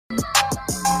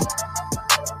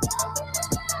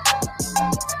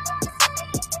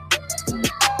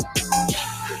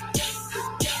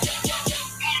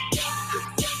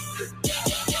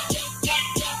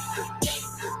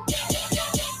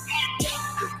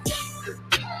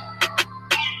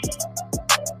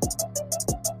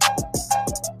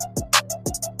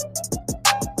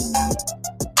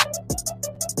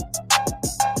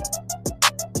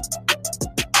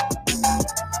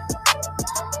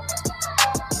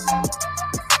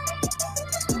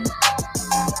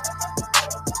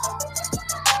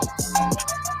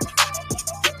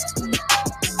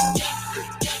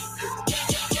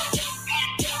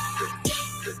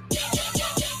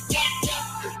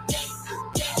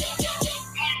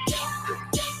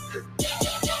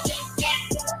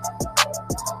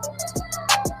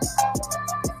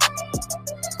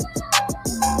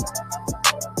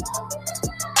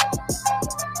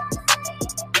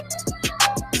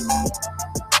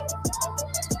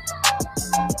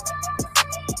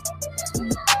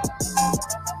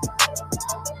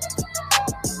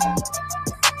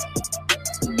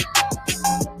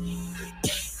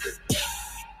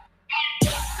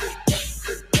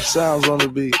Sounds on the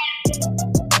beat.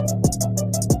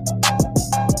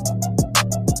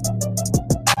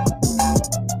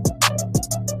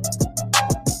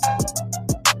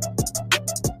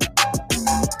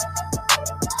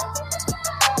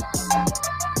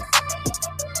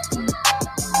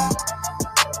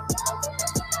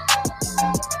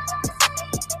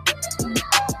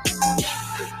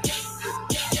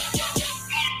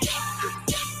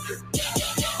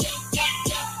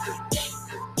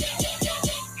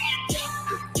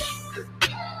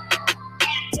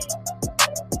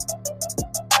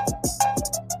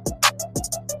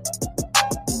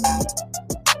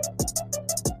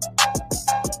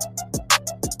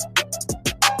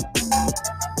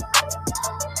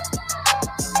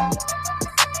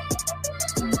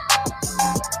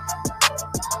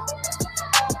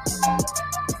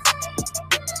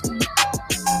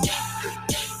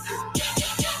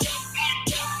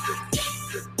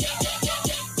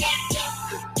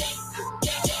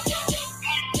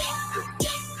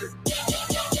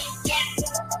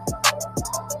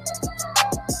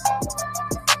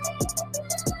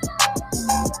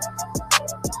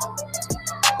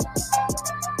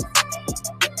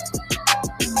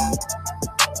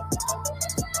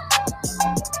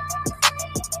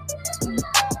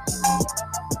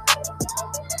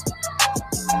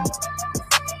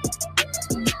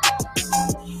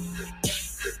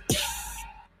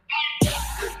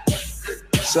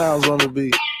 Sounds on the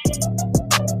beat.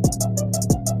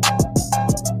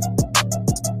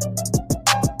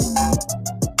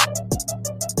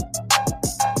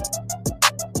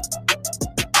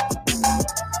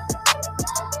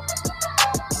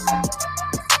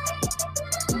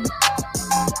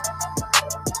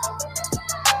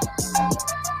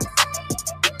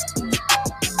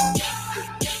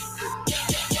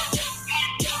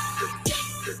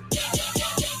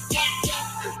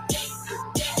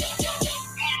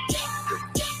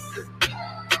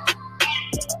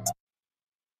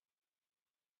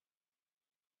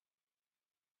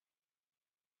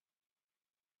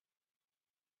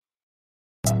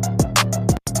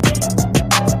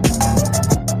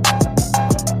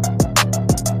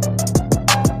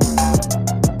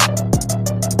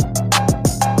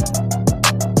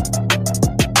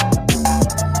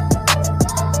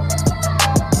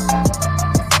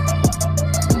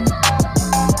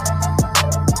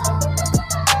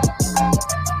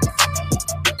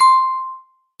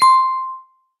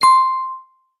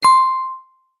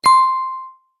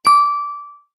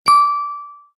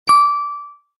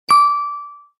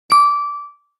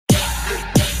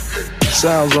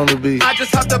 Sounds on the beat. I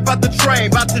just hopped up out the train,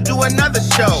 about to do another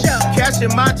show. Cashing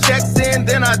my checks in,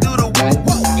 then I do the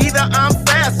woo. Either I'm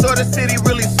fast or the city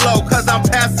really slow, cause I'm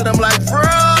passing them like, bro,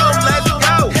 let's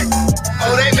go.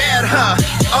 Oh, they mad, huh?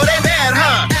 Oh, they mad,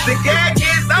 huh? The gag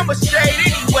is I'ma shade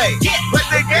anyway. But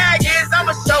the gag is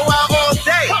I'ma show out all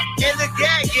day. And the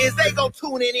gag is they gon'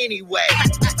 tune in anyway.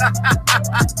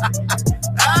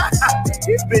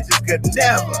 These bitches could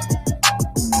never.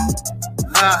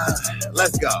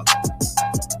 Let's go.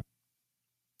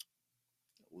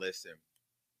 Listen,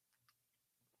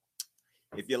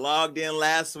 if you logged in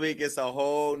last week, it's a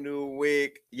whole new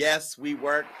week. Yes, we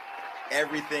work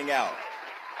everything out.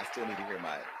 I still need to hear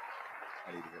myself.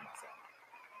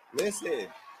 Listen,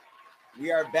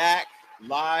 we are back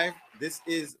live. This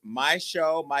is my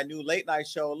show, my new late night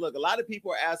show. Look, a lot of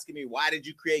people are asking me, why did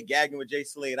you create Gagging with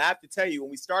Jason Lee? And I have to tell you, when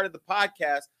we started the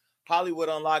podcast, Hollywood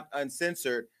Unlocked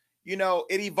Uncensored, you know,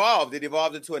 it evolved. It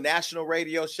evolved into a national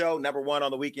radio show, #1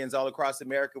 on the weekends all across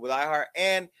America with iHeart.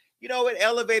 And, you know, it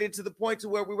elevated to the point to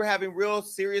where we were having real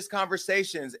serious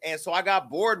conversations. And so I got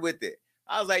bored with it.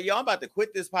 I was like, yo, I'm about to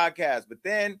quit this podcast. But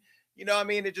then, you know what I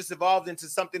mean? It just evolved into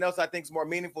something else I think is more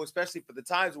meaningful, especially for the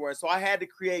times we're in. So I had to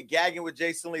create Gagging with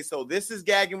Jason Lee. So this is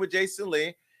Gagging with Jason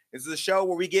Lee. This is a show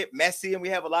where we get messy and we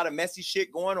have a lot of messy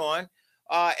shit going on.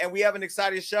 And we have an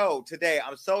exciting show today.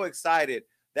 I'm so excited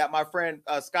that my friend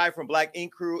Sky from Black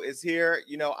Ink Crew is here.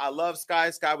 You know, I love Sky.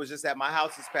 Sky was just at my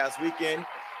house this past weekend.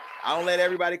 I don't let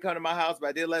everybody come to my house, but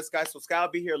I did let Sky. So Sky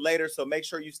will be here later. So make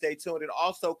sure you stay tuned. And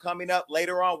also coming up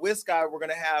later on with Sky, we're going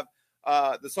to have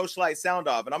the Socialite Sound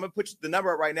Off. And I'm going to put the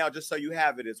number up right now just so you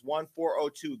have it. It's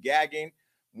 1402-GAGGING.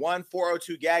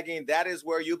 1402-GAGGING. That is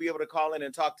where you'll be able to call in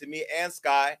and talk to me and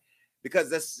Sky,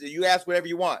 because you ask whatever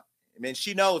you want. I mean,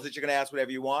 she knows that you're going to ask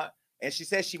whatever you want. And she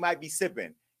says she might be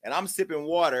sipping. And I'm sipping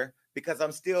water because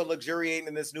I'm still luxuriating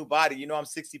in this new body. You know, I'm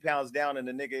 60 pounds down and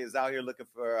the nigga is out here looking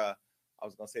for, I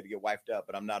was going to say to get wiped up,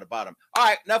 but I'm not about him. All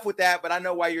right, enough with that, but I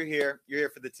know why you're here. You're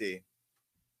here for the tea.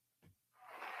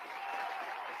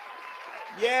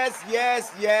 Yes.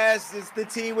 It's the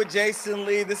tea with Jason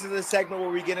Lee. This is a segment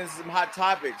where we get into some hot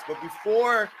topics. But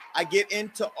before I get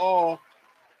into all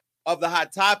of the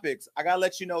hot topics, I gotta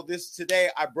let you know this today.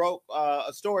 I broke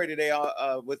a story today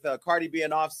with Cardi B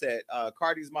and Offset.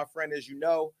 Cardi's my friend, as you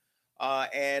know,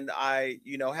 and I,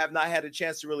 have not had a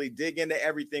chance to really dig into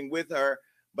everything with her.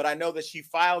 But I know that she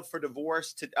filed for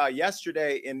divorce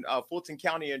yesterday in Fulton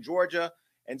County in Georgia.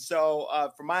 And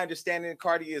so, from my understanding,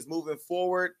 Cardi is moving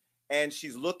forward and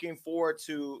she's looking forward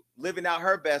to living out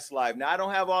her best life. Now, I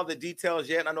don't have all the details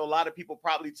yet. I know a lot of people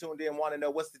probably tuned in want to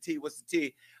know what's the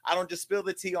tea. I don't just spill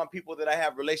the tea on people that I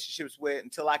have relationships with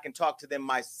until I can talk to them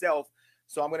myself.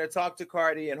 So I'm going to talk to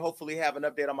Cardi and hopefully have an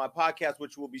update on my podcast,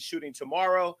 which we'll be shooting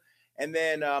tomorrow. And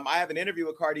then I have an interview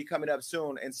with Cardi coming up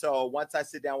soon. And so once I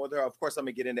sit down with her, of course, I'm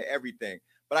going to get into everything.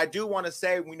 But I do want to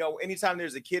say, anytime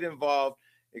there's a kid involved,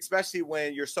 especially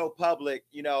when you're so public,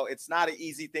 it's not an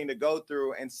easy thing to go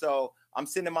through. And so I'm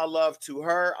sending my love to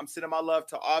her. I'm sending my love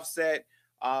to Offset.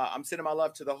 I'm sending my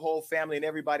love to the whole family and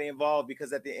everybody involved,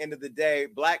 because at the end of the day,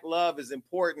 Black love is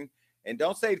important. And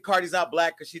don't say Cardi's not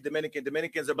Black because she's Dominican.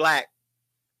 Dominicans are Black.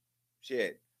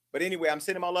 Shit. But anyway, I'm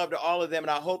sending my love to all of them.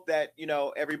 And I hope that,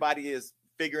 everybody is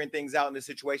figuring things out in this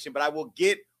situation. But I will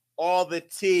get all the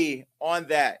tea on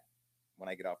that when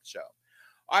I get off the show.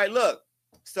 All right, look.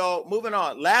 So moving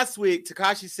on. Last week,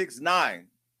 Tekashi 6ix9ine.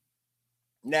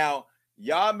 Now,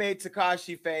 y'all made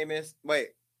Tekashi famous. Wait.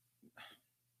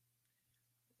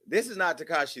 This is not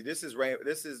Tekashi. This is Ray.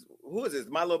 Who is this?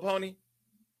 My Little Pony?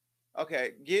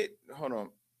 Okay, hold on.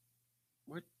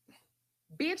 What?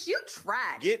 Bitch, you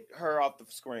trash. Get her off the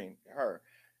screen. Her.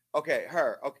 Okay,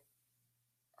 her. Okay.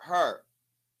 Her.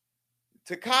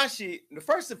 Tekashi,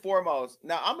 first and foremost,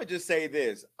 now I'm going to just say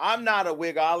this. I'm not a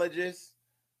wigologist.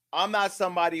 I'm not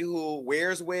somebody who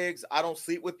wears wigs. I don't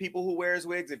sleep with people who wears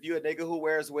wigs. If you're a nigga who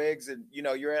wears wigs and,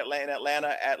 you're in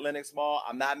Atlanta at Lenox Mall,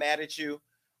 I'm not mad at you.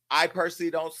 I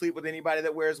personally don't sleep with anybody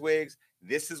that wears wigs.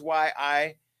 This is why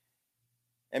I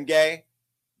am gay,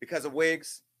 because of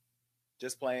wigs.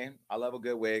 Just playing. I love a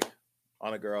good wig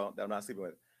on a girl that I'm not sleeping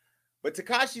with. But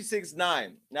Tekashi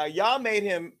 6ix9ine, now y'all made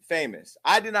him famous.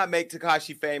 I did not make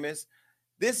Tekashi famous.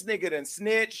 This nigga done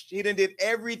snitched. He done did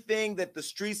everything that the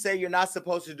streets say you're not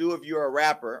supposed to do if you're a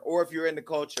rapper or if you're in the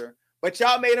culture. But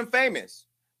y'all made him famous.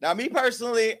 Now, me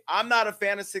personally, I'm not a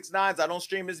fan of 6ix9ine's. I don't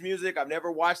stream his music. I've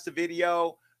never watched a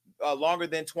video longer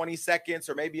than 20 seconds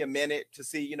or maybe a minute to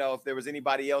see, if there was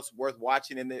anybody else worth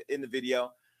watching in the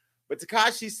video. But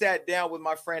Tekashi sat down with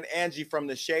my friend Angie from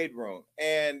the Shade Room.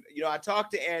 And, I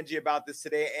talked to Angie about this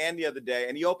today and the other day.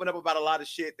 And he opened up about a lot of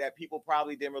shit that people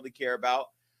probably didn't really care about.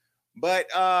 But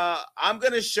I'm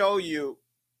going to show you.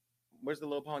 Where's the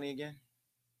Little Pony again?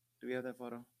 Do we have that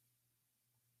photo?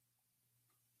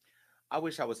 I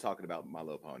wish I was talking about My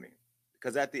Little Pony.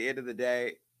 Because at the end of the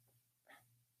day,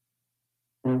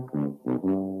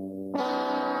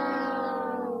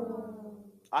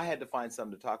 I had to find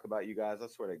something to talk about, you guys. I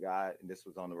swear to God, and this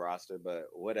was on the roster, but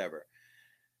whatever.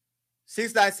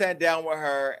 6ix9ine sat down with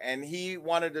her, and he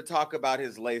wanted to talk about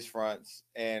his lace fronts.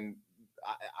 And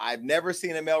I've never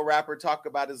seen a male rapper talk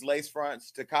about his lace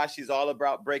fronts. Tekashi's all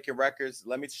about breaking records.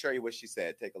 Let me show you what she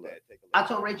said. Take a look. I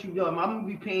told Rachel, yo, I'm gonna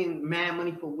be paying mad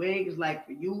money for wigs, like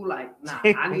for you, like nah.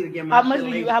 I need to get my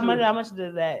how much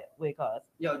does that wig cost?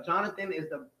 Yo, Jonathan is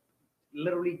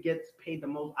literally gets paid the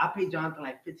most. I pay Jonathan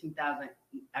like $15,000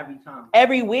 every time.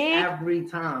 Every week? Every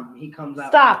time he comes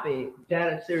out. Stop it.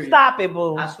 That is serious. Stop it,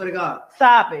 boo. I swear to God.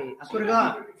 Stop it. I swear to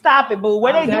God. Stop it, boo.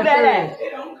 Where they do that at?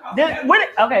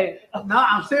 Okay. No,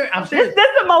 I'm serious. I'm serious. This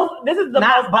is the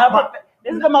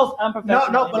most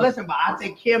unprofessional. No, but listen, but I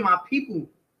take care of my people.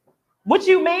 What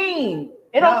you mean?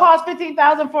 It don't cost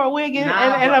 $15,000 for a wig and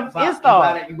an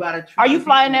install. You gotta Are you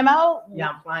flying them out? Yeah,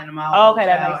 I'm flying them out. Okay,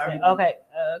 that makes sense.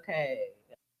 Okay.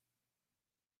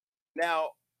 Now,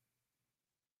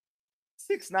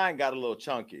 6ix9ine got a little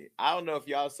chunky. I don't know if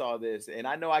y'all saw this, and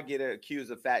I know I get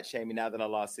accused of fat shaming now that I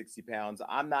lost 60 pounds.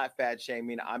 I'm not fat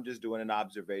shaming. I'm just doing an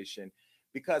observation,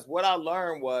 because what I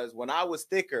learned was when I was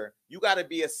thicker, you got to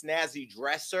be a snazzy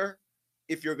dresser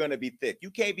if you're going to be thick.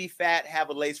 You can't be fat, have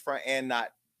a lace front, and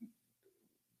not.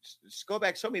 Just go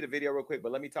back, show me the video real quick,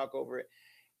 but let me talk over it.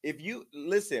 If you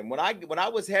listen, when I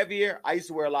was heavier, I used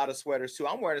to wear a lot of sweaters too.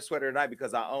 I'm wearing a sweater tonight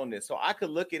because I own this. So I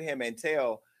could look at him and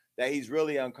tell that he's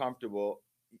really uncomfortable.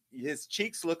 His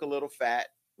cheeks look a little fat,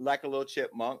 like a little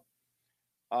chipmunk.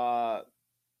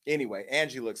 Anyway,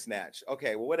 Angie looks snatched.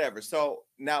 Okay, well, whatever. So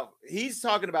now he's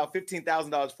talking about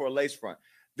 $15,000 for a lace front.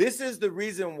 This is the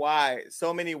reason why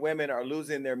so many women are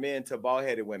losing their men to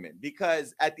bald-headed women,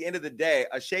 because at the end of the day,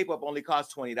 a shape-up only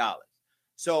costs $20.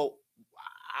 So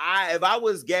if I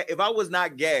was gay, if I was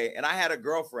not gay and I had a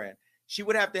girlfriend, she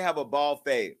would have to have a bald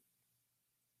fade.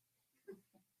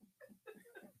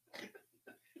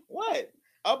 What?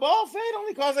 A bald fade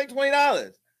only costs like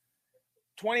 $20.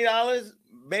 $20,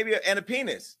 maybe, and a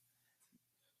penis.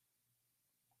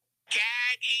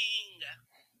 Gagging.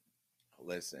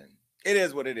 Listen, it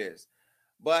is what it is.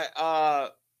 But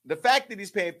the fact that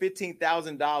he's paying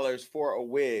 $15,000 for a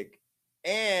wig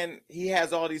and he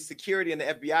has all these security and the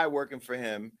FBI working for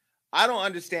him, I don't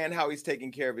understand how he's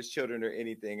taking care of his children or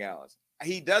anything else.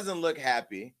 He doesn't look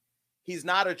happy. He's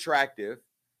not attractive.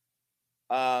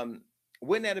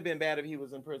 Wouldn't that have been bad if he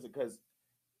was in prison? Because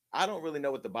I don't really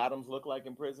know what the bottoms look like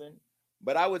in prison.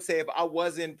 But I would say if I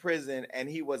was in prison and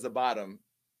he was a bottom,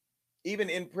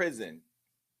 even in prison,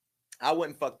 I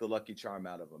wouldn't fuck the Lucky Charm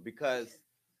out of him because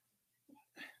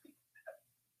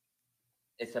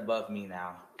it's above me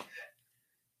now.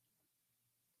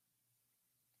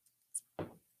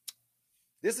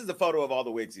 This is a photo of all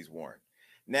the wigs he's worn.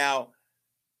 Now,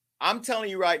 I'm telling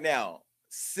you right now,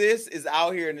 Sis is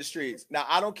out here in the streets. Now,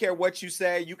 I don't care what you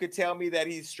say. You could tell me that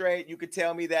he's straight. You could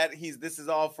tell me that this is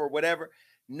all for whatever.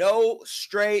 No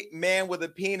straight man with a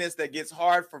penis that gets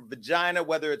hard for vagina,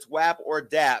 whether it's WAP or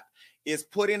DAP, is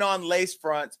putting on lace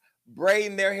fronts,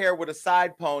 braiding their hair with a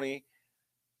side pony.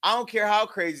 I don't care how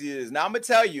crazy it is. Now I'm gonna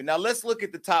tell you. Now let's look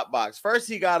at the top box. First,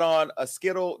 he got on a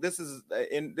Skittle. This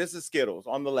is Skittles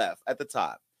on the left at the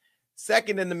top.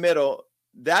 Second, in the middle,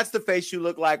 that's the face you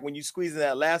look like when you squeeze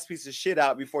that last piece of shit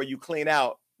out before you clean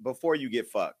out, before you get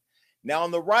fucked. Now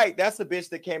on the right, that's the bitch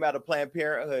that came out of Planned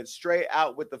Parenthood, straight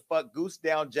out with the fuck goose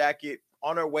down jacket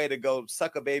on her way to go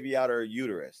suck a baby out of her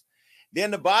uterus.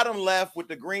 Then the bottom left with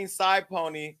the green side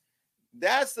pony,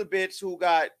 that's the bitch who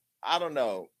got, I don't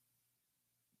know.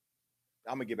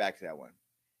 I'm gonna get back to that one.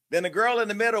 Then the girl in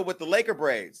the middle with the Laker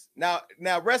braids. Now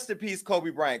rest in peace,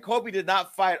 Kobe Bryant. Kobe did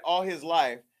not fight all his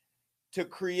life to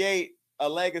create a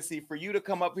legacy for you to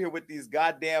come up here with these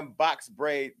goddamn box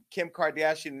braid, Kim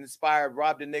Kardashian inspired,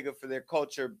 robbed a nigga for their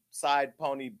culture side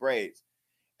pony braids.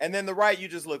 And then the right, you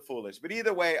just look foolish. But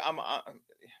either way, I'm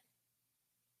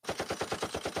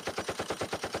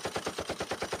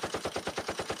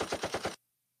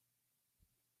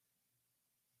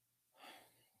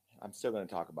still going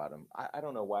to talk about him. I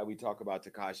don't know why we talk about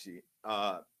Tekashi.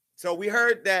 So we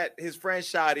heard that his friend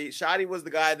Shotty was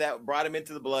the guy that brought him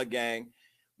into the Blood Gang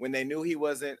when they knew he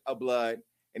wasn't a Blood.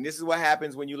 And this is what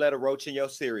happens when you let a roach in your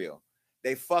cereal.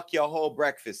 They fuck your whole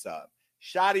breakfast up.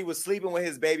 Shotty was sleeping with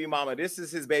his baby mama. This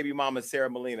is his baby mama, Sarah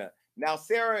Molina. Now,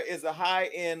 Sarah is a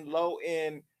high-end,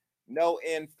 low-end,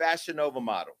 no-end Fashion Nova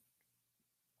model.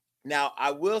 Now,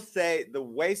 I will say the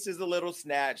waist is a little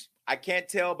snatched. I can't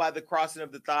tell by the crossing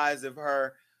of the thighs if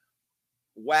her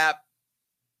WAP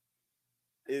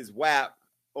is WAP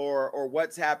or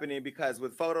what's happening, because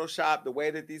with Photoshop, the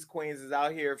way that these queens is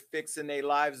out here fixing their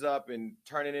lives up and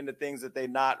turning into things that they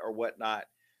not or whatnot.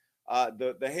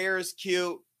 The hair is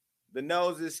cute. The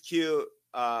nose is cute.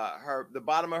 The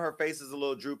bottom of her face is a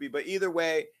little droopy, but either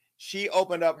way, she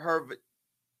opened up her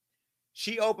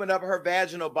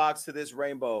vaginal box to this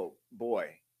rainbow boy.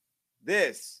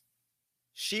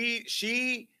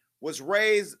 She was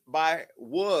raised by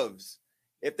wolves.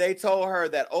 If they told her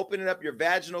that opening up your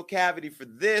vaginal cavity for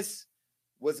this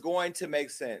was going to make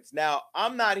sense. Now,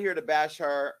 I'm not here to bash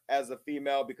her as a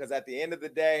female, because at the end of the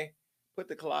day, put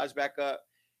the collage back up,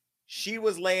 she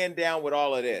was laying down with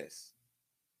all of this.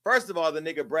 First of all, the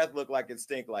nigga breath looked like it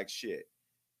stink like shit.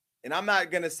 And I'm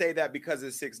not going to say that because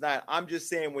it's 6'9". I'm just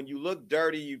saying when you look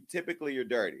dirty, you're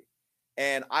dirty.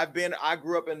 And I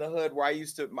grew up in the hood where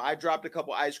I dropped a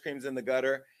couple ice creams in the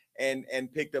gutter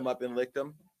and picked them up and licked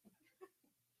them.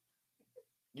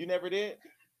 You never did?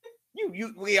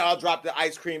 We all dropped the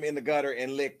ice cream in the gutter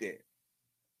and licked it.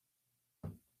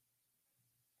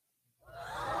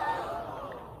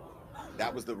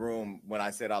 That was the room when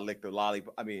I said I licked the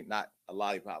lollipop. I mean, not a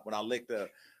lollipop. When I licked the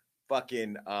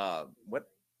fucking,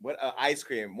 ice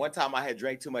cream. One time I had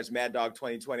drank too much Mad Dog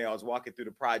 2020. I was walking through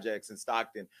the projects in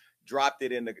Stockton, dropped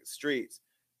it in the streets.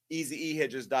 Eazy-E had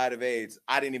just died of AIDS.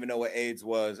 I didn't even know what AIDS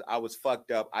was. I was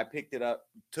fucked up. I picked it up,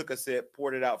 took a sip,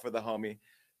 poured it out for the homie,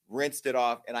 rinsed it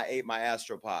off, and I ate my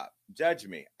Astro Pop. Judge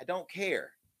me. I don't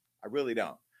care. I really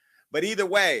don't. But either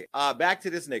way, back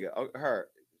to this nigga. Her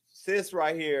sis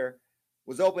right here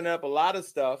was opening up a lot of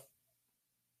stuff.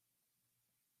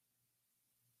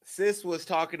 Sis was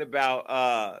talking about,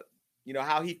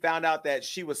 how he found out that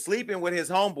she was sleeping with his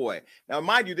homeboy. Now,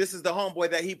 mind you, this is the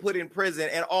homeboy that he put in prison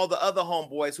and all the other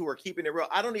homeboys who are keeping it real.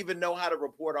 I don't even know how to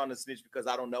report on the snitch because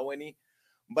I don't know any.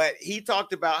 But he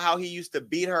talked about how he used to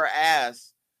beat her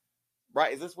ass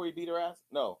Right? Is this where he beat her ass?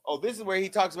 No. Oh, this is where he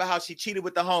talks about how she cheated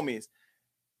with the homies.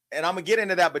 And I'm going to get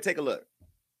into that, but take a look.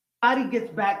 Body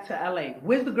gets back to LA.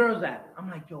 Where's the girls at? I'm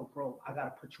like, yo, bro, I got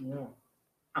to put you on.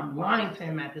 I'm lying to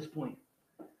him at this point.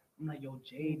 I'm like, yo,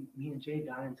 Jade, me and Jade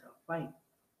got into a fight.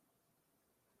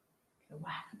 Said,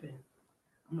 what happened?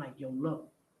 I'm like, yo, look.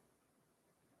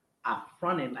 I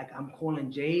fronted like I'm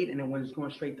calling Jade, and then when it's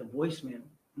going straight to voicemail,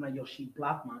 I'm like, yo, she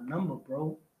blocked my number,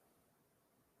 bro.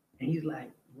 And he's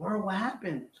like, word, what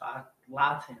happened? So I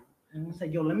lied to him. I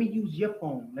said, yo, let me use your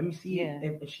phone. Let me see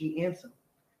if she answers.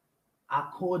 I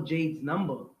called Jade's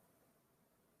number.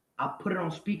 I put it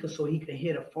on speaker so he could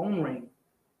hear the phone ring.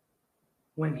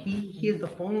 When he hears the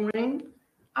phone ring,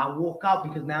 I walk out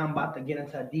because now I'm about to get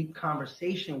into a deep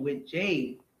conversation with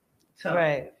Jade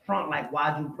to front like,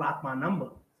 why'd you block my number?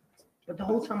 But the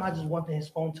whole time I just wanted his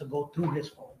phone to go through his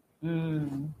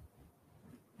phone.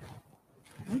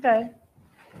 Okay.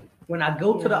 When I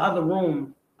go to the other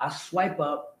room, I swipe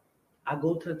up, I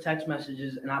go to the text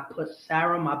messages, and I put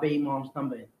Sarah, my baby mom's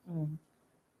number in.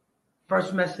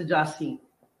 First message I see.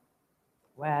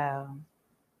 Wow.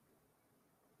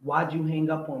 Why'd you hang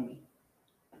up on me?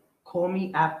 Call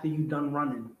me after you done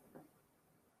running.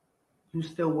 You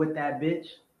still with that bitch?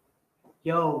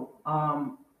 Yo,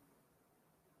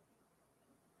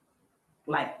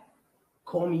 like,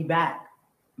 call me back.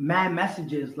 Mad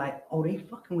messages like, oh, they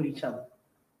fucking with each other.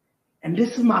 And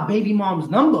this is my baby mom's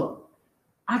number.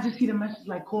 I just see the message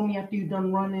like, call me after you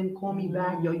done running. Call me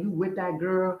back. Yo, you with that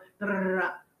girl.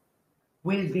 Da-da-da-da.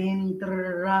 Where's Danny?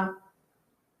 Da-da-da-da.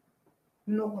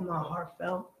 You know where my heart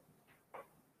felt?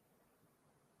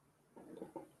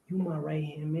 You my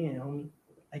right-hand man, homie.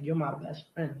 Like, you're my best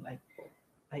friend. Like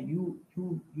you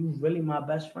really my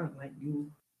best friend. Like, you.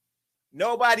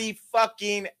 Nobody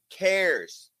fucking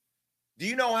cares. Do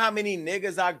you know how many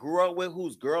niggas I grew up with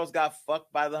whose girls got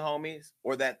fucked by the homies,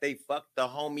 or that they fucked the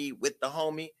homie with the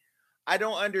homie? I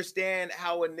don't understand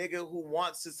how a nigga who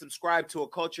wants to subscribe to a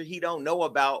culture he don't know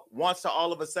about wants to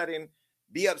all of a sudden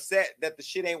be upset that the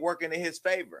shit ain't working in his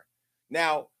favor.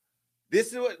 Now,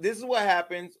 this is what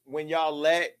happens when y'all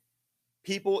let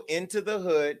people into the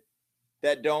hood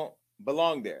that don't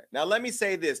belong there. Now, let me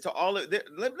say this to all of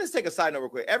let's take a side note real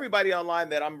quick. Everybody online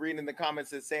that I'm reading in the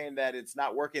comments is saying that it's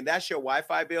not working. That's your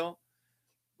Wi-Fi bill,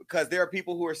 because there are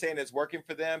people who are saying it's working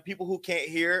for them. People who can't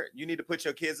hear, you need to put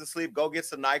your kids to sleep. Go get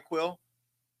some NyQuil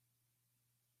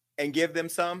and give them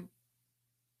some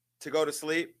to go to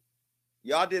sleep.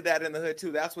 Y'all did that in the hood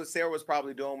too. That's what Sarah was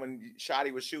probably doing when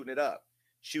Shotty was shooting it up.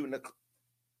 Shooting the...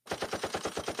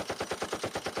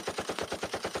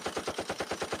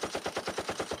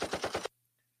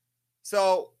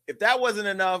 So if that wasn't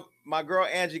enough, my girl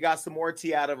Angie got some more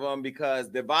tea out of him because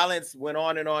the violence went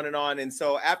on and on and on. And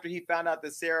so after he found out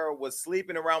that Sarah was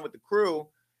sleeping around with the crew,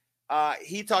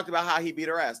 he talked about how he beat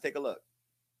her ass. Take a look.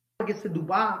 When I get to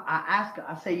Dubai, I ask her,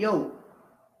 I say, yo,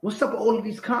 what's up with all of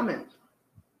these comments?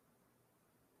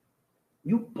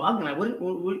 You bugging. Like,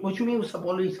 what you mean what's up with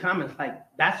all of these comments?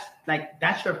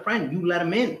 That's your friend. You let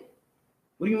him in.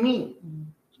 What do you mean?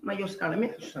 I'm like, yo, Scott, let me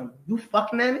ask you something. You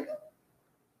fucking that nigga?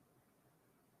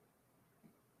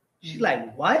 She's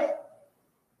like, what?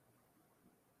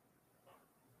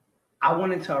 I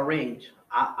went into a rage.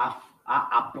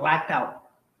 I blacked out.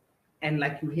 And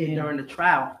like you hear during the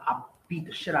trial, I beat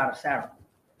the shit out of Sarah.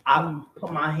 I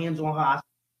put my hands on her.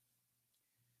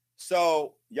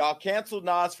 So y'all canceled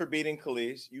Nas for beating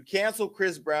Khalees. You canceled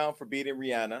Chris Brown for beating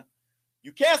Rihanna.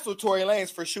 You canceled Tory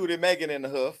Lanez for shooting Megan in the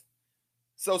hoof.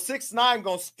 So 6ix9ine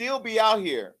gonna still be out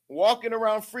here walking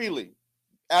around freely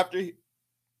after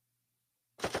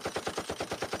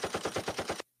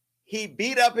he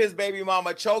beat up his baby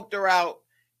mama, choked her out,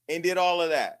 and did all of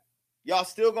that. Y'all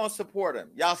still gonna support him.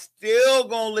 Y'all still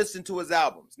gonna listen to his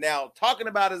albums. Now, talking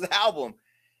about his album,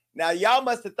 now y'all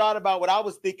must have thought about what I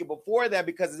was thinking before that,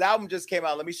 because his album just came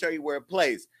out. Let me show you where it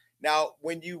plays. Now,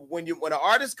 when an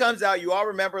artist comes out, you all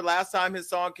remember last time his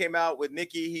song came out with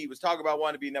Nicki, he was talking about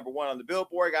wanting to be number one on the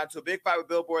Billboard, got into a big fight with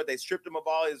Billboard. They stripped him of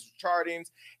all his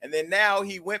chartings. And then now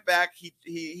he went back.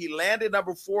 He landed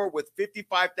number 4 with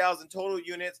 55,000 total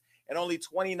units and only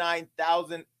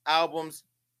 29,000 albums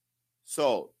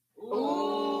sold.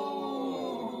 Ooh.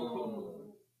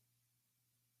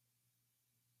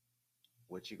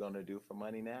 What you gonna do for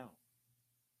money now?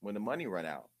 When the money run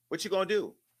out, what you gonna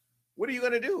do? What are you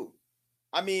gonna do?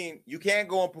 I mean, you can't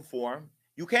go and perform.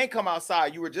 You can't come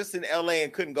outside. You were just in LA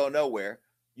and couldn't go nowhere.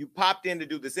 You popped in to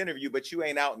do this interview, but you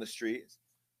ain't out in the streets.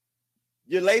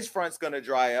 Your lace front's gonna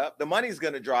dry up. The money's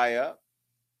gonna dry up.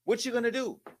 What you gonna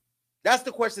do? That's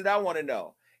the question that I want to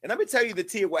know. And let me tell you the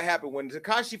tea of what happened when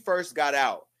Tekashi first got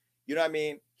out. You know what I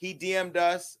mean? He DM'd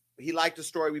us. he liked the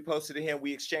story. We posted to him.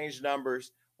 We exchanged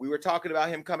numbers. We were talking about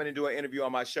him coming and doing an interview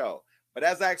on my show. But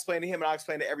as I explained to him and I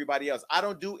explained to everybody else, I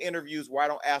don't do interviews where I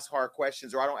don't ask hard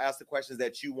questions or I don't ask the questions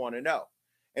that you want to know.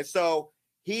 And so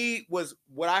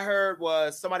what I heard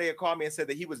was somebody had called me and said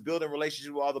that he was building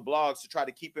relationships with all the blogs to try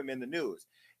to keep him in the news.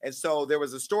 And so there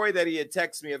was a story that he had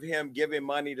texted me of him giving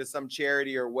money to some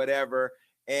charity or whatever,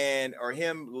 or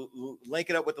him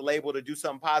linking up with the label to do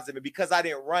something positive. And because I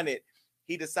didn't run it,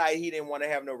 he decided he didn't want to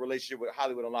have no relationship with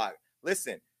Hollywood Unlocked.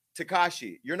 Listen,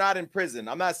 Tekashi, you're not in prison.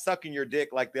 I'm not sucking your dick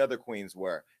like the other queens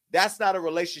were. That's not a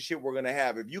relationship we're going to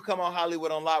have. If you come on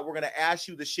Hollywood Unlocked, we're going to ask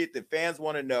you the shit that fans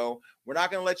want to know. We're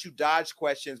not going to let you dodge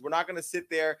questions. We're not going to sit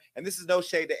there. And this is no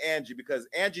shade to Angie because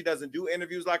Angie doesn't do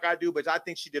interviews like I do, but I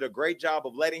think she did a great job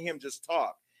of letting him just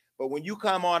talk. But when you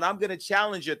come on, I'm going to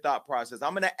challenge your thought process.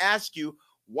 I'm going to ask you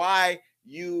why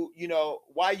you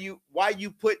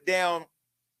put down,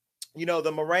 the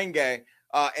merengue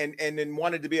and then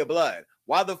wanted to be a blood.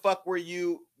 Why the fuck were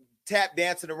you tap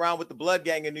dancing around with the blood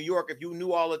gang in New York if you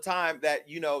knew all the time that,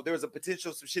 there was a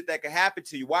potential some shit that could happen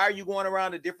to you? Why are you going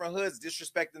around to different hoods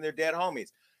disrespecting their dead homies?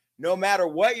 No matter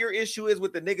what your issue is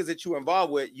with the niggas that you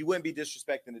involved with, you wouldn't be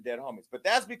disrespecting the dead homies. But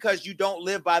that's because you don't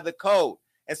live by the code.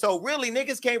 And so really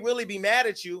niggas can't really be mad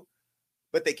at you,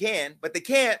 but they can't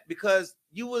because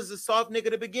you was a soft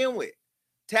nigga to begin with.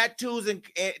 Tattoos and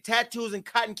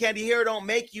cotton candy hair don't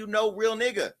make you no real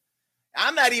nigga.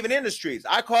 I'm not even in the streets.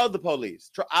 I called the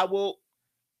police. Hold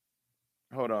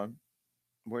on.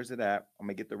 Where's it at? I'm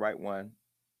gonna get the right one.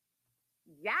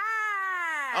 Yeah.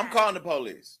 I'm calling the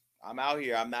police. I'm out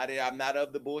here. I'm not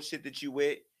of the bullshit that you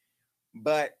with.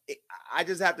 But I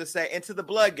just have to say, into the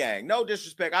blood gang, no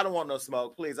disrespect. I don't want no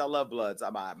smoke. Please, I love Bloods.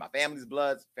 My family's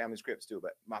Bloods, family's Crips too,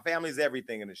 but my family's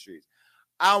everything in the streets.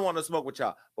 I don't want to smoke with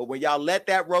y'all. But when y'all let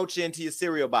that roach into your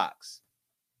cereal box,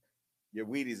 your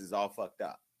Wheaties is all fucked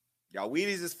up. Y'all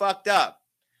Wheaties is fucked up.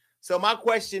 So my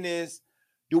question is,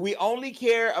 do we only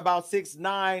care about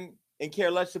 6ix9ine and care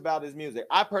less about his music?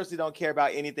 I personally don't care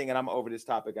about anything, and I'm over this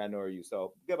topic. I know you.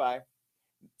 So goodbye.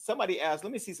 Somebody asked,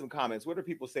 let me see some comments. What are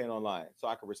people saying online so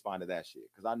I can respond to that shit?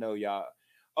 Because I know y'all.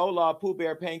 Oh, Law, Pooh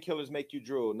Bear, painkillers make you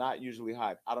drool. Not usually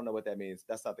hype. I don't know what that means.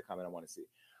 That's not the comment I want to see.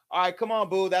 All right, come on,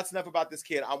 Boo. That's enough about this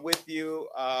kid. I'm with you.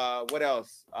 What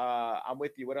else? I'm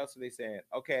with you. What else are they saying?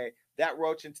 Okay, that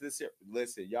roach into the cereal.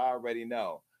 Listen, y'all already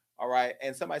know. All right,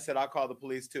 and somebody said I'll call the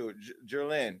police too.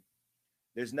 Jerlyn,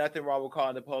 there's nothing wrong with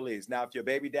calling the police. Now, if your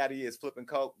baby daddy is flipping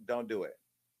coke, don't do it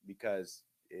because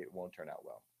it won't turn out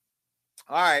well.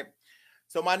 All right,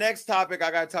 so my next topic,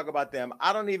 I got to talk about them.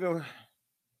 I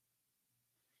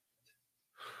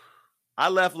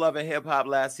left Love and Hip Hop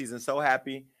last season so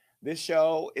happy. This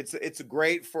show, it's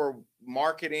great for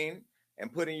marketing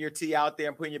and putting your tea out there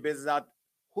and putting your business out.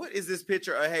 What is this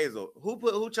picture of Hazel?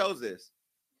 Who chose this?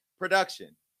 Production.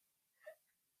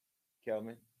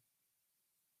 Kelvin.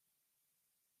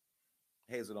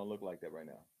 Hazel don't look like that right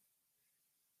now.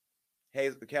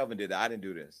 Kelvin did that. I didn't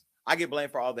do this. I get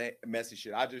blamed for all the messy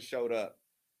shit. I just showed up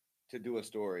to do a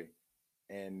story,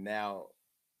 and now.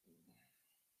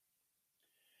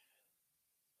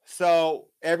 So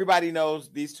everybody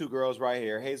knows these two girls right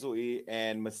here, Hazel E.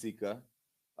 and Masika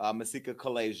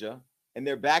Kalasia, and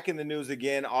they're back in the news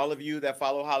again. All of you that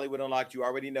follow Hollywood Unlocked, you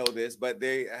already know this, but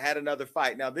they had another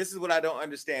fight. Now, this is what I don't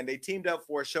understand. They teamed up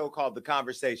for a show called The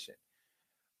Conversation.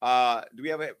 We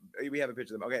have a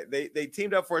picture of them. Okay, they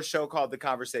teamed up for a show called The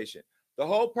Conversation. The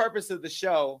whole purpose of the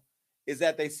show is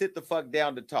that they sit the fuck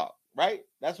down to talk, right?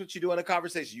 That's what you do in a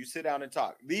conversation. You sit down and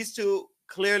talk. These two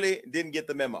clearly didn't get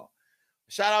the memo.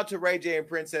 Shout out to Ray J and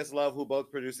Princess Love, who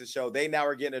both produced the show. They now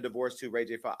are getting a divorce too. Ray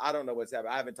J. I don't know what's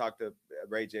happening. I haven't talked to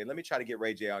Ray J. Let me try to get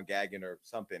Ray J on Gagging or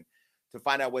something to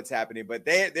find out what's happening. But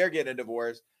they're getting a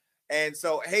divorce. And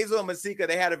so Hazel and Masika,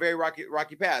 they had a very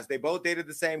rocky past. They both dated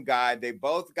the same guy. They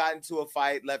both got into a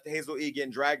fight, left Hazel E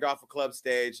getting dragged off a club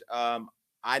stage.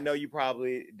 I know you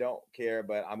probably don't care,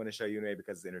 but I'm going to show you anyway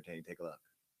because it's entertaining. Take a look.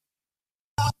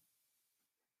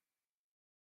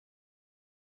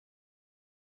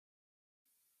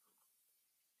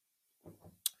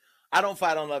 I don't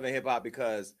fight on Love and Hip Hop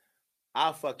because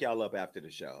I'll fuck y'all up after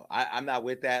the show. I'm not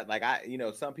with that. Like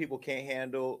some people can't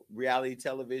handle reality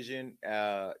television.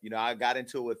 I got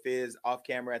into it with Fizz off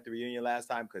camera at the reunion last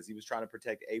time because he was trying to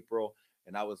protect April,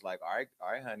 and I was like,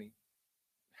 all right, honey,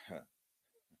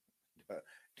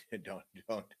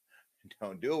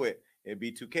 don't do it. It'd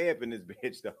be 2K up in this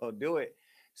bitch. Don't do it.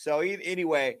 So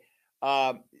anyway,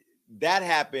 that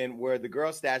happened where the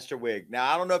girl snatched her wig.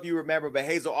 Now, I don't know if you remember, but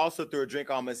Hazel also threw a drink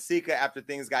on Masika after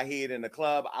things got heated in the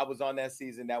club. I was on that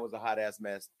season. That was a hot-ass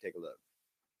mess. Take a look.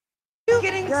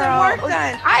 Getting some work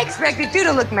done. I expected you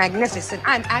to look magnificent.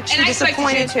 I'm actually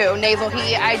disappointed too. Naval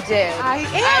heat, I did.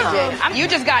 I did. You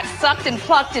just got sucked and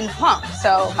plucked and pumped,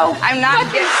 so I'm not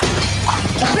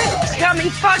Bitch, got me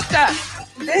fucked up.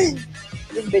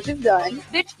 This bitch is done.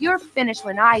 Bitch, you're finished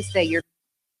when I say you're.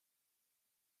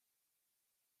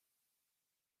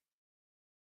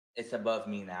 It's above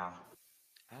me now.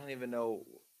 I don't even know.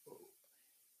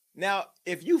 Now,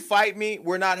 if you fight me,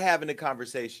 we're not having a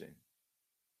conversation.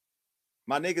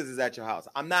 My niggas is at your house.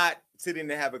 I'm not sitting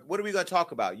to have a. What are we gonna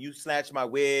talk about? You snatch my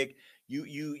wig.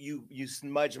 You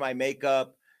smudge my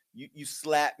makeup. You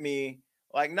slap me.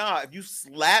 Like, nah. If you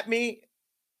slap me,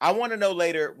 I want to know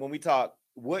later when we talk.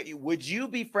 Would you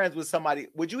be friends with somebody?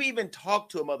 Would you even talk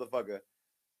to a motherfucker?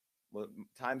 Well,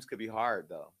 times could be hard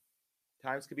though.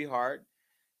 Times could be hard,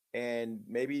 and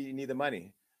maybe you need the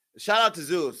money. Shout out to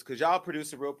Zeus because y'all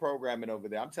produce a real programming over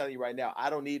there. I'm telling you right now, I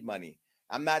don't need money.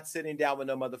 I'm not sitting down with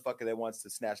no motherfucker that wants to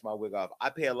snatch my wig off. I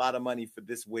pay a lot of money for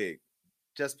this wig.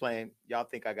 Just playing. Y'all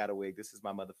think I got a wig. This is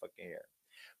my motherfucking hair.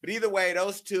 But either way,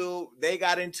 those two, they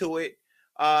got into it.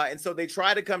 And so they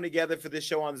tried to come together for this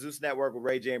show on Zeus Network with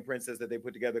Ray J and Princess that they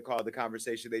put together called The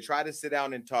Conversation. They tried to sit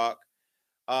down and talk.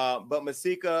 But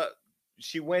Masika,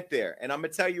 she went there. And I'm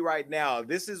going to tell you right now,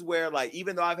 this is where, like,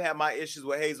 even though I've had my issues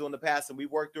with Hazel in the past and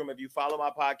we've worked through them, if you follow my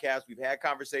podcast, we've had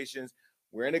conversations.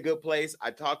 We're in a good place.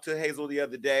 I talked to Hazel the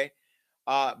other day.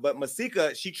 But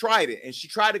Masika, she tried it. And she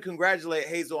tried to congratulate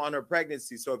Hazel on her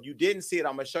pregnancy. So if you didn't see it,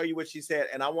 I'm going to show you what she said.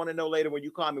 And I want to know later when you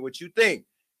call me what you think.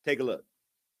 Take a look.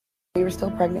 You were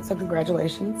still pregnant, so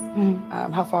congratulations.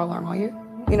 Mm-hmm. How far along are you?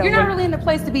 You know, you're not really in the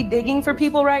place to be digging for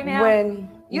people right now. When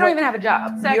you don't even have a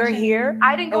job. You're here.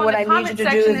 I didn't go in the comment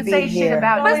section and say shit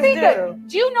about it. Masika,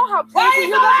 do you know how crazy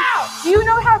you're about? Do you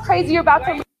know how crazy you're about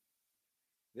to?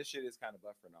 This shit is kind of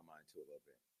buffering on mine too a little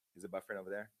bit. Is it buffering over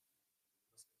there?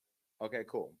 Okay,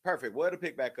 cool. Perfect. We'll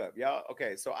pick back up, y'all.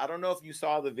 Okay, so I don't know if you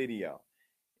saw the video.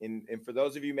 And for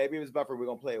those of you, maybe it was buffered. We're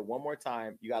going to play it one more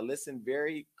time. You got to listen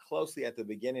very closely at the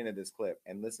beginning of this clip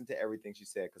and listen to everything she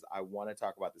said because I want to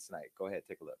talk about this tonight. Go ahead,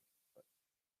 take a look.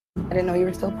 I didn't know you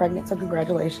were still pregnant, so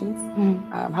congratulations.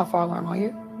 Mm-hmm. How far along are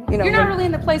you? You know, you're not really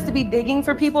in the place to be digging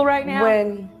for people right now.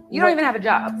 When you don't even have a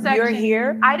job. You're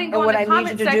here. I didn't go in the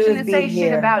comment section and say shit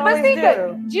about it.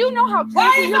 Masika, do you know how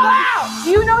crazy you're about? Do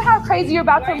you know how crazy you're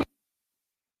about to?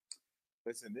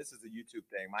 Listen, this is a YouTube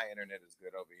thing. My internet is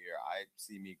good over here. I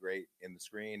see me great in the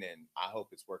screen, and I hope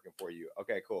it's working for you.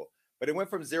 Okay, cool. But it went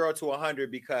from 0 to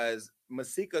 100 because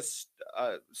Masika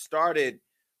started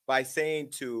by saying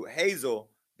to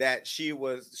Hazel that she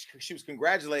was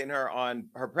congratulating her on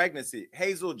her pregnancy.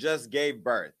 Hazel just gave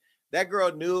birth. That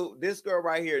girl knew, this girl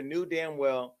right here knew damn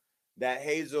well that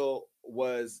Hazel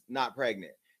was not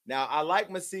pregnant. Now, I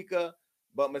like Masika.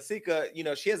 But Masika, you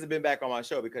know, she hasn't been back on my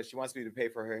show because she wants me to pay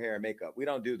for her hair and makeup. We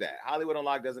don't do that. Hollywood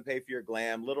Unlocked doesn't pay for your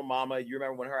glam. Little Mama, you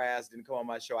remember when her ass didn't come on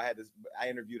my show? I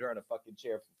interviewed her in a fucking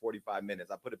chair for 45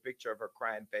 minutes. I put a picture of her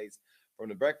crying face from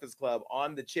the Breakfast Club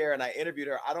on the chair and I interviewed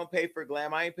her. I don't pay for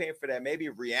glam. I ain't paying for that. Maybe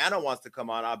if Rihanna wants to come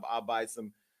on, I'll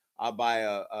buy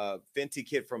a Fenty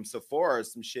kit from Sephora or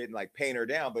some shit and like paint her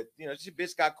down. But you know, she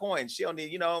bitch got coins. She don't need,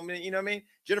 you know what I mean?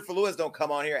 Jennifer Lewis don't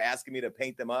come on here asking me to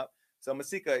paint them up. So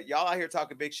Masika, y'all out here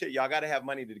talking big shit. Y'all got to have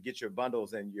money to get your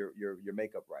bundles and your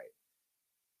makeup right.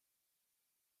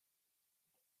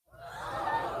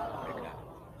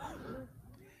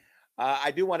 I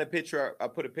do want to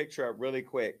put a picture up really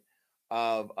quick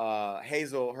of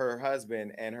Hazel, her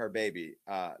husband, and her baby.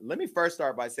 Let me first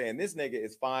start by saying this nigga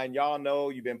is fine. Y'all know,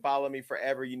 you've been following me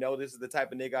forever. You know this is the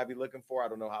type of nigga I be looking for. I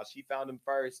don't know how she found him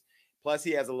first. Plus, he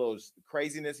has a little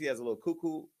craziness. He has a little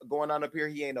cuckoo going on up here.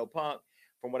 He ain't no punk.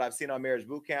 From what I've seen on Marriage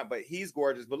Boot Camp, but he's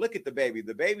gorgeous. But look at the baby.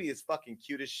 The baby is fucking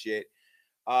cute as shit.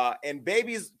 And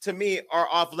babies, to me, are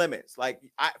off limits. Like,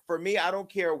 for me, I don't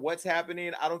care what's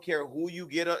happening. I don't care who you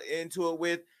get into it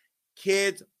with.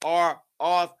 Kids are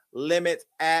off limits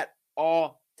at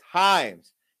all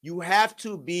times. You have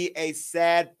to be a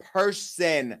sad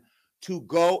person to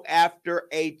go after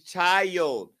a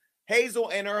child. Hazel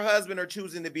and her husband are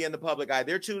choosing to be in the public eye.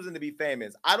 They're choosing to be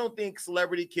famous. I don't think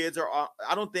celebrity kids are off.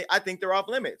 I think they're off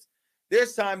limits.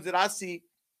 There's times that I see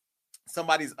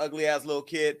somebody's ugly ass little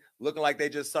kid looking like they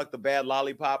just sucked a bad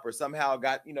lollipop or somehow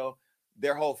got, you know,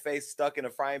 their whole face stuck in a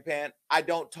frying pan. I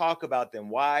don't talk about them.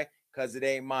 Why? Because it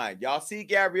ain't mine. Y'all see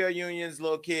Gabrielle Union's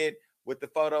little kid with the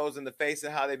photos and the face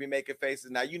and how they be making faces.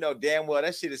 Now, you know damn well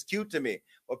that shit is cute to me,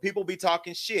 but people be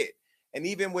talking shit. And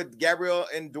even with Gabrielle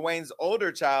and Dwayne's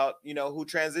older child, you know, who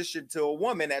transitioned to a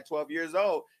woman at 12 years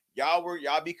old,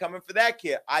 y'all be coming for that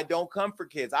kid. I don't come for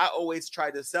kids. I always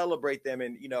try to celebrate them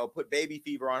and, you know, put baby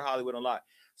fever on Hollywood Unlocked.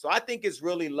 So I think it's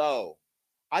really low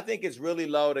I think it's really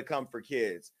low to come for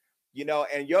kids, you know,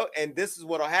 and this is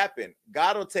what'll happen.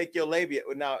 God will take your labia.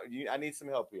 Now, I need some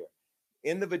help here.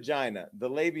 In the vagina, the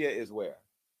labia is where?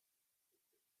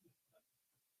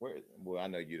 Where? Well, I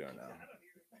know you don't know.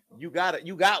 You got it.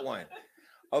 You got one.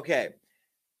 Okay.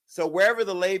 So wherever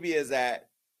the labia is at,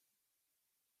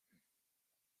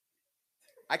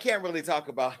 I can't really talk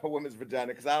about a woman's vagina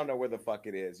because I don't know where the fuck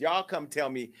it is. Y'all come tell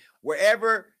me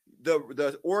wherever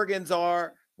the organs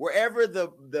are, wherever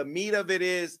the meat of it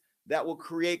is that will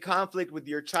create conflict with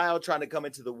your child trying to come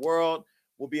into the world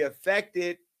will be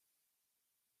affected.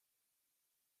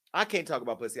 I can't talk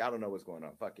about pussy. I don't know what's going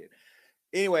on. Fuck it.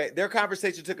 Anyway, their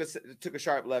conversation took a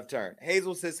sharp left turn.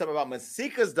 Hazel said something about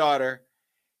Masika's daughter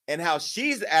and how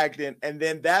she's acting, and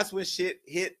then that's when shit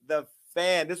hit the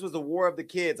fan. This was the war of the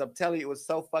kids. I'm telling you, it was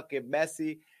so fucking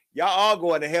messy. Y'all all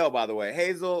going to hell, by the way.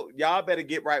 Hazel, y'all better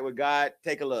get right with God.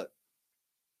 Take a look.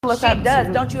 Look up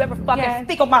does. Don't you ever fucking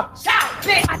speak on my child,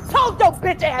 bitch. I told your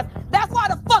bitch ass. That's why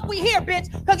the fuck we here,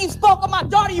 bitch. Because you spoke on my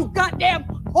daughter, you goddamn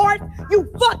horse.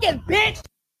 You fucking bitch.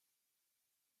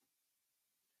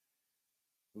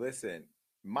 Listen,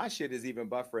 my shit is even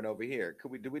buffering over here.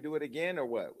 Do we do it again or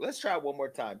what? Let's try it one more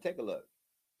time. Take a look.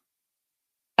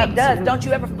 Does. Don't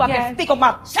you ever fucking speak on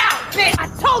my child, bitch. I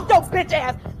told your bitch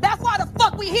ass. That's why the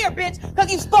fuck we here, bitch.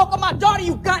 Because you spoke on my daughter,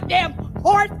 you goddamn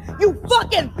horse. You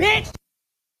fucking bitch.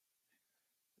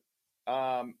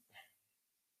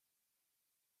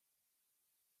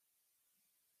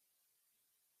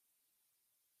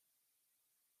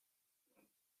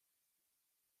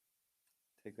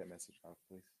 Take that message off,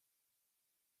 please.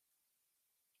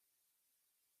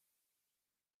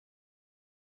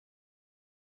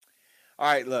 All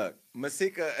right, look,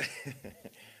 Masika.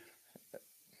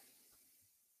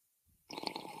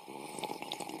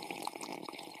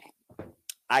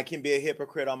 I can be a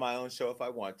hypocrite on my own show if I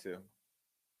want to.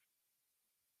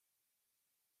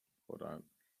 Hold on.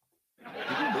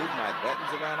 Did you move my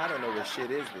buttons around? I don't know where shit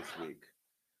is this week.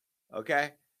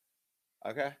 Okay.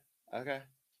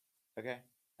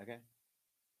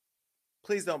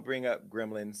 Please don't bring up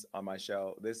Gremlins on my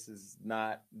show. This is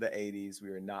not the 80s. We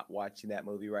are not watching that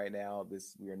movie right now.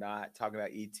 We are not talking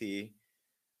about E.T.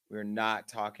 We're not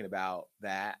talking about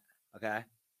that. Okay.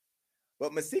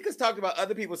 But Masika's talked about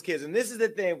other people's kids. And this is the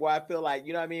thing where I feel like,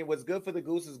 you know what I mean? What's good for the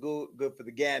goose is good for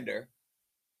the gander.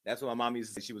 That's what my mom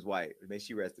used to say. She was white. May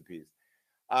she rest in peace.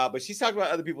 But she's talking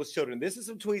about other people's children. This is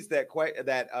some tweets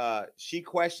that she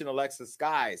questioned Alexa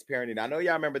Sky's parenting. I know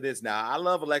y'all remember this now. I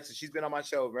love Alexa. She's been on my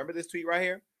show. Remember this tweet right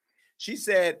here? She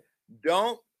said,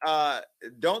 don't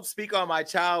speak on my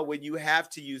child when you have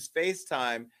to use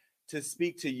FaceTime to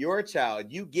speak to your child.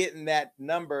 You getting that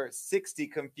number 60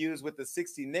 confused with the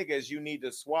 60 niggas you need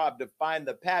to swab to find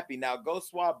the pappy. Now go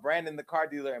swab Brandon the car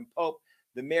dealer and Pope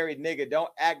the married nigga. Don't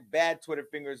act bad, Twitter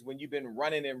fingers, when you've been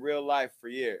running in real life for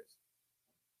years.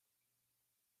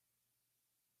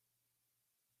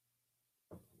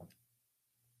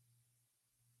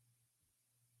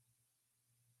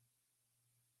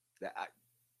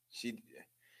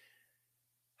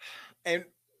 And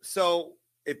so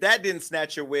if that didn't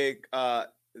snatch your wig,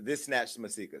 this snatched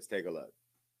Masika's. Take a look.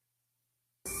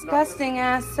 Disgusting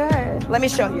ass sir. Let me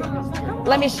show you.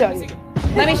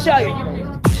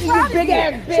 You big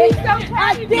ass bitch.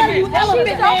 I dare you, elephant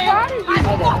man. I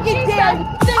fucking dare you.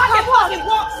 I can fucking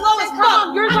walk slow as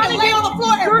fuck. You're gonna lay on the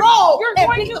floor and roll and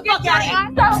beat the fuck out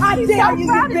of you. I dare you,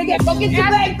 you big ass. Go get your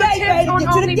bag, baby. Get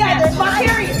you together. I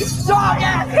dare you, dog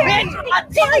ass bitch. I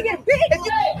dare you, bitch.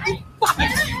 You fucking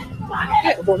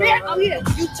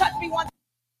bitch. You touch me one.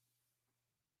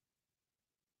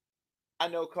 I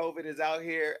know COVID is out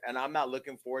here, and I'm not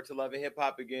looking forward to Love and Hip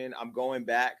Hop again. I'm going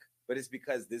back, but it's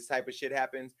because this type of shit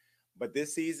happens. But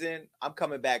this season, I'm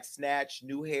coming back snatched,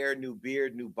 new hair, new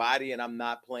beard, new body, and I'm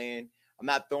not playing. I'm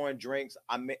not throwing drinks.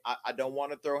 I don't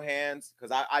want to throw hands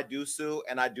because I do sue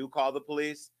and I do call the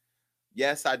police.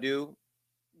 Yes, I do.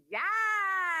 Yeah.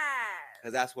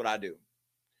 Because that's what I do.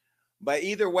 But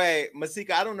either way,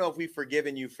 Masika, I don't know if we've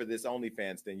forgiven you for this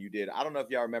OnlyFans thing you did. I don't know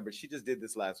if y'all remember. She just did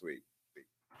this last week.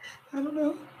 I don't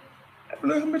know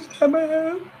how much time I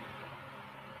have.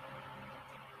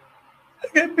 I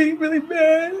got beat really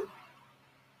bad.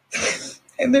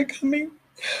 And they're coming.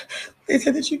 They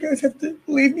said that you guys have to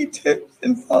leave me tips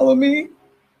and follow me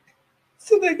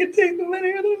so they can take the money,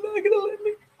 or they're not going to let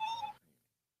me.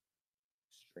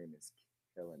 Stream is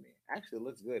killing me. Actually, it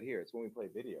looks good here. It's when we play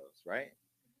videos, right?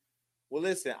 Well,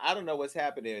 listen, I don't know what's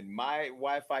happening. My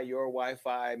Wi-Fi, your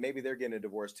Wi-Fi, maybe they're getting a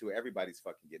divorce too. Everybody's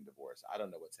fucking getting divorced. I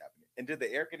don't know what's happening. And did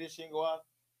the air conditioning go off?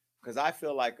 Because I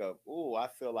feel like I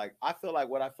feel like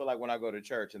what I feel like when I go to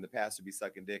church and the pastor be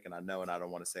sucking dick and I know and I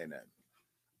don't want to say nothing.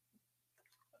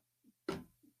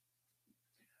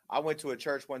 I went to a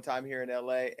church one time here in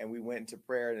LA and we went into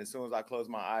prayer. And as soon as I closed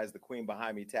my eyes, the queen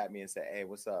behind me tapped me and said, "Hey,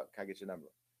 what's up? Can I get your number?"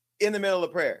 In the middle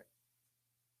of prayer.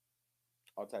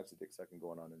 All types of dick sucking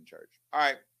going on in the church. All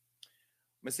right.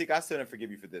 Masika, I still don't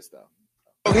forgive you for this, though.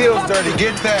 Heels dirty.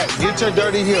 Get that. Get your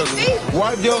dirty heels.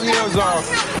 Wipe your heels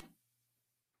off.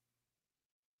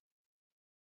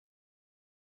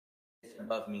 It's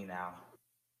above me now.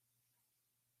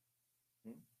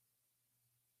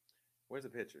 Where's the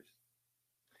pictures?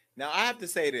 Now, I have to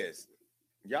say this.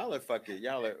 Y'all are fucking,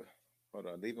 hold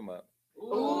on, leave them up.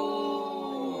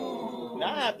 Ooh.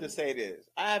 Now, I have to say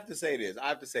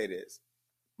this.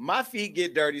 My feet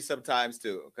get dirty sometimes,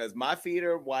 too, because my feet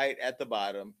are white at the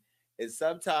bottom. And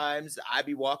sometimes I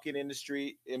be walking in the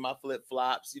street in my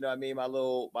flip-flops, you know what I mean? My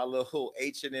little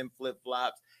H&M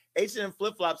flip-flops. H&M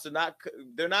flip-flops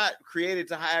they're not created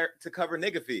to cover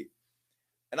nigga feet.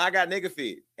 And I got nigga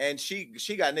feet, and she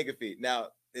got nigga feet. Now,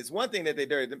 it's one thing that they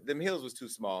dirty. Them heels was too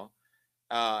small.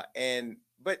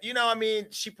 But you know, I mean,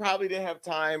 she probably didn't have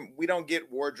time. We don't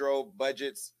get wardrobe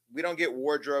budgets. We don't get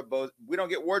wardrobe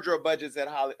budgets at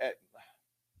Holly.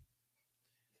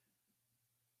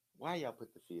 Why y'all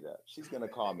put the feet up? She's gonna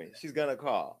call me. She's gonna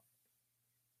call.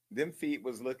 Them feet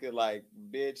was looking like,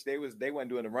 bitch. They weren't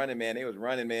doing the running man. They was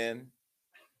running man.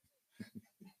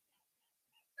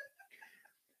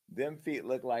 Them feet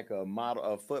look like a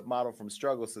foot model from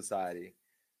Struggle Society.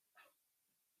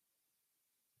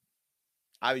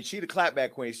 I mean, she the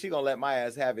clapback queen. She gonna let my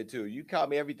ass have it too. You call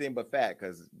me everything but fat,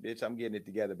 cause bitch, I'm getting it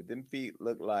together. But them feet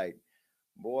look like,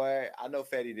 boy, I know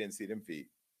Fetty didn't see them feet.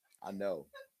 I know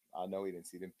he didn't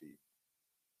see them feet.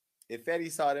 If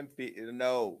Fetty saw them feet,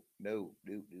 no. All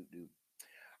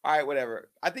right, whatever.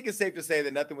 I think it's safe to say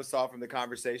that nothing was solved from the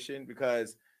conversation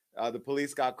because the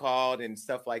police got called and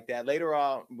stuff like that. Later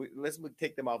on, let's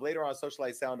take them off. Later on,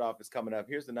 Socialite Sound Off is coming up.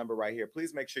 Here's the number right here.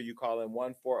 Please make sure you call in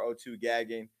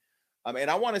 1402-GAGGING.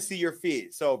 And I want to see your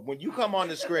feet. So when you come on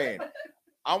the screen,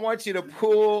 I want you to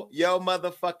pull your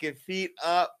motherfucking feet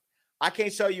up. I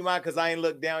can't show you mine because I ain't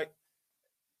looked down.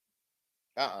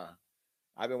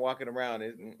 I've been walking around.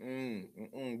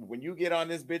 When you get on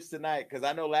this bitch tonight, because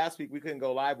I know last week we couldn't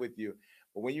go live with you.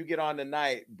 But when you get on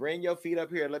tonight, bring your feet up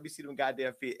here. Let me see them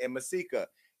goddamn feet. And Masika,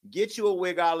 get you a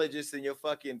wigologist and your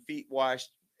fucking feet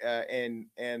washed and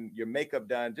your makeup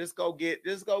done. Just go get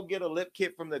a lip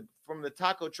kit from the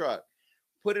taco truck.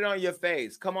 Put it on your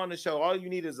face. Come on the show. All you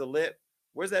need is a lip.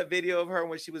 Where's that video of her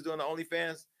when she was doing the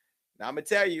OnlyFans? Now I'm gonna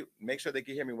tell you, make sure they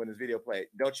can hear me when this video plays.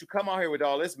 Don't you come out here with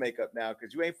all this makeup now,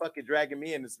 because you ain't fucking dragging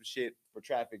me into some shit for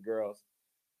traffic girls.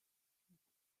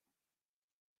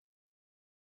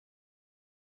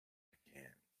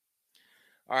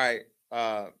 All right.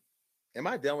 Am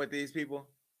I done with these people?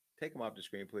 Take them off the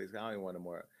screen, please. I don't even want them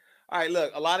more. All right,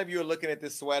 look, a lot of you are looking at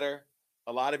this sweater.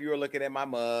 A lot of you are looking at my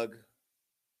mug.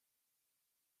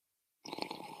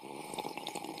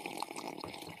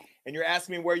 And you're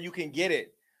asking me where you can get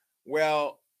it.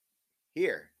 Well,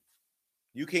 here.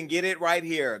 You can get it right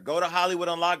here. Go to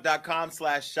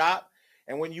HollywoodUnlocked.com/shop.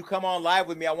 And when you come on live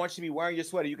with me, I want you to be wearing your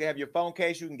sweater. You can have your phone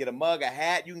case. You can get a mug, a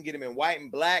hat. You can get them in white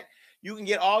and black. You can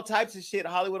get all types of shit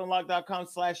at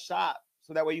HollywoodUnlocked.com/shop.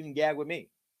 So that way you can gag with me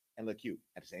and look cute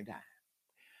at the same time.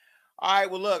 All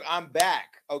right, well, look, I'm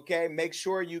back, okay? Make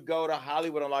sure you go to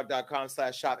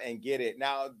HollywoodUnlocked.com/shop and get it.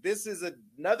 Now, this is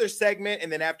another segment,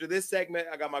 and then after this segment,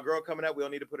 I got my girl coming up. We don't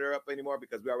need to put her up anymore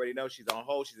because we already know she's on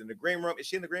hold. She's in the green room. Is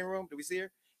she in the green room? Do we see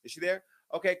her? Is she there?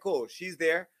 Okay, cool. She's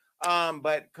there.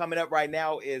 But coming up right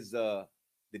now is the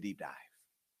deep dive.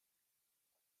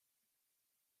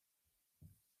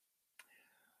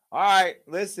 All right,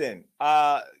 listen,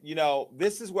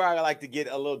 this is where I like to get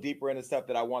a little deeper into stuff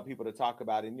that I want people to talk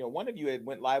about. And, one of you had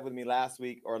went live with me last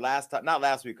week or last time, not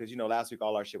last week, because, last week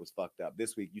all our shit was fucked up.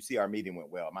 This week, you see our meeting went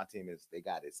well. My team they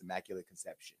got it. It's immaculate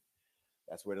conception.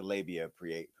 That's where the labia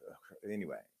create.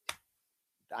 Anyway,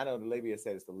 I know the labia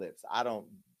said it's the lips.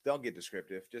 Don't get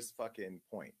descriptive. Just fucking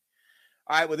point.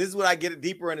 All right, well, this is what I get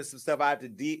deeper into some stuff. I have to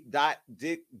deep dive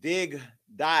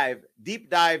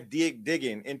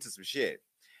digging into some shit.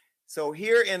 So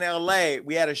here in LA,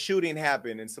 we had a shooting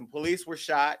happen and some police were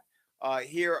shot.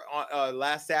 Here on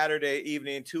last Saturday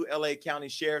evening, 2 LA County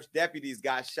Sheriff's deputies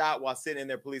got shot while sitting in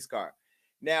their police car.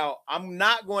 Now, I'm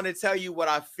not going to tell you what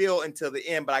I feel until the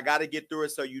end, but I got to get through it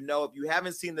so you know. If you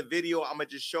haven't seen the video, I'm going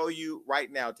to just show you right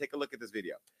now. Take a look at this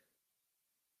video.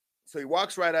 So he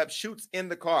walks right up, shoots in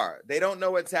the car. They don't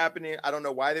know what's happening. I don't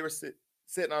know why they were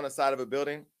sitting on the side of a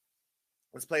building.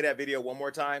 Let's play that video one more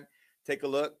time. Take a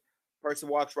look. Person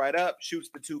walks right up, shoots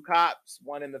the 2 cops,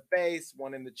 one in the face,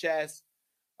 one in the chest.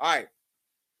 All right.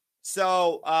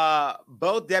 So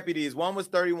both deputies, one was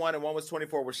 31 and one was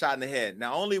 24, were shot in the head.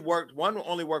 Now one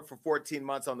only worked for 14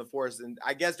 months on the force. And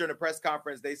I guess during the press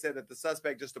conference, they said that the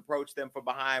suspect just approached them from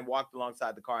behind, walked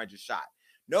alongside the car and just shot.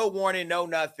 No warning, no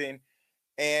nothing.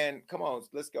 And come on,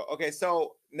 let's go. Okay,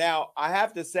 so now I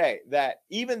have to say that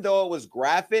even though it was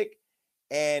graphic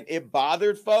and it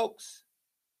bothered folks,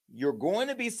 you're going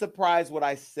to be surprised what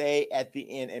I say at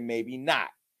the end and maybe not.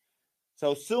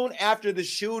 So soon after the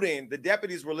shooting, the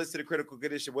deputies were listed in critical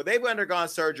condition. Well, they've undergone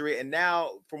surgery, and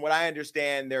now, from what I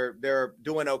understand, they're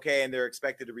doing okay and they're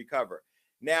expected to recover.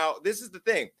 Now, this is the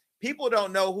thing. People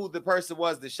don't know who the person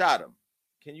was that shot him.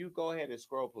 Can you go ahead and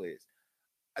scroll, please?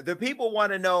 The people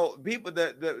want to know,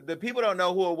 the people don't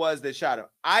know who it was that shot him.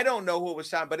 I don't know who it was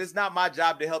shot, but it's not my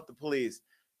job to help the police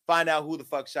find out who the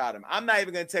fuck shot him. I'm not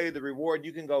even going to tell you the reward.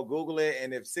 You can go Google it.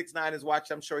 And if 6ix9ine is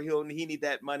watching, I'm sure he need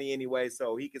that money anyway,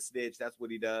 so he can snitch. That's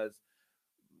what he does.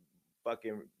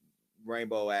 Fucking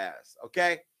rainbow ass.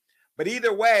 Okay. But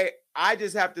either way, I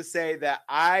just have to say that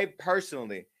I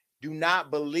personally do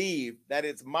not believe that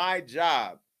it's my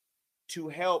job to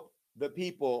help the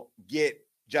people get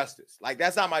justice. Like,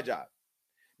 that's not my job.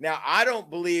 Now, I don't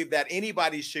believe that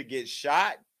anybody should get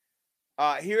shot.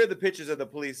 Here are the pictures of the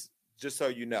police, just so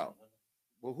you know.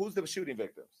 Well, who's the shooting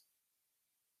victims?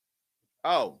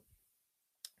 Oh,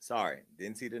 sorry.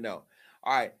 Didn't see the note.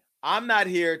 All right. I'm not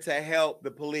here to help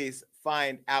the police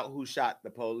find out who shot the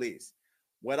police.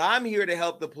 What I'm here to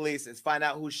help the police is find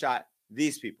out who shot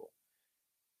these people.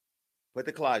 Put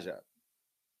the collage up.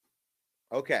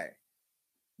 Okay.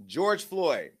 George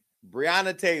Floyd,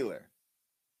 Breonna Taylor,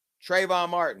 Trayvon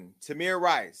Martin, Tamir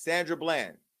Rice, Sandra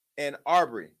Bland, and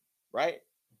Arbery, right?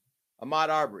 Ahmaud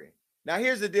Arbery. Now,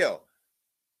 here's the deal.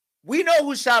 We know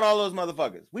who shot all those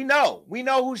motherfuckers. We know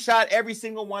who shot every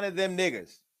single one of them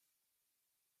niggas.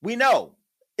 We know.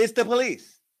 It's the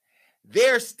police.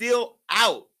 They're still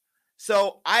out.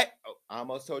 So I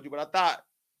almost told you what I thought.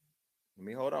 Let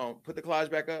me hold on. Put the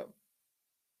collage back up.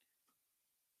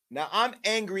 Now, I'm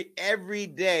angry every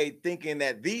day thinking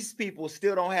that these people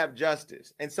still don't have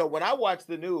justice. And so when I watch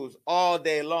the news all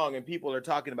day long and people are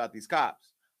talking about these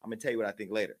cops, I'm going to tell you what I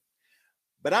think later.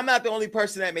 But I'm not the only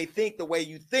person that may think the way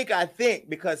you think I think,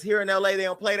 because here in LA, they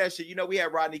don't play that shit. You know, we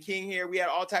had Rodney King here. We had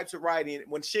all types of rioting.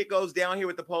 When shit goes down here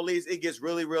with the police, it gets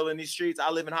really real in these streets.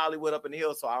 I live in Hollywood up in the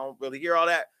hills, so I don't really hear all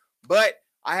that. But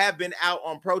I have been out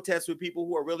on protests with people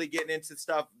who are really getting into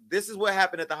stuff. This is what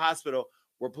happened at the hospital,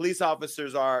 where police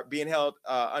officers are being held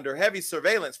under heavy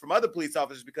surveillance from other police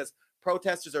officers because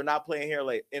protesters are not playing here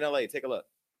in LA. Take a look.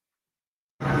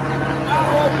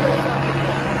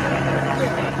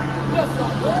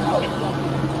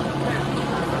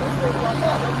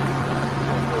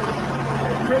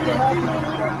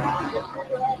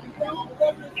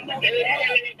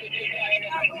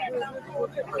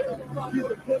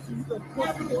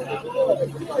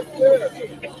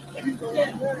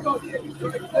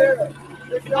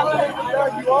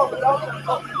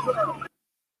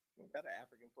 Got an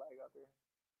African flag out there.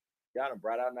 Y'all done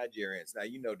brought out Nigerians. Now,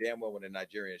 you know damn well when the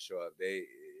Nigerians show up, if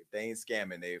they ain't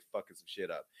scamming, they fucking some shit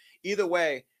up. Either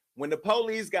way, when the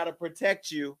police got to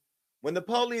protect you, when the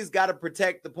police got to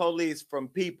protect the police from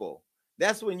people,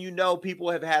 that's when you know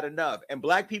people have had enough. And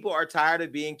black people are tired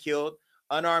of being killed,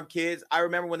 unarmed kids. I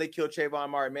remember when they killed Trayvon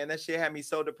Martin, man, that shit had me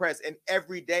so depressed. And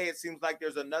every day it seems like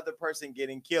there's another person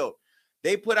getting killed.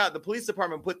 The police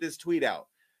department put this tweet out.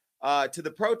 To the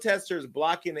protesters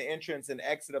blocking the entrance and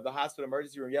exit of the hospital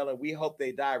emergency room, yelling, "We hope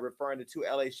they die," referring to 2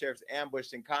 LA sheriffs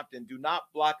ambushed in Compton. Do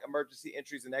not block emergency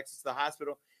entries and exits to the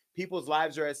hospital. People's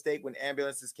lives are at stake when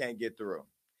ambulances can't get through.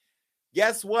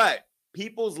 Guess what?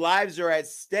 People's lives are at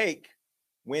stake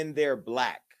when they're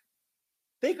black.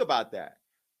 Think about that.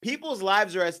 People's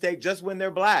lives are at stake just when they're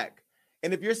black.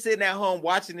 And if you're sitting at home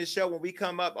watching this show, when we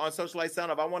come up on Socialite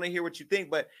Sound Off, I want to hear what you think.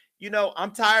 But, you know,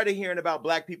 I'm tired of hearing about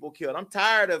black people killed. I'm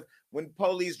tired of when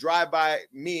police drive by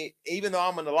me, even though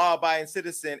I'm a law-abiding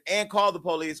citizen, and call the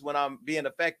police when I'm being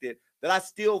affected, that I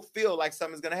still feel like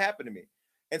something's going to happen to me.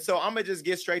 And so I'm going to just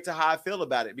get straight to how I feel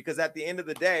about it, because at the end of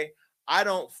the day, I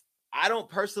don't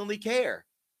personally care.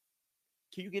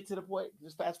 Can you get to the point?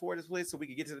 Just fast forward this, please, so we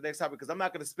can get to the next topic, because I'm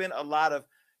not going to spend a lot of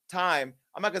time.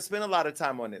 I'm not going to spend a lot of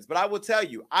time on this, but I will tell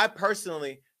you, I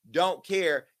personally don't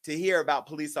care to hear about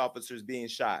police officers being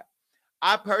shot.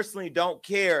 I personally don't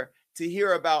care to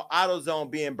hear about AutoZone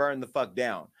being burned the fuck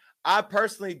down. I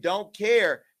personally don't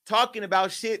care talking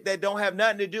about shit that don't have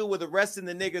nothing to do with arresting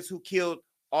the niggas who killed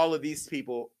all of these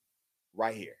people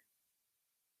right here.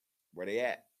 Where they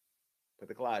at? Put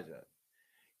the collage up.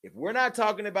 If we're not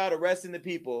talking about arresting the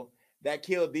people that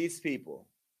killed these people,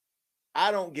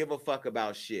 I don't give a fuck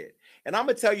about shit. And I'm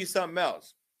going to tell you something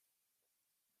else.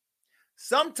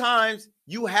 Sometimes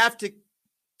you have to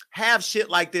have shit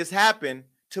like this happen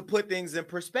to put things in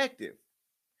perspective.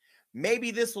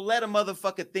 Maybe this will let a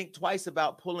motherfucker think twice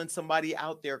about pulling somebody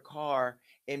out their car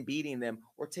and beating them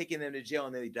or taking them to jail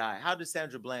and then they die. How did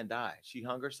Sandra Bland die? She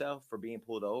hung herself for being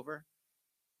pulled over?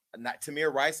 Not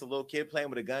Tamir Rice, a little kid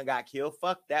playing with a gun, got killed.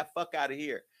 Fuck that. Fuck out of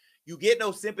here. You get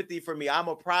no sympathy from me. I'm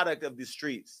a product of the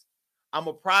streets. I'm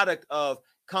a product of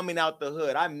coming out the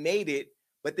hood. I made it,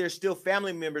 but there's still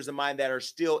family members of mine that are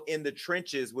still in the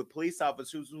trenches with police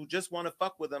officers who just want to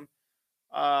fuck with them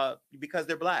because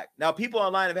they're black. Now, people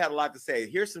online have had a lot to say.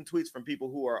 Here's some tweets from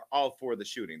people who are all for the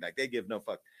shooting. Like, they give no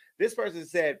fuck. This person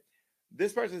said,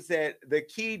 the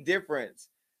key difference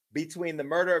between the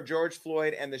murder of George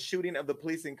Floyd and the shooting of the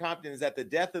police in Compton is that the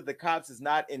death of the cops is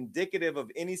not indicative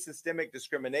of any systemic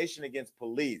discrimination against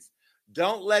police.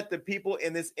 Don't let the people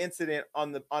in this incident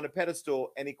on a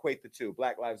pedestal and equate the two.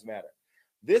 Black Lives Matter.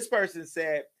 This person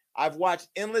said, I've watched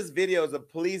endless videos of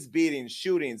police beatings,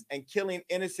 shootings, and killing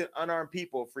innocent, unarmed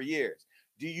people for years.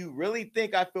 Do you really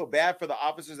think I feel bad for the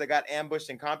officers that got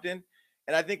ambushed in Compton?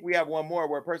 And I think we have one more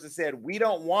where a person said, we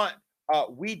don't want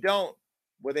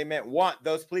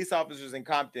those police officers in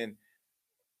Compton.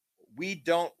 We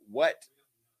don't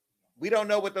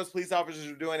know what those police officers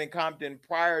were doing in Compton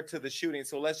prior to the shooting.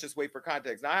 So let's just wait for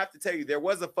context. Now, I have to tell you, there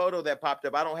was a photo that popped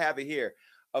up. I don't have it here,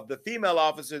 of the female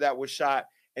officer that was shot,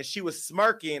 and she was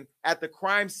smirking at the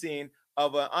crime scene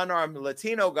of an unarmed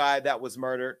Latino guy that was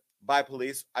murdered by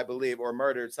police, I believe, or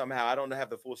murdered somehow. I don't have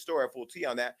the full story, full tea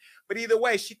on that. But either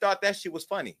way, she thought that shit was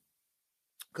funny.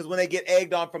 Because when they get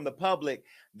egged on from the public,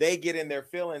 they get in their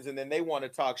feelings and then they want to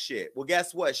talk shit. Well,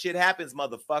 guess what? Shit happens,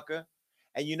 motherfucker.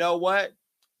 And you know what?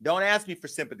 Don't ask me for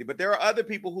sympathy. But there are other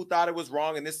people who thought it was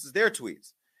wrong, and this is their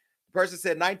tweets. The person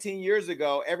said, 19 years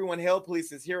ago, everyone hailed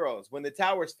police as heroes when the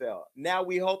towers fell. Now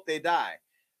we hope they die.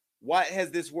 What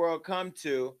has this world come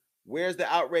to? Where's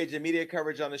the outrage and media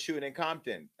coverage on the shooting in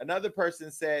Compton? Another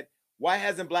person said, why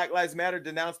hasn't Black Lives Matter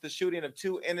denounced the shooting of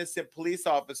 2 innocent police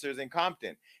officers in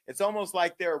Compton? It's almost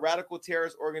like they're a radical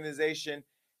terrorist organization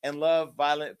and love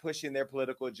violent pushing their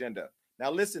political agenda. Now,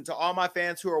 listen, to all my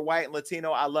fans who are white and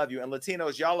Latino, I love you. And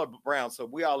Latinos, y'all are brown, so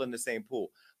we all in the same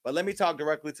pool. But let me talk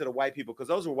directly to the white people, because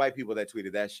those were white people that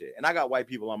tweeted that shit. And I got white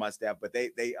people on my staff, but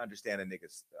they understand a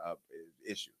nigga's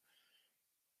issue.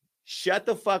 Shut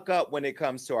the fuck up when it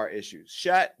comes to our issues.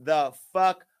 Shut the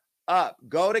fuck up.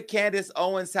 Go to Candace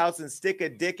Owens' house and stick a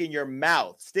dick in your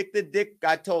mouth. Stick the dick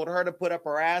I told her to put up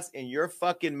her ass in your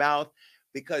fucking mouth,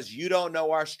 because you don't know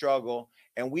our struggle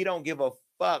and we don't give a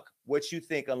fuck what you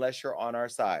think unless you're on our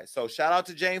side. So shout out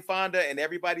to Jane Fonda and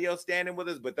everybody else standing with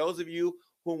us. But those of you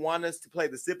who want us to play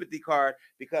the sympathy card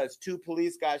because 2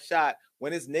 police got shot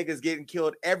when it's niggas getting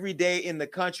killed every day in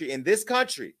this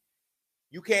country,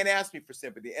 you can't ask me for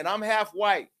sympathy. And I'm half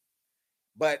white,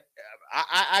 but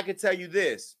I can tell you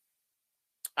this.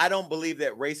 I don't believe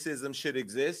that racism should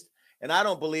exist. And I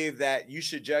don't believe that you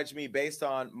should judge me based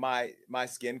on my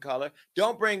skin color.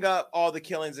 Don't bring up all the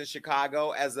killings in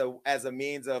Chicago as a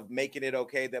means of making it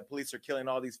okay that police are killing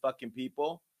all these fucking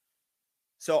people.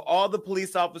 So all the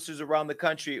police officers around the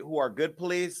country who are good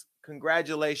police,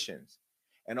 congratulations.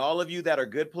 And all of you that are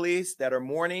good police, that are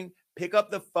mourning, pick up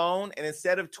the phone, and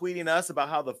instead of tweeting us about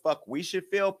how the fuck we should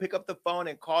feel, pick up the phone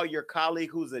and call your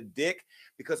colleague who's a dick,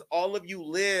 because all of you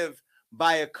live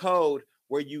by a code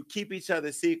where you keep each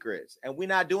other's secrets. And we're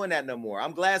not doing that no more.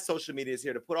 I'm glad social media is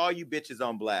here to put all you bitches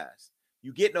on blast.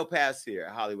 You get no pass here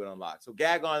at Hollywood Unlocked. So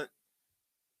gag on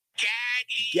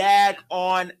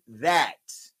that.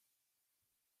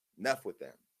 Enough with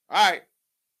them. All right.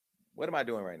 What am I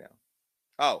doing right now?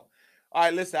 Oh, all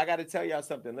right. Listen, I got to tell y'all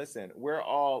something. Listen, we're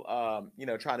all,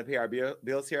 trying to pay our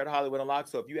bills here at Hollywood Unlocked.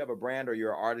 So if you have a brand or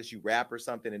you're an artist, you rap or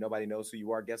something and nobody knows who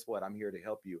you are, guess what? I'm here to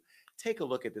help you. Take a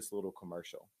look at this little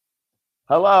commercial.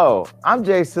 Hello, I'm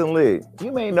Jason Lee.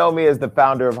 You may know me as the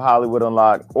founder of Hollywood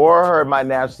Unlocked, or heard my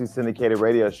nationally syndicated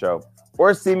radio show,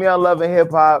 or see me on Love and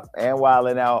Hip Hop and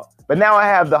Wildin' Out. But now I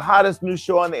have the hottest new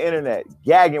show on the internet,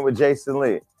 Gagging with Jason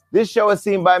Lee. This show is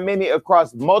seen by many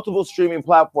across multiple streaming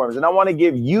platforms, and I want to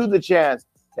give you the chance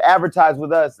to advertise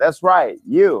with us. That's right,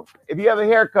 you. If you have a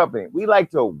hair company, we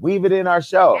like to weave it in our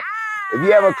show. Yeah. If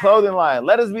you have a clothing line,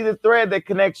 let us be the thread that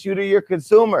connects you to your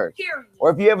consumers. Or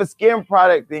if you have a skin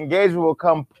product, the engagement will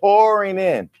come pouring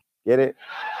in. Get it?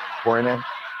 Pouring in.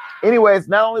 Anyways,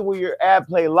 not only will your ad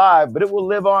play live, but it will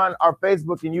live on our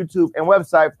Facebook and YouTube and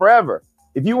website forever.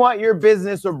 If you want your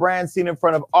business or brand seen in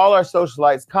front of all our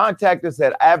socialites, contact us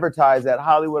at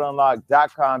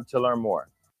advertise@hollywoodunlocked.com to learn more.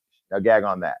 Now gag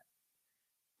on that.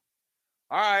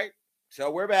 All right. So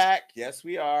we're back. Yes,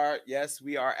 we are. Yes,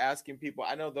 we are asking people.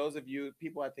 I know those of you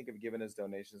people I think have given us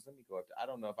donations. Let me go up. I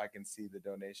don't know if I can see the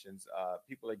donations.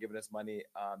 People are giving us money.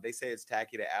 They say it's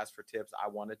tacky to ask for tips. I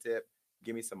want a tip.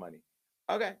 Give me some money.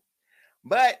 Okay.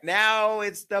 But now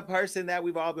it's the person that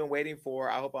we've all been waiting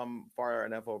for. I hope I'm far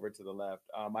enough over to the left.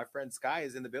 My friend Sky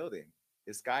is in the building.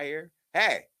 Is Sky here?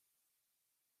 Hey.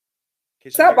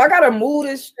 What's up? I gotta move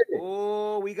this shit.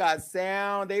 Oh, we got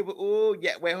sound. Yeah.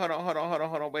 Wait, hold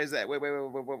on. Where's that? Wait.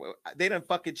 They done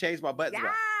fucking changed my buttons.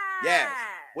 Yeah.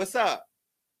 What's up?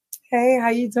 Hey, how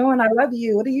you doing? I love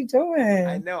you. What are you doing?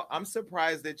 I know. I'm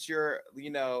surprised that you're,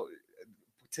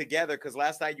 together, because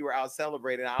last night you were out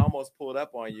celebrating. I almost pulled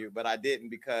up on you, but I didn't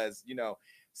because,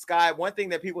 Sky, one thing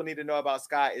that people need to know about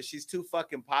Sky is she's too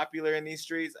fucking popular in these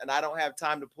streets, and I don't have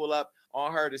time to pull up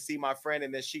on her to see my friend,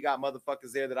 and then she got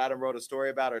motherfuckers there that I done wrote a story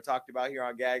about or talked about here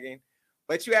on Gagging.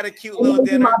 But you had a cute little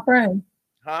dinner. My friend.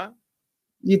 Huh?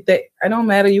 You think I don't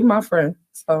matter, you my friend.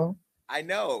 So I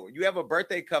know. You have a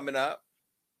birthday coming up.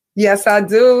 Yes, I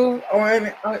do.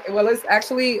 It's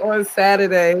actually on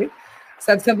Saturday,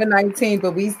 September 19th,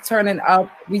 but we turning up,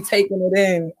 we taking it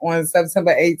in on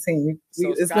September 18th.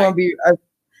 It's gonna be a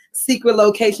secret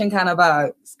location kind of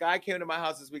vibe. Sky came to my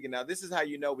house this weekend. Now, this is how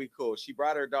you know we cool. She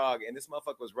brought her dog, and this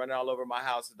motherfucker was running all over my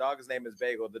house. The dog, his name is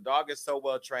Bagel. The dog is so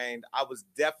well trained. I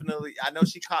know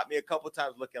she caught me a couple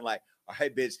times looking like, all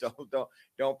right, bitch,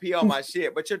 don't pee on my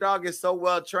shit. But your dog is so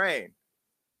well trained.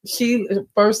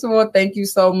 First of all, thank you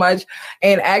so much.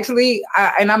 And actually,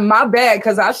 I'm my bad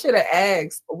because I should have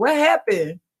asked. What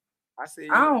happened? I see.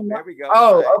 You. I don't know. There we go.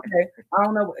 Oh, okay. I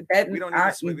don't know that. We don't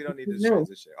need to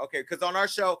transition. Okay, because on our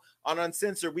show on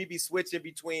Uncensored, we be switching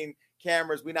between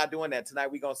cameras. We're not doing that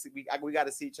tonight. We gonna see. We got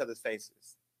to see each other's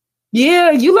faces.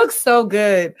 Yeah, you look so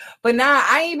good. But now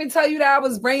I ain't even tell you that I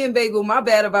was bringing Bagel. My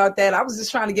bad about that. I was just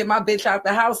trying to get my bitch out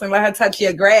the house and let her touch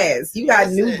your grass. You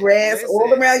got new grass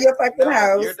all around your fucking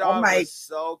house. Your dog was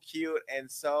so cute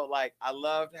and so I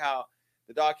loved how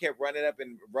the dog kept running up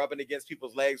and rubbing against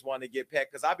people's legs wanting to get pet,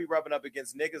 because I be rubbing up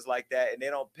against niggas like that and they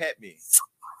don't pet me.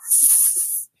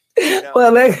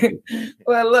 Well,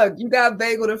 look, you got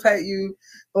Bagel to pet you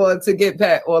or to get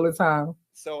pet all the time.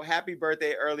 So happy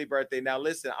birthday, early birthday. Now,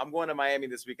 listen, I'm going to Miami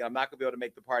this weekend. I'm not going to be able to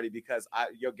make the party because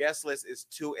your guest list is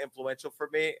too influential for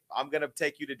me. I'm going to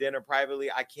take you to dinner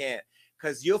privately. I can't,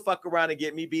 because you'll fuck around and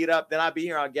get me beat up. Then I'll be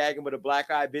here on Gagging with a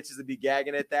black eye. Bitches will be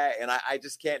gagging at that. And I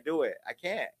just can't do it. I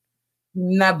can't.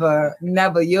 Never.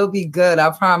 You'll be good. I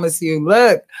promise you.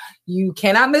 Look, you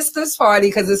cannot miss this party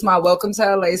because it's my welcome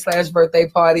to LA / birthday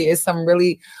party. It's some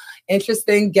really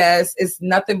interesting guests. It's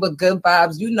nothing but good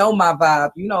vibes. You know my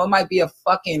vibe. It might be a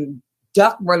fucking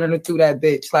duck running through that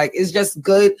bitch. It's just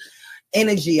good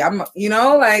energy. I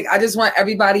just want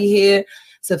everybody here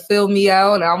to fill me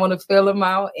out, and I want to fill them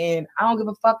out. And I don't give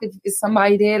a fuck if it's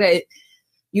somebody there that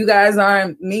you guys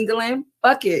aren't mingling.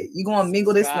 Fuck it. You gonna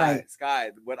mingle this night. Sky,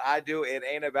 what I do, it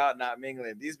ain't about not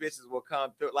mingling. These bitches will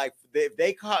come through. If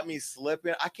they caught me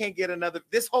slipping, I can't get another.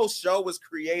 This whole show was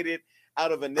created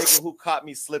out of a nigga who caught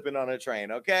me slipping on a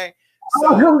train, okay?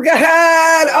 Oh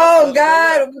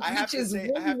God. Which is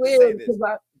really weird because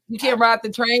you can't ride the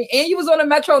train. And you was on the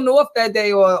Metro North that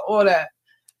day or the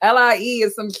LIE or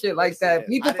some shit like that.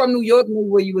 People from New York knew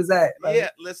where you was at. Yeah,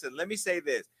 listen, let me say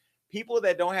this. People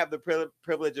that don't have the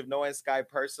privilege of knowing Sky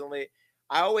personally,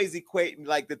 I always equate,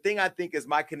 the thing I think is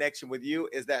my connection with you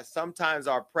is that sometimes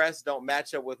our press don't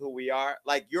match up with who we are.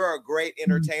 You're a great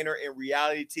entertainer in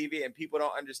reality TV, and people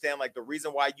don't understand, the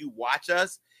reason why you watch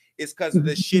us is because of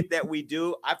the shit that we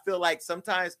do. I feel like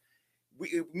sometimes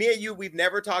me and you, we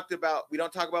don't talk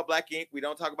about Black Ink. We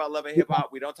don't talk about Love and Hip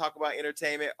Hop. We don't talk about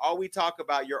entertainment. All we talk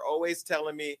about, you're always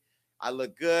telling me I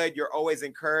look good. You're always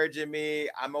encouraging me.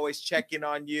 I'm always checking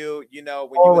on you.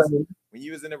 When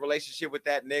you was in a relationship with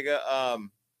that nigga,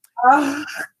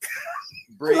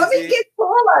 Breezy. Let me get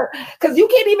taller, because you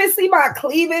can't even see my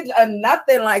cleavage or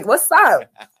nothing. What's up?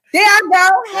 There I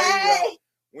go. Hey.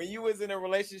 When you was in a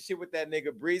relationship with that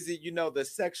nigga Breezy, the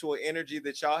sexual energy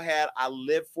that y'all had, I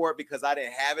lived for it because I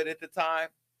didn't have it at the time.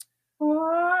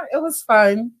 It was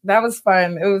fun. That was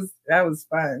fun. That was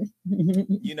fun.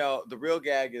 The real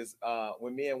gag is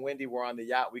when me and Wendy were on the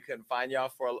yacht, we couldn't find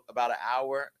y'all for about an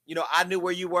hour. I knew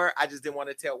where you were. I just didn't want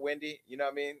to tell Wendy. You know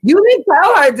what I mean? You didn't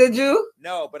tell her, did you?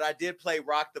 No, but I did play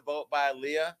Rock the Boat by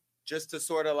Aaliyah just to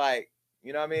sort of let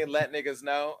niggas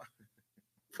know.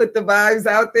 Put the vibes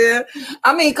out there.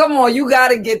 I mean, come on, you got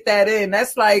to get that in.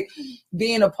 That's like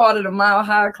being a part of the Mile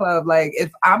High Club.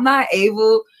 If I'm not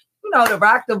able to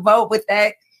rock the boat with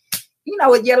that,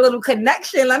 with your little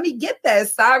connection, let me get that.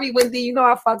 Sorry, Wendy,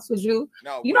 I fucks with you.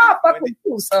 No, I fuck with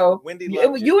you. So Wendy you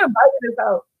invited us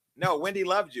out. No, Wendy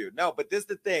loved you. No, but this is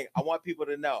the thing. I want people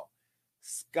to know.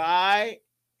 Sky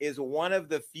is one of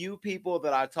the few people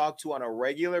that I talk to on a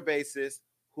regular basis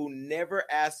who never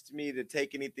asked me to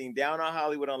take anything down on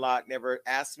Hollywood Unlocked, never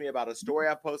asked me about a story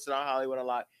I posted on Hollywood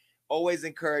Unlocked, always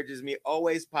encourages me,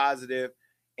 always positive.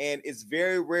 And it's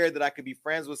very rare that I could be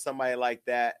friends with somebody like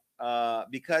that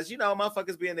because, you know,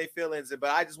 motherfuckers be in their feelings.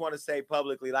 But I just want to say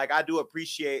publicly, like, I do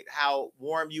appreciate how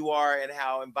warm you are and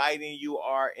how inviting you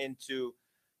are into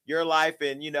your life.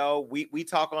 And, you know, we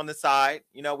talk on the side,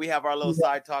 you know, we have our little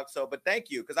side talk. So, but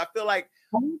thank you. Because I feel like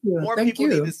more people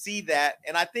need to see that.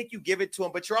 And I think you give it to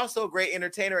them, but you're also a great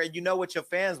entertainer and you know what your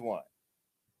fans want.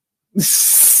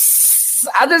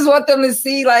 I just want them to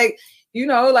see, like, you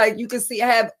know, like you can see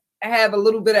I have a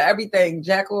little bit of everything.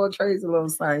 Jack of all trades, a little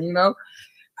son, you know.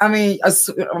 I mean,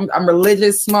 I'm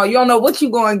religious, smart. You don't know what you're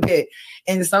going to get.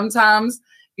 And sometimes,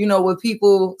 you know, what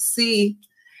people see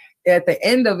at the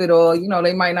end of it all, you know,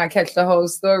 they might not catch the whole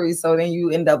story. So then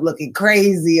you end up looking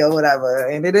crazy or whatever.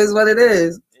 And it is what it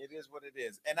is. It is what it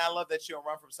is. And I love that you don't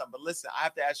run from something. But listen, I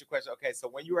have to ask you a question. Okay, so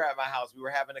when you were at my house, we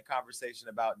were having a conversation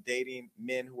about dating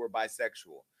men who were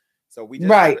bisexual. So we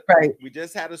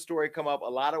just had a story come up. A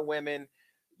lot of women,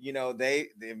 you know,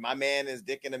 my man is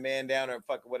dicking a man down or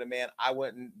fucking with a man. I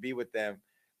wouldn't be with them.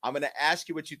 I'm going to ask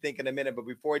you what you think in a minute. But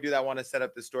before I do that, I want to set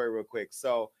up the story real quick.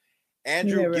 So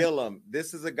Andrew Gillum,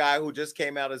 this is a guy who just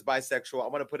came out as bisexual. I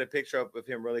want to put a picture up of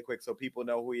him really quick so people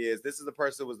know who he is. This is the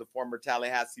person who was the former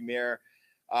Tallahassee mayor.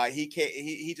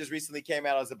 He just recently came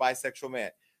out as a bisexual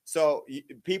man. So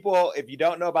people, if you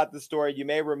don't know about the story, you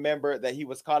may remember that he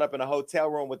was caught up in a hotel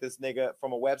room with this nigga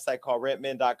from a website called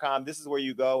rentmen.com. This is where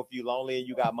you go if you're lonely and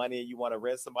you got money and you want to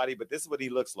rent somebody. But this is what he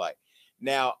looks like.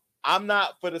 Now, I'm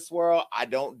not for the swirl. I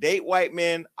don't date white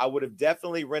men. I would have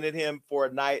definitely rented him for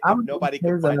a night if nobody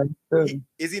could find him.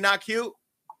 Is he not cute?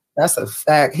 That's a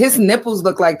fact. His nipples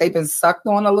look like they've been sucked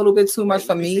on a little bit too much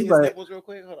for me. But nipples real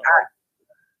quick? Hold on.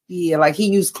 Yeah, like he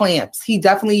used clamps. He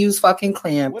definitely used fucking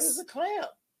clamps. What is a clamp?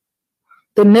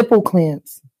 The nipple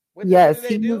clamps. Yes,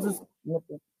 he uses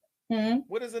nipple.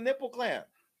 What is a nipple clamp?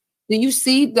 Do you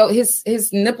see though his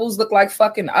nipples look like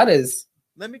fucking udders?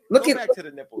 Let me go back to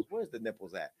the nipples. Where's the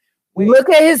nipples at? Wait. Look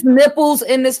at his nipples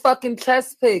in this fucking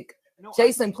chest pic. No,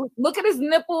 Jason, look at his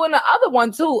nipple in the other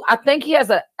one too. I think he has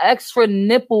an extra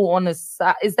nipple on the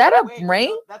side. Is that a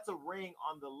ring? That's a ring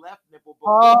on the left nipple.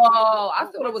 I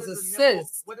thought it was a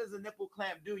cyst. What does a nipple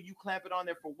clamp do? You clamp it on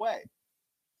there for what?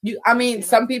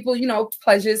 Some people, you know,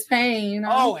 pleasure's pain. You know?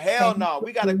 Oh, hell no.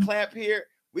 We got a clamp here.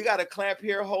 We got a clamp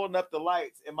here holding up the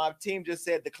lights. And my team just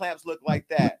said the clamps look like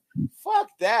that. Fuck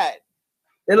that.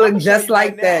 It look just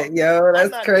like that, yo.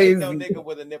 That's crazy. No nigga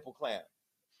with a nipple clamp.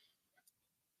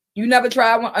 You never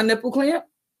tried a nipple clamp?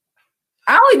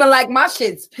 I don't even like my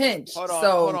shit's pinched. Hold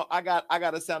on. I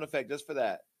got a sound effect just for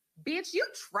that. Bitch, you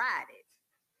tried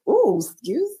it. Ooh,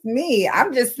 excuse me.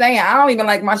 I'm just saying I don't even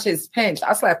like my shit's pinched.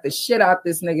 I slapped the shit out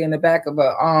this nigga in the back of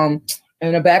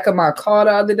my car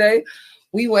the other day.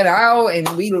 We went out and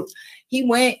he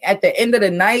went at the end of the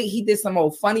night. He did some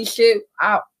old funny shit.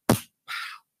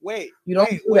 Wait, you don't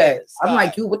do that. Stop. I'm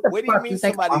like, what the fuck? Do you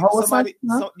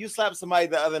mean you slapped somebody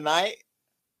the other night?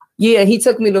 Yeah, he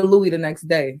took me to Louis the next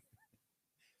day.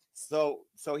 So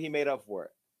he made up for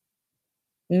it.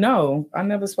 No, I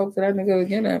never spoke to that nigga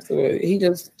again afterward. He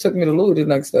just took me to Louis the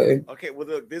next day. Okay, well,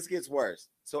 look, this gets worse.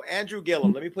 So Andrew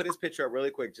Gillum, let me put his picture up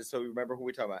really quick just so we remember who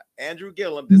we're talking about. Andrew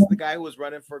Gillum, this is the guy who was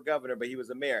running for governor, but he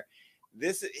was a mayor.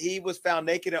 He was found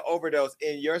naked and overdosed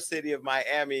in your city of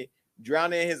Miami,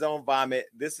 drowning in his own vomit.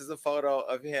 This is a photo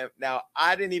of him. Now,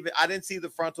 I didn't see the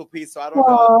frontal piece, so I don't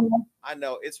know. I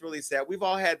know it's really sad. We've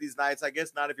all had these nights. I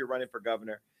guess not if you're running for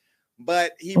governor.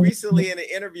 But he recently in an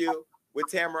interview with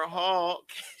Tamara Hall.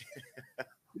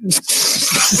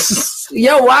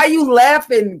 Yo, why are you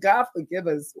laughing? God forgive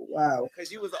us. Wow.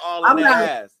 Because you was all in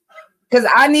that ass. Because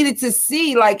I needed to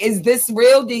see, like, is this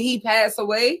real? Did he pass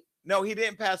away? No, he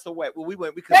didn't pass away. Well, we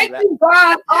went. Thank you,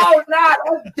 God. Oh, not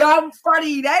dumb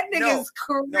funny. That nigga's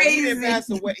crazy. No, he didn't pass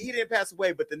away. He didn't pass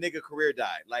away, but the nigga career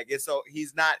died. Like it's so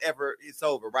he's not ever. It's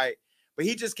over, right? But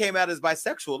he just came out as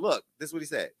bisexual. Look, this is what he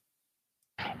said.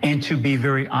 And to be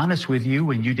very honest with you,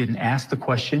 when you didn't ask the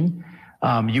question,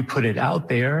 you put it out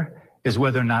there, is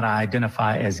whether or not I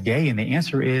identify as gay. And the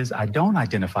answer is I don't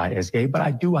identify as gay, but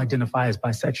I do identify as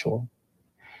bisexual.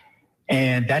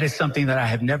 And that is something that I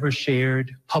have never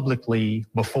shared publicly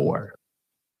before.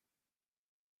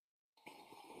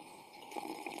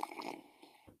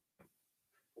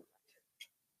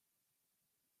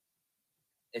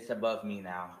 It's above me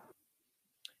now.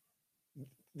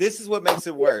 This is what makes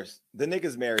it worse. The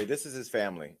nigga's married. This is his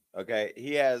family. Okay.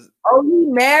 He has. Oh,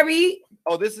 he married?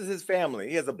 Oh, this is his family.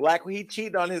 He has a black. He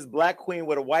cheated on his black queen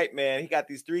with a white man. He got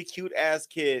these 3 cute ass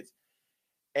kids,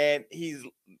 and he's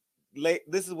late.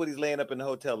 This is what he's laying up in the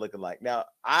hotel looking like. Now,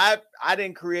 I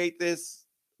didn't create this.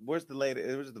 Where's the lady?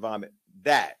 Where's the vomit?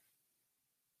 That.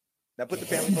 Now put the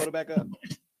family photo back up.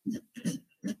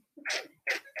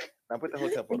 Now put the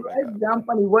hotel photo back up. Damn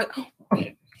funny. What?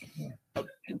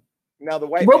 Now the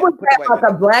white. What man, was that? Like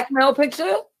a blackmail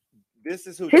picture? This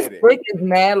is who His did it. brick is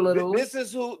mad little. This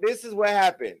is what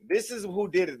happened. This is who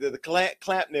did it. The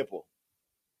clamp nipple.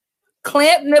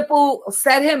 Clamp nipple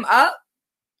set him up.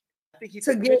 I think he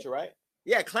took the picture, right?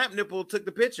 Yeah, clamp nipple took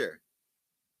the picture.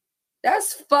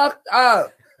 That's fucked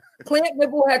up. Clamp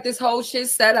nipple had this whole shit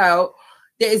set out.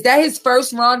 Is that his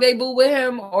first rendezvous with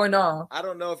him or no? I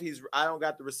don't know if I don't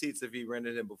got the receipts if he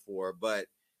rented him before, but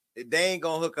they ain't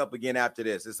gonna hook up again after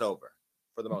this. It's over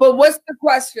for the most. But what's the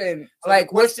question? So like,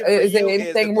 the question is there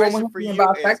anything wrong with you him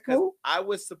about sexual? I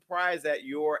was surprised at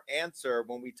your answer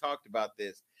when we talked about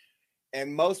this,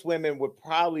 and most women would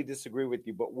probably disagree with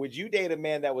you. But would you date a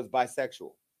man that was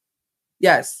bisexual?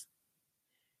 Yes.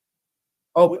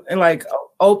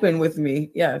 Open with me,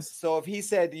 yes. So if he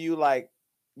said to you, like,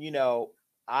 you know,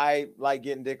 I like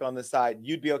getting dick on the side,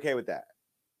 you'd be okay with that?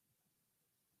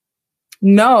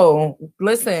 No,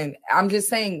 listen, I'm just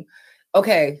saying,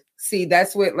 okay, see,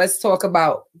 that's what, let's talk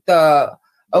about the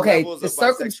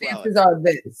circumstances are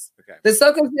this. Okay. The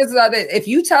circumstances are this. If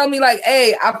you tell me like,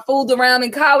 hey, I fooled around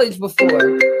in college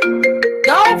before,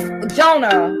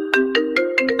 Jonah,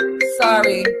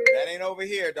 sorry. That ain't over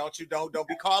here. Don't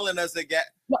be calling us again.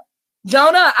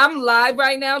 Jonah, I'm live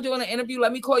right now doing an interview.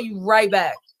 Let me call you right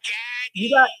back. You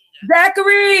got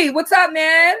Zachary. What's up,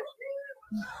 man?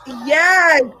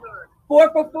 Yes.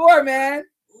 4 for 4, man.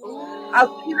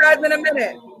 I'll see you guys in a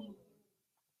minute.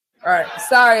 All right.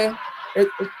 Sorry. This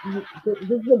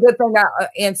is a good thing I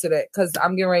answered it because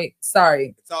I'm getting ready.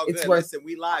 Sorry. It's all good. Listen,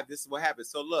 we live. This is what happened.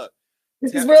 So look.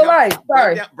 This is real life.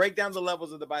 Sorry. Break down the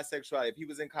levels of the bisexuality. If he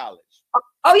was in college.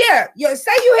 Oh yeah.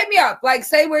 Say you hit me up. Like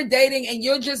say we're dating and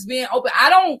you're just being open.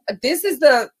 This is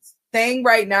the thing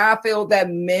right now. I feel that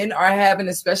men are having,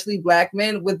 especially black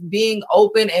men, with being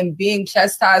open and being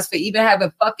chastised for even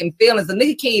having fucking feelings. The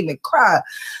nigga can't even cry.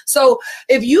 So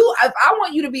if I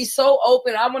want you to be so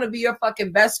open, I want to be your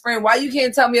fucking best friend. Why you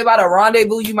can't tell me about a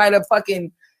rendezvous you might have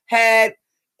fucking had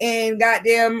in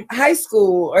goddamn high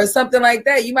school or something like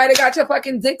that? You might have got your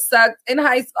fucking dick sucked in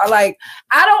high school. Like,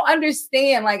 I don't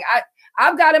understand. Like,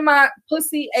 I've gotten my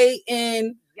pussy ate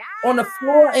on the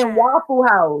floor in Waffle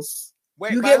House.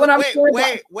 Wait, you get what I'm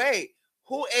saying? Wait.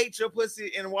 Who ate your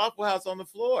pussy in Waffle House on the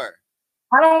floor?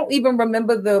 I don't even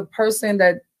remember the person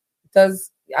that does.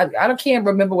 I can't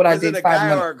remember what I did. Was it a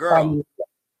guy or a girl?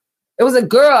 It was a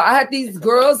girl. I had these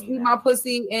girls eat my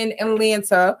pussy in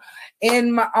Atlanta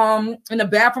in my in the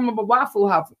bathroom of a Waffle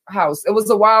House. It was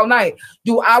a wild night.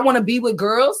 Do I want to be with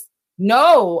girls?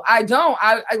 No, I don't.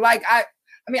 I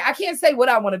mean, I can't say what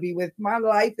I want to be with. My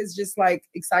life is just like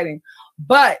exciting,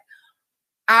 but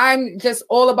I'm just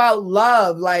all about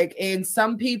love. Like, and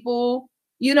some people,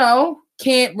 you know,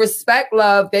 can't respect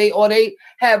love. They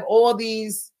have all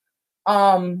these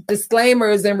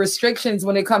disclaimers and restrictions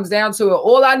when it comes down to it.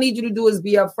 All I need you to do is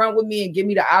be upfront with me and give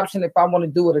me the option if I want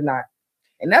to do it or not.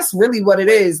 And that's really what it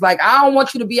is. Like, I don't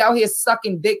want you to be out here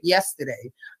sucking dick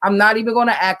yesterday. I'm not even going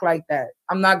to act like that.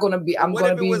 I'm not going to be.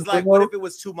 What if it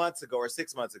was 2 months ago or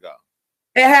 6 months ago?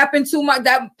 It happened too much.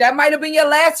 That might have been your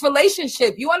last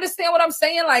relationship. You understand what I'm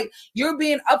saying? Like, you're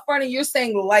being upfront and you're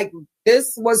saying, like,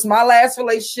 this was my last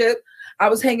relationship. I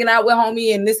was hanging out with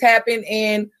homie and this happened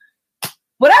and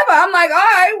whatever. I'm like, all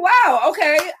right, wow,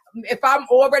 okay. If I'm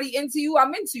already into you,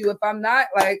 I'm into you. If I'm not,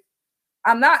 like,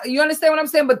 I'm not. You understand what I'm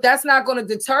saying? But that's not going to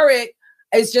deter it.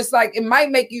 It's just like, it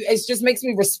might make you, it just makes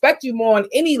me respect you more on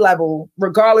any level,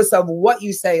 regardless of what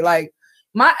you say. Like,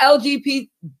 my LGBTQ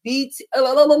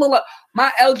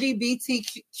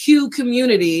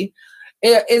community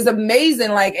is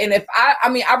amazing. Like, and if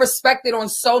I respect it on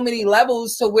so many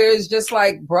levels to where it's just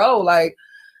like, bro, like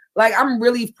I'm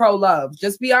really pro-love.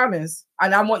 Just be honest.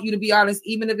 And I want you to be honest,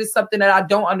 even if it's something that I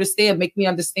don't understand, make me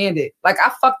understand it. Like,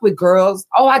 I fucked with girls.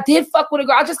 Oh, I did fuck with a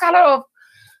girl. I just got off.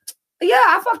 Yeah,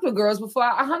 I fucked with girls before.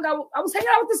 I was hanging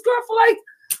out with this girl for like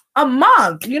a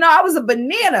month. You know, I was a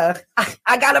banana.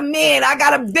 I got a man. I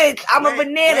got a bitch. I'm a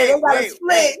banana. They got a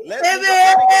split.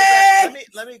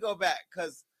 Let me go back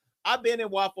because I've been in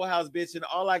Waffle House, bitch, and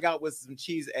all I got was some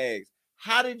cheese eggs.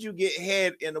 How did you get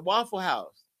head in the Waffle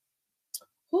House?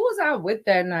 Who was I with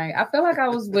that night? I feel like I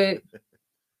was with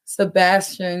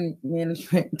Sebastian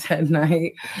Management that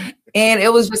night. And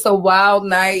it was just a wild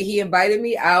night. He invited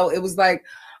me out. It was like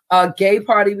a gay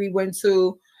party we went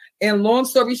to. And long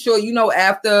story short, you know,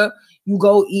 after you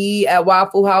go eat at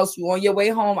Waffle House, you on your way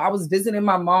home. I was visiting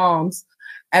my mom's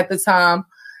at the time,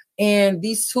 and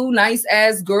these two nice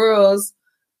ass girls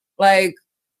like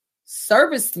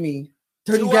serviced me.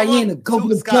 Dirty Diana, go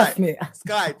with me.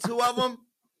 Sky, two of them?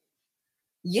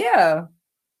 Yeah.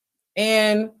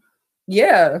 And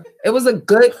yeah, it was a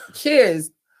good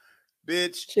cheers.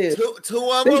 Bitch, cheers. Two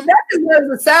of them? That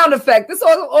deserves a sound effect. This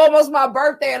was almost my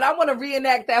birthday, and I want to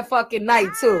reenact that fucking night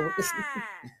too.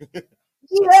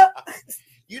 Yeah.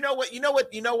 You know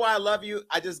why I love you?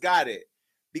 I just got it.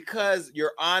 Because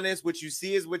you're honest, what you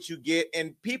see is what you get,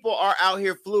 and people are out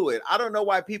here fluid. I don't know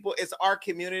why it's our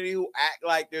community who act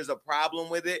like there's a problem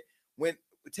with it. When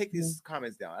take these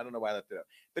comments down. I don't know why I left it up.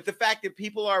 But the fact that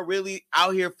people are really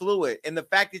out here fluid, and the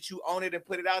fact that you own it and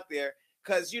put it out there,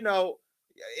 because, you know,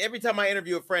 every time I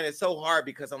interview a friend, it's so hard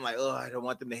because I'm like, oh, I don't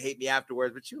want them to hate me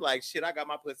afterwards. But you like, shit, I got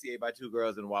my pussy ate by two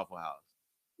girls in Waffle House.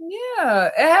 Yeah,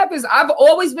 it happens. I've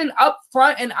always been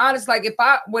upfront and honest. Like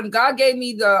when God gave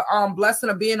me the blessing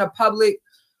of being a public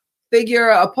figure,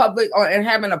 and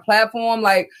having a platform,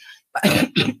 like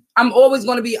I'm always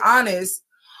going to be honest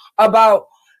about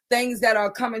things that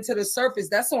are coming to the surface.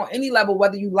 That's on any level,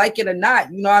 whether you like it or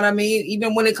not. You know what I mean?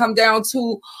 Even when it comes down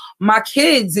to my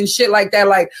kids and shit like that,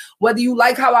 like whether you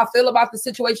like how I feel about the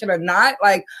situation or not,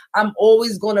 like I'm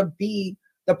always going to be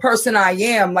the person I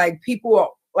am. Like people are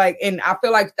like, and I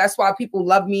feel like that's why people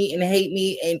love me and hate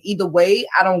me. And either way,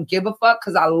 I don't give a fuck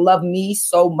because I love me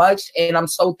so much. And I'm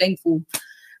so thankful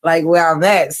like where I'm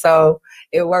at. So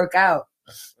it worked out.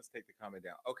 Let's take the comment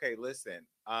down. Okay, listen.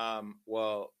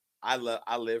 Well, I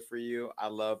live for you. I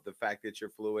love the fact that you're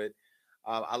fluid.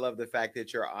 I love the fact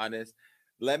that you're honest.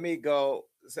 Let me go,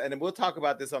 and we'll talk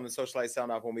about this on the Socialite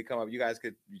Sound Off when we come up. You guys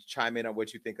could chime in on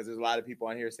what you think, because there's a lot of people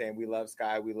on here saying we love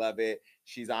Sky, we love it,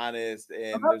 she's honest,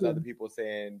 and there's other people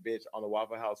saying, bitch, on the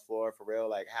Waffle House floor, for real,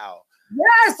 like how?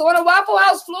 Yes, on the Waffle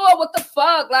House floor, what the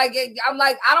fuck? Like, I'm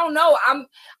like, I don't know.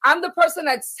 I'm the person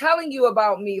that's telling you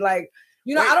about me, like,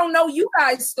 you know, I don't know you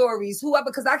guys' stories, whoever,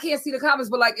 because I can't see the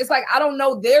comments, but like, it's like, I don't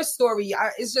know their story.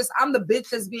 It's just, I'm the bitch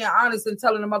that's being honest and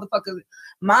telling the motherfuckers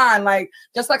mine. Like,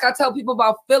 just like I tell people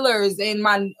about fillers and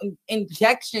my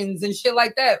injections and shit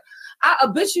like that. A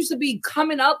bitch used to be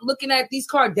coming up looking at these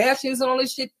Kardashians and all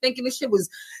this shit, thinking this shit was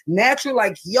natural,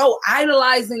 like, yo,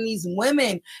 idolizing these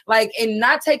women, like, and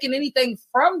not taking anything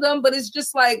from them, but it's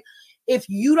just like, if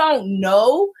you don't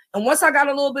know, and once I got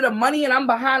a little bit of money and I'm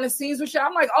behind the scenes with shit,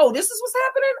 I'm like, oh, this is what's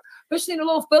happening? Bitch need a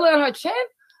little filler on her chin?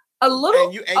 A little?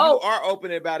 And you are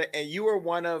open about it, and you were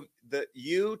one of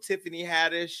Tiffany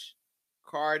Haddish,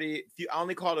 Cardi, I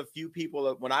only called a few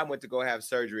people when I went to go have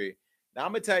surgery. Now,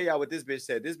 I'm going to tell y'all what this bitch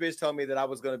said. This bitch told me that I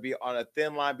was going to be on a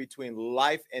thin line between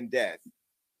life and death.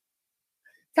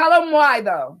 Tell them why,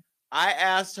 though. I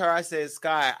asked her, I said,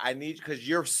 Sky, I need, because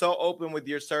you're so open with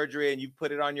your surgery and you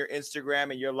put it on your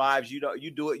Instagram and your lives. You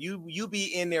do it. You be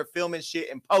in there filming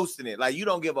shit and posting it. Like, you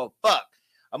don't give a fuck.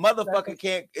 A motherfucker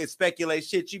can't speculate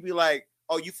shit. You be like,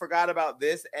 oh, you forgot about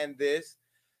this and this.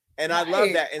 And I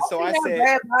love that. And so I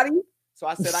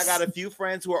said, I got a few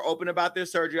friends who are open about their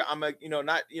surgery.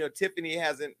 Tiffany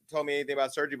hasn't told me anything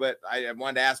about surgery, but I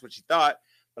wanted to ask what she thought.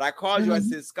 But I called you. I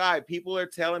said, Sky, people are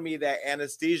telling me that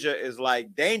anesthesia is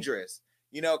like dangerous.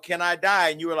 You know, can I die?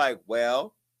 And you were like,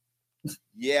 well,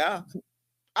 yeah.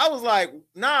 I was like,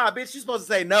 nah, bitch, you're supposed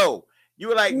to say no. You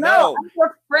were like, no. I'm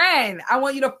your friend. I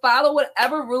want you to follow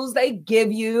whatever rules they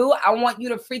give you. I want you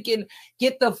to freaking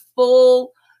get the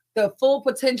full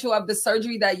potential of the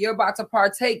surgery that you're about to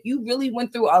partake. You really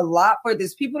went through a lot for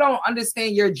this. People don't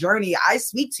understand your journey. I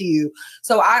speak to you,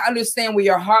 so I understand where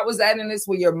your heart was at in this,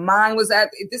 where your mind was at.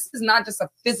 This is not just a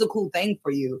physical thing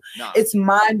for you. No. It's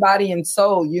mind, body, and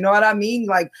soul. You know what I mean?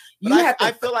 Like,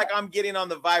 I feel like I'm getting on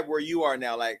the vibe where you are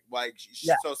now.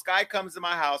 So Sky comes to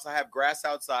my house. I have grass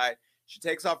outside. She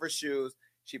takes off her shoes.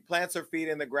 She plants her feet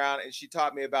in the ground, and she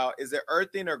taught me about, is it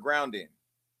earthing or grounding?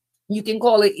 You can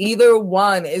call it either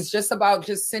one. It's just about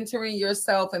just centering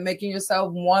yourself and making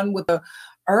yourself one with the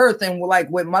earth. And like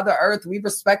with Mother Earth, we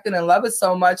respect it and love it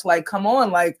so much. Like, come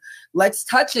on, like, let's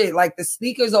touch it. Like, the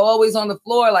sneakers are always on the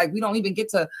floor. Like, we don't even get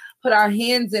to put our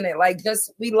hands in it. Like,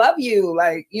 just, we love you.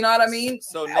 Like, you know what I mean?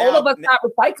 So now, all of us not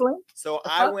recycling. So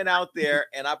I went out there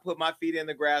and I put my feet in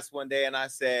the grass one day and I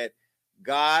said,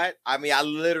 God, I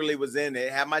literally was in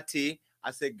it, had my tea.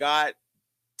 I said, God,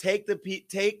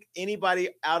 take anybody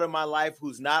out of my life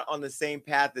who's not on the same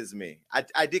path as me. I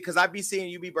did, because I be seeing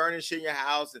you be burning shit in your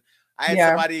house. And I had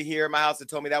somebody here in my house that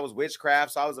told me that was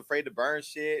witchcraft. So I was afraid to burn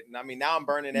shit. And now I'm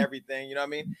burning everything, you know what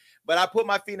I mean? But I put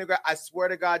my feet in the ground. I swear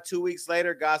to God, 2 weeks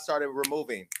later, God started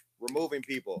removing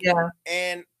people. Yeah.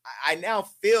 And I now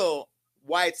feel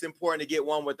why it's important to get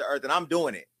one with the earth, and I'm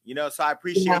doing it. You know, so I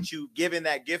appreciate you giving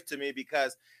that gift to me,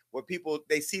 because where people,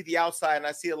 they see the outside, and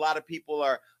I see a lot of people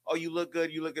are, oh, you look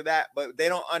good, you look at that, but they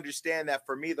don't understand that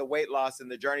for me, the weight loss and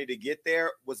the journey to get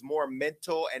there was more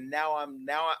mental, and now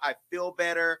I feel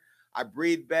better, I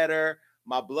breathe better,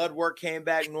 my blood work came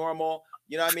back normal.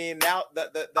 You know what I mean? Now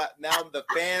the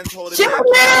fans hold it.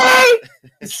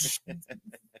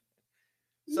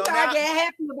 So I get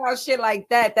happy about shit like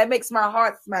that. That makes my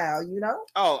heart smile, you know?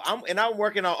 Oh, I'm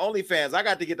working on OnlyFans. I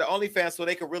got to get the OnlyFans so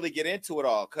they can really get into it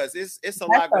all, because it's a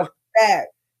lot going on.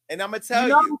 And I'm gonna tell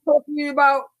you. I'm talking to you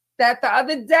about that the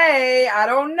other day. I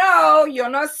don't know. Yo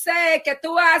no sé qué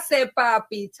tú haces,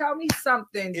 papi. Tell me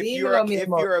something. If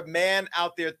you're a man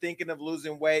out there thinking of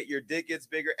losing weight, your dick gets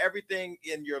bigger, everything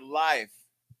in your life.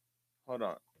 Hold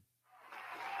on.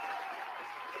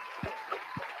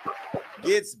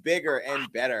 Gets bigger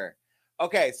and better.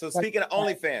 Okay, so speaking of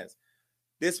OnlyFans,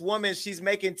 this woman, she's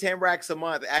making 10 racks a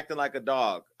month acting like a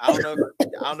dog. I don't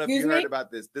know if you heard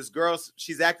about this. This girl,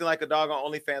 she's acting like a dog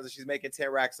on OnlyFans, and she's making 10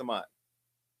 racks a month.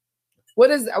 What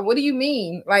do you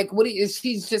mean? Like,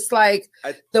 she's just like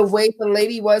the way the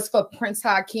lady was for Prince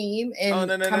Hakeem? And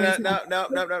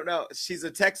no. She's a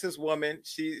Texas woman.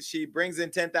 She brings in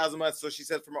 10,000 a month, so she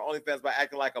says from her OnlyFans by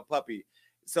acting like a puppy.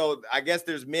 So I guess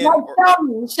there's men.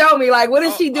 Show me, like, what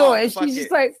is she doing? She's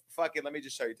just like, fuck it. Let me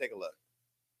just show you. Take a look.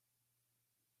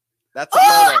 That's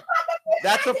a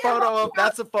photo.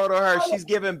 That's a photo of her. She's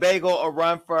giving Bagel a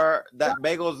run for that.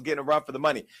 Bagel's getting a run for the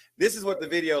money. This is what the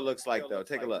video looks like, though.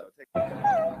 Take a look. You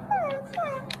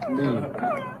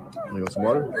want some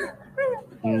water?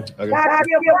 Okay.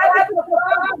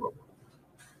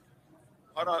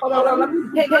 Hold on. Let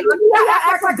me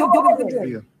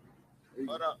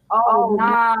Hold on. Oh,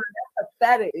 nah, that's a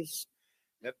fetish.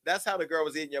 That's how the girl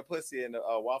was eating your pussy in the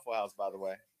Waffle House, by the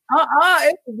way.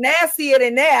 It's nastier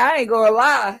than that. I ain't gonna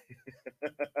lie.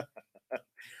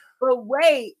 But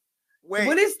wait,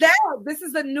 what is that? This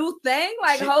is a new thing,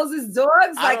 like hoes'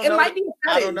 dogs. Like, it might be a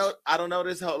fetish. I don't know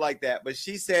this hoe like that, but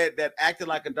she said that acting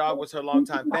like a dog was her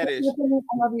long-time fetish. I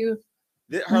love you.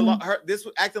 This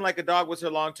acting like a dog was her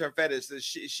long-term fetish.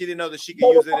 She didn't know that she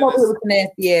could use it.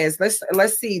 Nasty ass.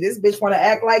 Let's see. This bitch want to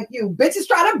act like you. Bitches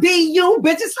try to be you.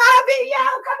 Bitches try to be you.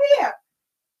 Come here.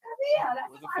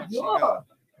 That's my dog.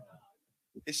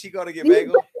 Is she going to get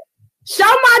Bagel? Show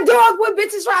my dog what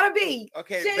bitches try to be.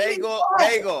 Okay,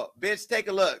 Bagel, bitch, take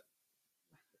a look.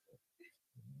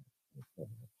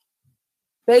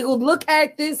 Bagel, look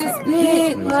at this. It's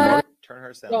big. Turn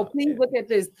her sound. So please look at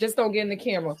this. Just don't get in the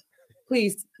camera.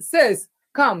 Please, sis,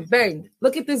 come, bang.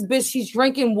 Look at this bitch. She's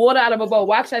drinking water out of a bowl.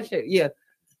 Watch that shit. Yeah.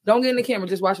 Don't get in the camera.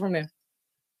 Just watch from there.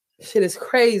 Shit is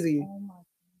crazy.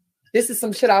 This is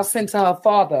some shit I'll send to her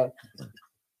father.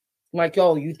 Like,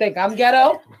 yo, you think I'm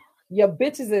ghetto? Your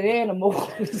bitch is an animal.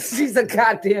 She's a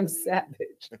goddamn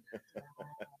savage.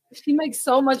 She makes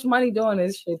so much money doing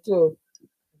this shit, too.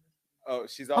 Oh,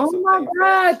 she's also. Oh my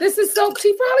God, this is so.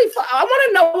 She probably. I want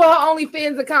to know what her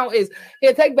OnlyFans account is.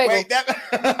 Here, take Bagel. Wait,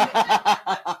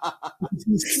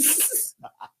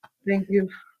 Thank you.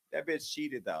 That bitch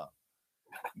cheated though.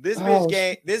 This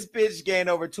bitch gained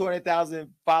over 200,000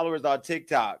 followers on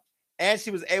TikTok, and she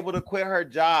was able to quit her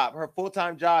job, her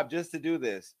full-time job, just to do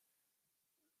this.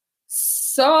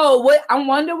 So what? I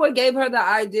wonder what gave her the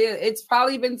idea. It's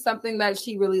probably been something that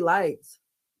she really likes.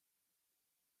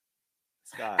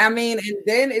 I mean, and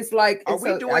then it's like, are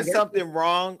we doing something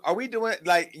wrong? Are we doing,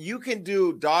 like, you can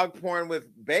do dog porn with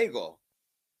Bagel?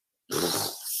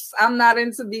 I'm not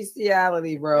into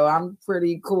bestiality, bro. I'm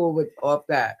pretty cool with off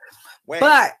that. Wait,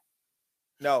 but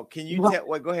no, can you tell?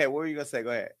 Wait, go ahead. What were you gonna say? Go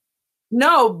ahead.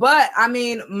 No, but I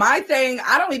mean, my thing,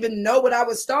 I don't even know what I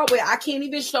would start with. I can't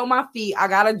even show my feet. I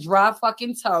got a dry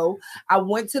fucking toe. I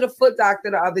went to the foot doctor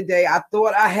the other day. I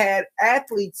thought I had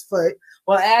athlete's foot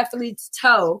or athlete's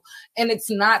toe, and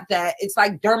it's not that. It's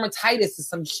like dermatitis or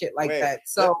some shit like that.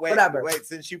 So whatever. Wait,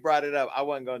 since you brought it up, I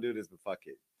wasn't gonna do this, but fuck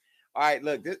it. All right,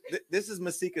 look, this is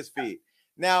Masika's feet.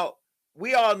 Now,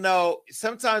 we all know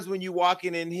sometimes when you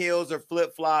walking in heels or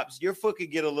flip-flops, your foot could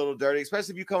get a little dirty,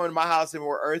 especially if you come into my house and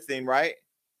we're earthing, right?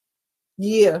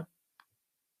 Yeah.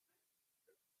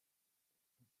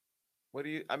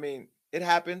 I mean, it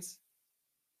happens.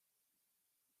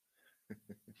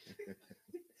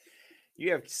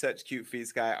 You have such cute feet,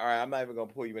 Sky. All right, I'm not even gonna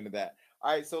pull you into that.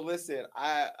 All right, so listen,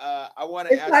 I want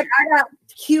to ask like you. I got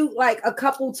cute, like a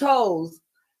couple toes.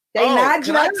 They not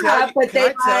dry, but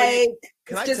they like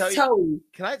just toes.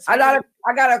 I got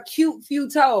a cute few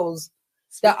toes.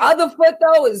 The other foot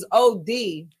though is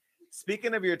OD.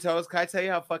 Speaking of your toes, can I tell you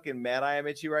how fucking mad I am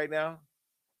at you right now?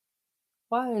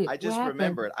 Why? I just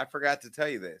remembered. I forgot to tell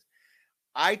you this.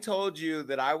 I told you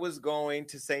that I was going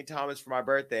to St. Thomas for my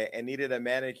birthday and needed a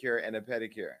manicure and a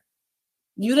pedicure.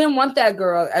 You didn't want that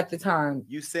girl at the time.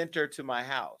 You sent her to my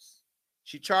house.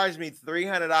 She charged me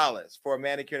 $300 for a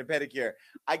manicure and a pedicure.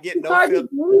 I get no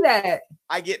do that.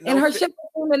 I get no. And her shit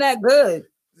wasn't even that good.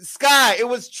 Sky, it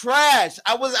was trash.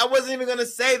 I wasn't even gonna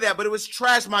say that, but it was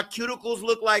trash. My cuticles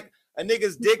look like a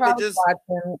nigga's dick that just.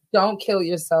 Don't kill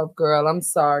yourself, girl. I'm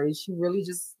sorry. She really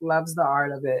just loves the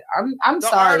art of it. I'm the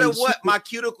sorry. The art of what? My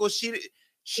cuticles.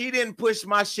 She didn't push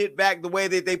my shit back the way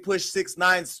that they push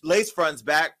 6ix9ine lace fronts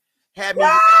back.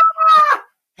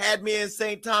 Had me in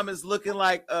St. Thomas looking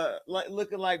like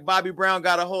Bobby Brown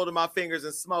got a hold of my fingers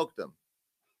and smoked them.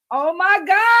 Oh my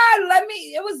God!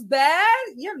 It was bad.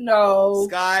 You know,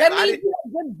 Sky, that means you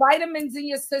have good vitamins in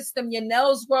your system. Your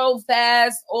nails grow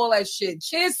fast. All that shit.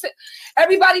 Cheers!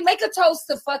 Everybody, make a toast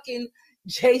to fucking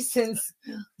Jason's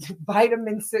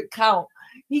vitamins count.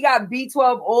 He got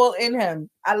B12 all in him.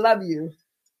 I love you,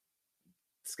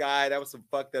 Sky. That was some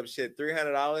fucked up shit.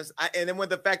 $300. And then when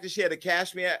the fact that she had to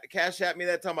cash at me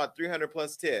that talking about 300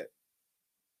 plus tip.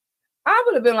 I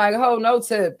would have been like, oh, no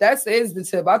tip. That is the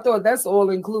tip. I thought that's all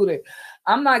included.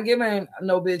 I'm not giving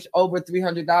no bitch over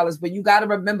 $300, but you got to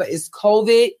remember it's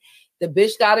COVID. The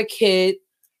bitch got a kid,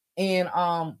 and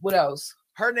what else?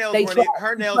 Her nails weren't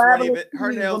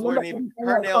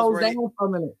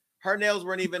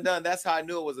even done. That's how I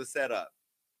knew it was a setup.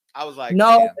 I was like,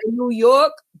 no, damn. In New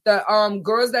York, the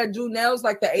girls that do nails,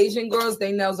 like the Asian girls,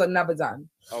 their nails are never done.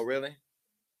 Oh, really?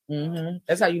 Mm-hmm.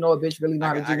 That's how you know a bitch really know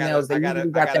how to do nails. They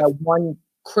usually got that one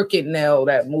crooked nail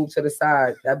that moved to the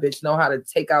side. That bitch know how to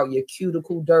take out your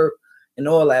cuticle dirt and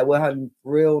all that with her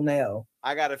real nail.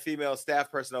 I got a female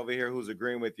staff person over here who's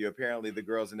agreeing with you. Apparently, the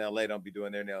girls in LA don't be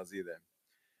doing their nails either.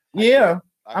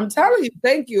 I'm telling you.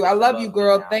 Thank you. I love you,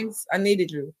 girl. Thanks. I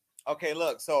needed you. Okay,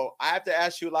 look. So I have to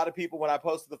ask you. A lot of people, when I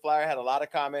posted the flyer, had a lot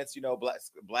of comments. You know,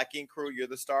 Black Ink Crew. You're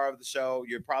the star of the show.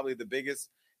 You're probably the biggest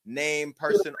name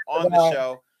person on the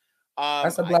show.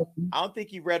 That's a blessing. I don't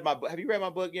think you read my book. Have you read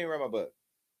my book? You ain't read my book.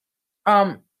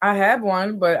 I have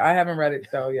one, but I haven't read it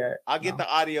though yet. I'll get the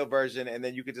audio version, and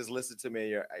then you could just listen to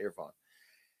me at your phone.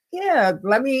 Yeah,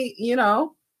 let me,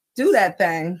 do that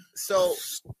thing. So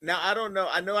now I don't know.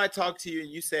 I know I talked to you,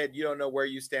 and you said you don't know where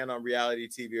you stand on reality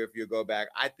TV or if you go back.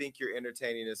 I think you're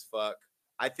entertaining as fuck.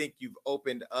 I think you've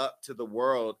opened up to the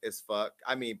world as fuck.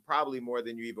 I mean, probably more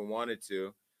than you even wanted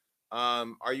to.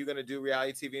 Are you going to do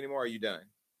reality TV anymore? Or are you done?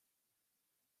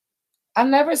 I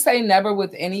never say never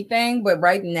with anything, but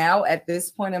right now at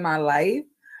this point in my life,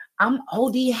 I'm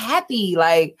OD happy.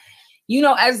 Like,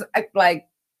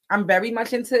 I'm very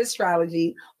much into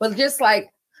astrology, but just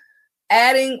like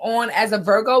adding on as a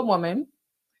Virgo woman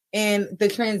and the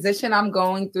transition I'm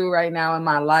going through right now in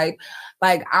my life,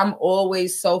 like I'm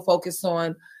always so focused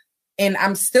on, and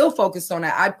I'm still focused on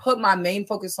it. I put my main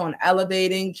focus on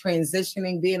elevating,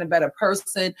 transitioning, being a better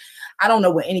person. I don't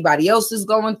know what anybody else is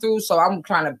going through, so I'm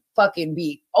trying to fucking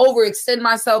overextend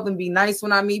myself and be nice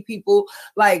when I meet people.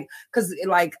 I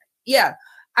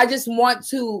just want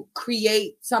to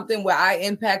create something where I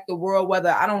impact the world,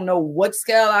 whether I don't know what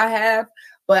scale I have,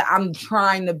 but I'm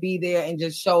trying to be there and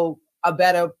just show a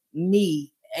better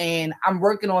me. And I'm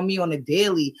working on me on a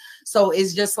daily. So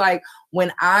it's just like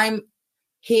when I'm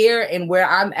here and where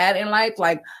I'm at in life,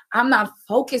 like I'm not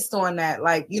focused on that.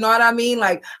 Like, you know what I mean?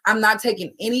 Like I'm not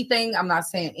taking anything. I'm not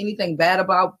saying anything bad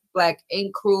about Black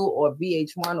Ink Crew or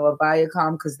VH1 or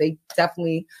Viacom, because they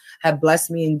definitely have blessed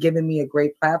me and given me a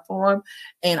great platform.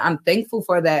 And I'm thankful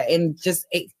for that, and just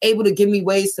able to give me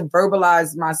ways to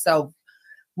verbalize myself.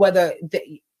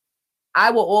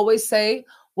 I will always say,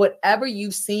 whatever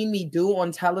you've seen me do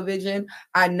on television,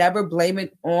 I never blame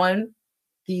it on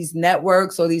these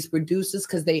networks or these producers,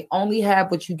 because they only have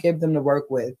what you give them to work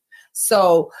with.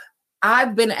 So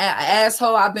I've been an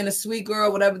asshole. I've been a sweet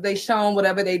girl, whatever they shown,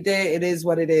 whatever they did, it is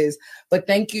what it is. But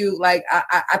thank you. Like,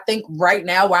 I think right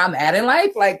now where I'm at in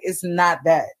life, like, it's not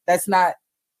that.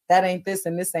 That ain't this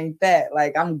and this ain't that.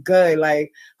 Like, I'm good.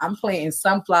 Like, I'm planting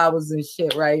sunflowers and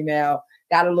shit right now.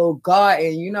 Got a little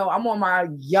garden, I'm on my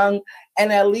young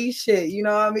NLE shit, you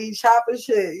know what I mean? Chopper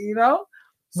shit,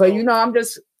 But, I'm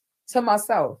just to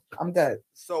myself. I'm good.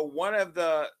 So one of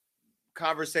the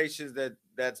conversations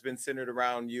that's been centered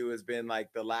around you has been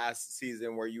like the last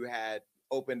season where you had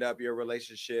opened up your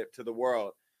relationship to the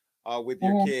world with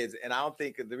your kids. And I don't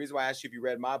think the reason why I asked you if you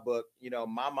read my book,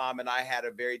 my mom and I had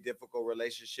a very difficult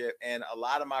relationship, and a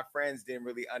lot of my friends didn't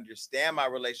really understand my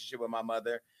relationship with my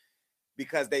mother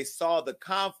because they saw the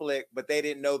conflict, but they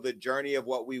didn't know the journey of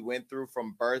what we went through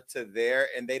from birth to there.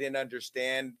 And they didn't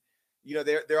understand,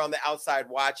 they're on the outside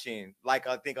watching, like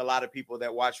I think a lot of people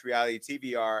that watch reality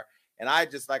TV are. And I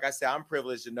just, like I said, I'm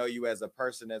privileged to know you as a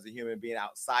person, as a human being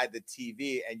outside the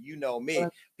TV. And you know me.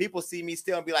 People see me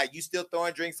still and be like, you still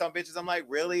throwing drinks on bitches? I'm like,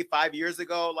 really? 5 years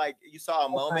ago? Like, you saw a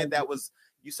moment that was,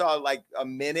 you saw like a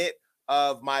minute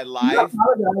of my life.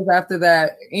 After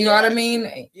that, you know what I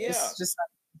mean? Yeah. It's just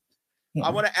I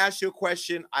want to ask you a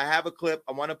question. I have a clip.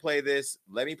 I want to play this.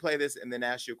 Let me play this and then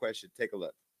ask you a question. Take a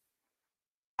look.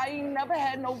 I ain't never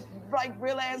had no like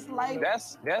real ass life.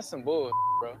 That's some bull,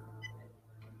 bro.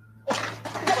 That's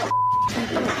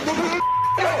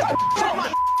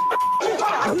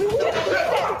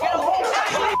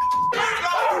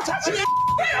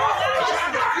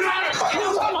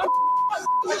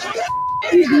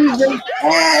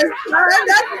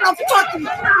not fucking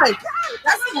fun.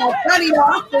 That's not funny.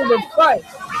 I feel the fun.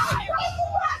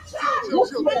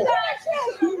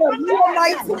 You are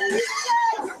 19.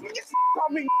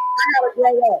 I gotta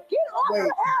grow up. Get off of him!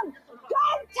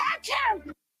 Don't touch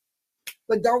him!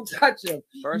 But don't touch him.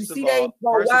 First you of see, all, they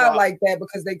go wild like that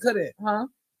because they couldn't, huh?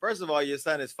 First of all, your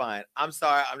son is fine. I'm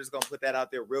sorry. I'm just gonna put that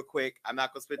out there real quick. I'm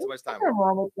not gonna spend too much time. Nothing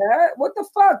wrong with that. What the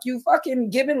fuck? You fucking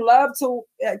giving love to?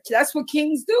 That's what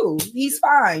kings do. He's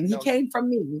fine. He came from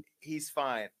me. He's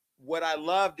fine. What I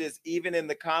loved is even in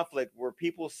the conflict where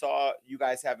people saw you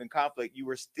guys having conflict, you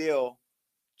were still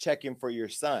checking for your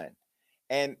son.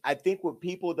 And I think what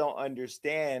people don't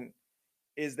understand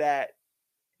is that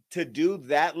to do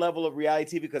that level of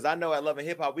reality TV, because I know at Love and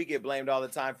Hip Hop, we get blamed all the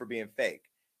time for being fake.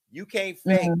 You can't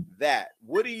fake that.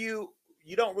 What do you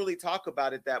don't really talk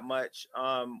about it that much.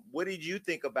 What did you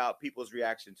think about people's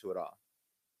reaction to it all?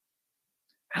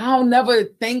 I don't never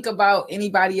think about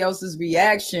anybody else's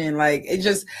reaction. Like it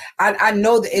just, I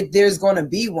know that there's going to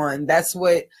be one. That's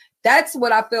what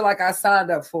I feel like I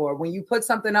signed up for. When you put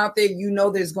something out there, you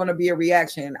know there's going to be a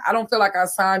reaction. I don't feel like I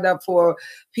signed up for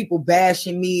people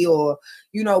bashing me or,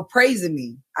 praising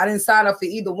me. I didn't sign up for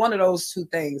either one of those two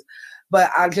things. But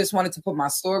I just wanted to put my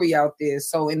story out there.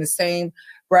 So in the same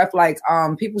breath, like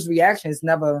people's reactions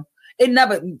never do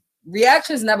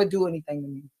anything to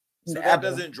me. So that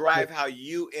doesn't drive how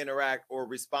you interact or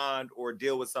respond or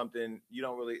deal with something. You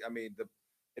don't really,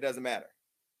 it doesn't matter.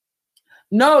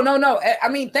 No. I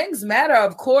mean, things matter,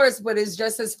 of course, but it's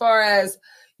just as far as,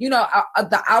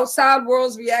 the outside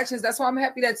world's reactions. That's why I'm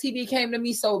happy that TV came to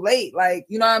me so late. Like,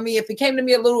 you know what I mean? If it came to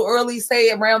me a little early,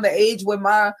 say around the age when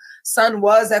my son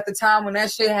was at the time when that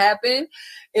shit happened,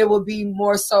 it would be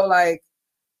more so like,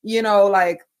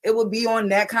 it would be on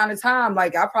that kind of time.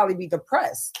 Like, I'd probably be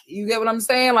depressed. You get what I'm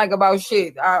saying? Like, about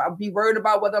shit. I'd be worried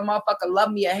about whether a motherfucker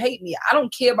love me or hate me. I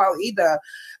don't care about either.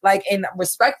 Like, and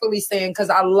respectfully saying,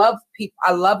 because I love people,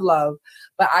 I love love,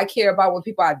 but I care about when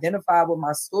people identify with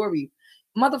my story.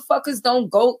 Motherfuckers don't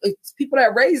go, it's people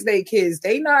that raise their kids.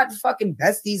 They not fucking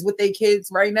besties with their kids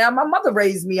right now. My mother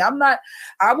raised me. I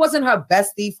wasn't her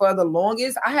bestie for the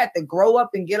longest. I had to grow up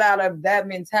and get out of that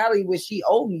mentality where she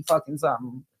owed me fucking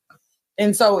something.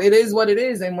 And so it is what it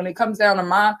is. And when it comes down to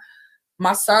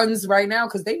my sons right now,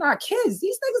 because they not kids,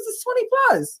 these niggas is 20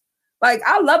 plus. Like,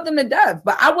 I love them to death,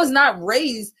 but I was not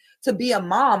raised to be a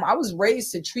mom. I was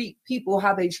raised to treat people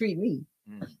how they treat me.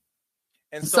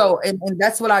 And so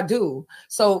that's what I do.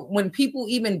 So when people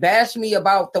even bash me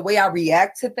about the way I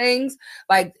react to things,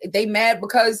 like they mad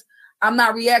because I'm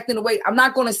not reacting the way I'm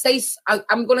going to say,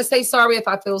 I'm going to say sorry if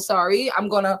I feel sorry. I'm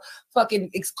going to fucking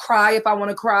cry if I want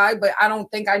to cry, but I don't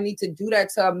think I need to do that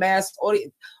to a mass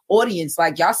audience.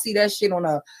 Like, y'all see that shit on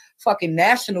a fucking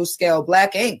national scale,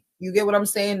 Black Ink. You get what I'm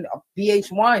saying?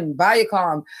 VH1,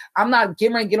 Viacom. I'm not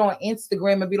getting ready to get on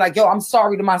Instagram and be like, yo, I'm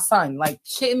sorry to my son. Like,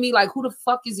 shitting me, like, who the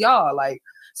fuck is y'all? Like,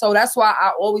 so that's why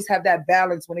I always have that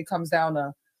balance when it comes down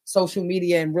to social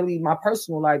media and really my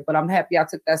personal life. But I'm happy I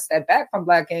took that step back from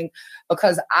Black Ink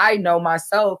because I know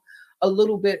myself a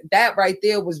little bit. That right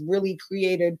there was really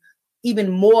created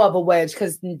even more of a wedge,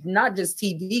 because not just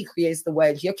TV creates the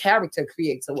wedge, your character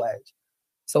creates a wedge.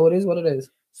 So it is what it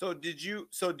is. So do you,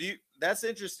 that's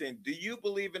interesting. Do you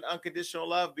believe in unconditional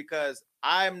love? Because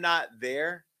I'm not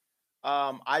there.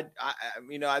 I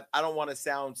don't want to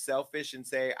sound selfish and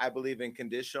say I believe in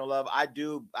conditional love. I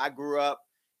do. I grew up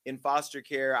in foster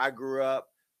care. I grew up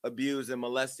abused and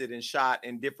molested and shot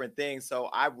and different things. So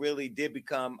I really did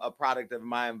become a product of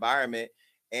my environment.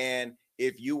 And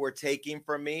if you were taking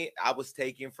from me, I was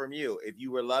taking from you. If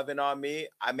you were loving on me,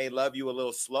 I may love you a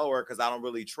little slower because I don't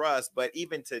really trust. But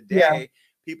even today,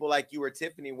 people like you or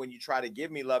Tiffany, when you try to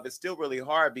give me love, it's still really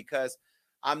hard because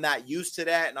I'm not used to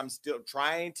that. And I'm still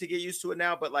trying to get used to it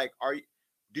now. But like,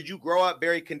 did you grow up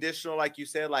very conditional? Like you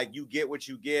said, like you get what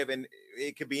you give and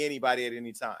it could be anybody at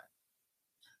any time.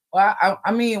 Well,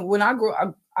 I mean, when I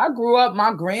grew up,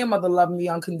 my grandmother loved me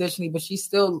unconditionally, but she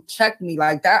still checked me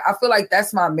like that. I feel like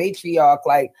that's my matriarch.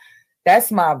 Like,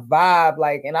 that's my vibe.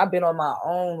 Like, and I've been on my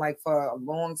own like for a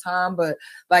long time, but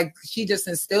like she just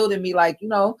instilled in me, like, you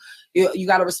know, you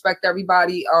got to respect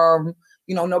everybody.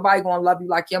 You know, nobody gonna love you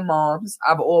like your moms.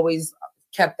 I've always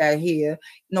kept that here.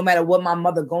 No matter what my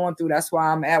mother going through, that's why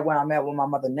I'm at where I'm at with my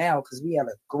mother now, because we have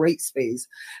a great space.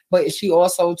 But she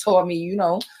also taught me, you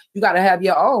know, you got to have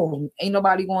your own. Ain't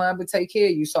nobody gonna ever take care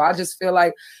of you. So I just feel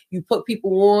like you put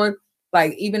people on.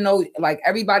 Like, even though like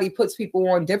everybody puts people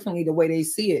on differently the way they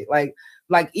see it. Like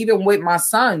even with my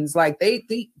sons, like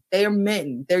they're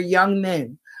men, they're young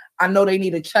men. I know they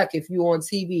need a check if you're on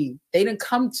TV. They didn't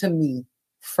come to me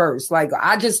first. Like,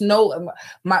 I just know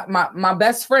my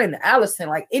best friend, Allison,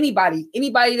 like anybody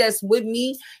that's with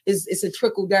me it's a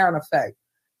trickle down effect.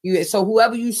 So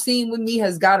whoever you've seen with me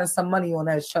has gotten some money on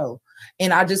that show.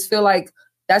 And I just feel like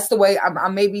that's the way I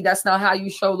maybe that's not how you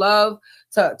show love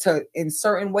to in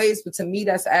certain ways, but to me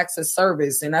that's acts of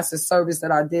service, and that's a service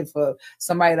that I did for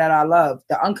somebody that I love.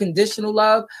 The unconditional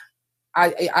love,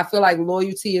 I feel like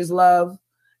loyalty is love,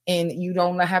 and you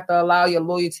don't have to allow your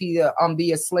loyalty to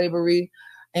be a slavery.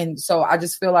 And so I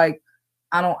just feel like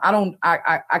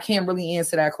I can't really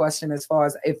answer that question as far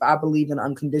as if I believe in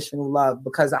unconditional love,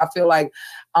 because I feel like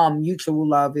mutual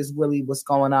love is really what's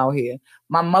going out here.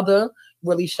 My mother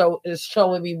really is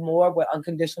showing me more what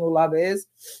unconditional love is,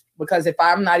 because if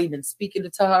I'm not even speaking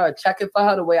to her or checking for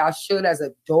her the way I should as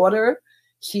a daughter,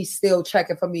 she's still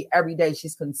checking for me every day.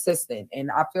 She's consistent.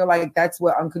 And I feel like that's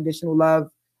what unconditional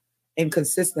love and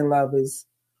consistent love is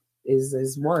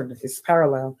one. It's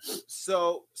parallel.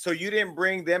 So you didn't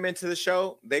bring them into the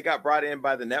show? They got brought in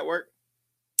by the network?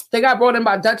 They got brought in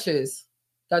by Duchess.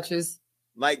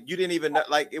 Like, you didn't even know,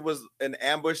 like it was an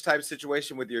ambush type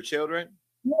situation with your children?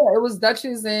 Yeah, it was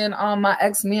Duchess and my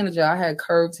ex-manager. I had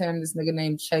curved him, this nigga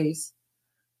named Chase.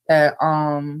 That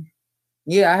I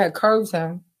had curved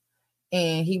him,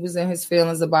 and he was in his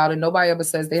feelings about it. Nobody ever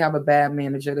says they have a bad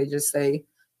manager. They just say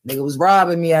nigga was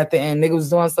robbing me at the end. Nigga was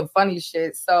doing some funny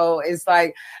shit. So it's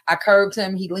like I curved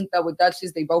him. He linked up with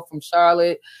Duchess. They both from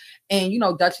Charlotte. And, you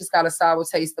know, Duchess got a sour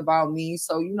taste about me.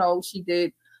 So, you know, she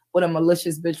did what a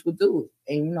malicious bitch would do.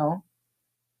 And, you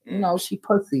know, she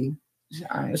pussy.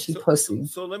 She pussy.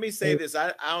 So let me say this.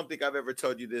 I don't think I've ever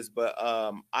told you this, but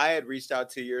I had reached out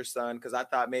to your son because I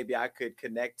thought maybe I could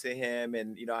connect to him.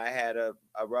 And, you know, I had a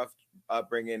rough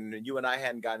upbringing. You and I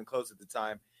hadn't gotten close at the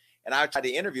time. And I tried to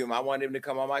interview him. I wanted him to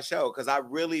come on my show because I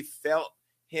really felt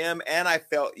him and I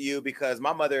felt you, because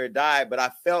my mother had died, but I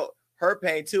felt her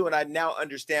pain too. And I now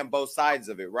understand both sides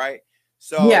of it, right?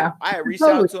 So yeah, I had reached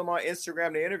out to him on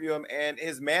Instagram to interview him, and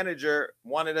his manager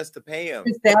wanted us to pay him.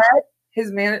 His dad?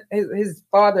 His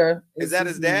father. Is that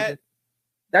his dad?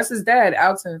 That's his dad,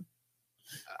 Alton.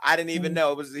 I didn't even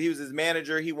know. He was his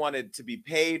manager. He wanted to be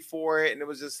paid for it. And it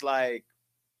was just like...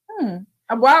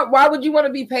 Why would you want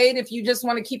to be paid if you just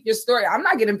want to keep your story? I'm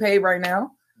not getting paid right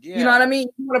now. Yeah. You know what I mean?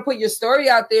 You want to put your story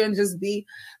out there and just be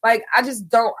like, I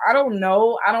don't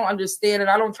know. I don't understand it.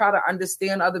 I don't try to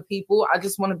understand other people. I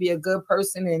just want to be a good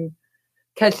person and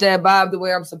catch that vibe the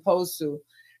way I'm supposed to.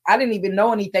 I didn't even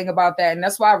know anything about that. And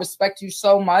that's why I respect you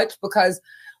so much, because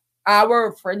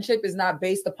our friendship is not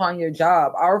based upon your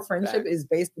job. Our friendship is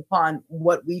based upon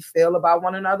what we feel about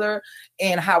one another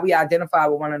and how we identify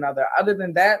with one another. Other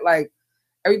than that, like,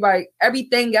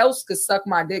 everything else could suck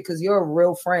my dick because you're a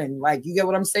real friend. Like, you get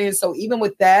what I'm saying? So even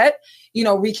with that, you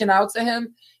know, reaching out to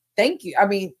him, thank you. I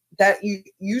mean, that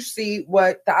you see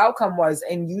what the outcome was,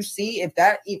 and you see if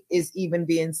that is even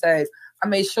being said. I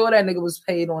made sure that nigga was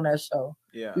paid on that show.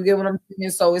 Yeah. You get what I'm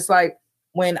saying? So it's like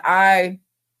when I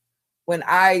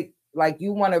like,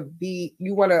 you want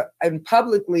to, and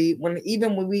publicly, when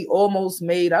we almost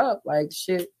made up, like,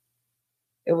 shit,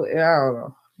 I don't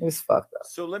know. It was fucked up.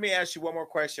 So let me ask you one more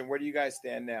question. Where do you guys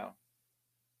stand now?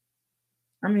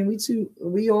 I mean,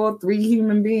 we all three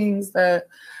human beings that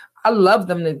I love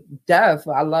them to death.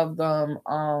 I love them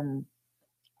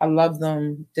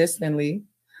distantly.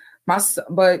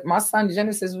 But my son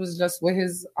Genesis was just with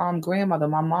his grandmother,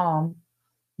 my mom,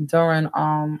 during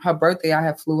her birthday. I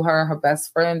had flew her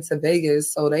best friend to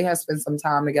Vegas, so they had spent some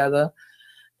time together.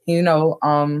 You know,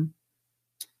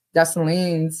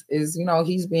 Desalene's is, you know,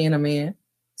 he's being a man.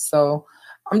 So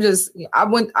I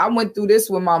went through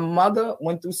this with my mother,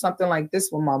 went through something like this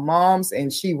with my mom's,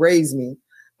 and she raised me.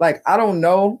 Like, I don't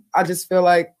know. I just feel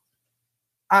like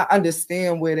I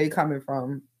understand where they coming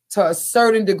from to a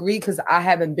certain degree, because I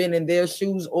haven't been in their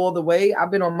shoes all the way.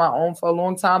 I've been on my own for a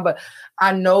long time, but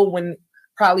I know when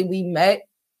probably we met,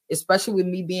 especially with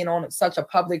me being on such a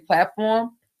public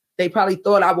platform, they probably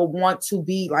thought I would want to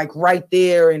be like right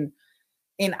there. And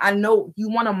I know you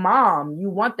want a mom,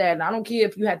 you want that. And I don't care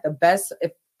if you had the best,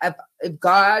 if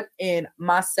God and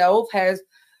myself has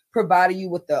provided you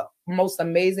with the most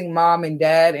amazing mom and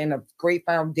dad and a great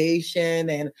foundation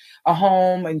and a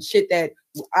home and shit that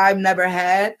I've never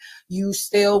had, you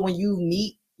still, when you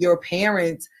meet your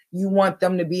parents, you want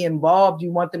them to be involved.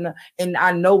 You want them to, and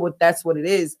I know that's what it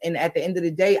is. And at the end of the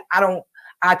day,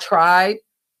 I tried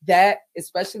that,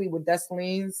 especially with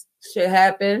Desalene's shit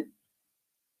happened.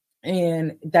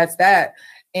 And that's that.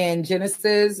 And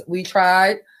Genesis, we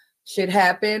tried, shit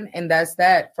happened, and that's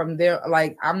that. From there,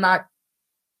 like, I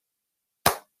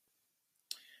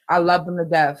love them to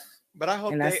death. But I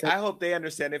hope they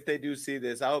understand. If they do see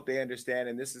this, I hope they understand.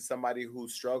 And this is somebody who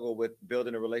struggled with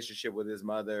building a relationship with his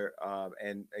mother.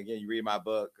 And again, you read my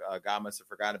book, God Must Have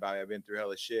Forgotten About Me. I've been through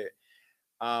hella shit.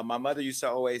 My mother used to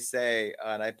always say,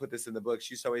 and I put this in the book,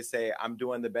 she used to always say, I'm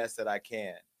doing the best that I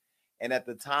can. And at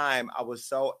the time, I was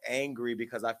so angry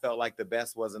because I felt like the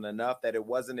best wasn't enough, that it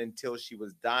wasn't until she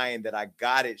was dying that I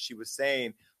got it. She was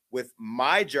saying, with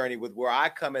my journey, with where I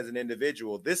come as an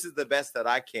individual, this is the best that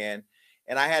I can.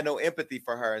 And I had no empathy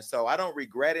for her. And so I don't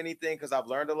regret anything because I've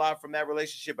learned a lot from that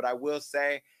relationship. But I will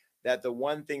say that the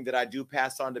one thing that I do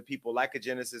pass on to people like a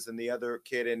Genesis and the other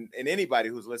kid and anybody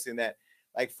who's listening, that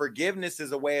like forgiveness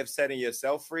is a way of setting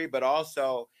yourself free, but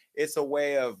also it's a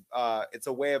way of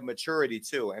maturity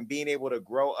too, and being able to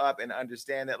grow up and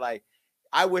understand that, like,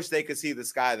 I wish they could see the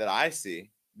sky that I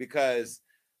see, because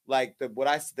like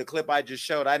the clip I just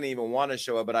showed, I didn't even want to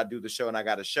show it, but I do the show and I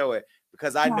got to show it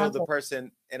because I know the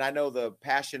person and I know the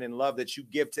passion and love that you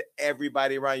give to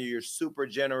everybody around you. You're super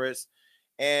generous.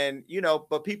 And, you know,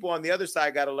 but people on the other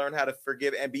side got to learn how to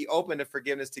forgive and be open to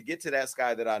forgiveness to get to that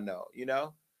sky that I know, you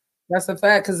know? That's a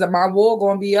fact, because my wall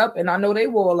going to be up and I know they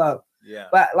wall up. Yeah.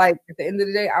 But like at the end of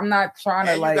the day, I'm not trying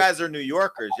to like. You guys are New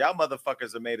Yorkers. Y'all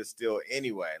motherfuckers are made of steel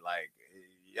anyway. Like,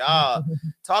 y'all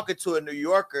talking to a New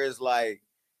Yorker is like,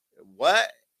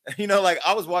 what? You know, like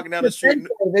I was walking down the street.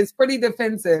 It's pretty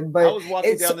defensive, but I was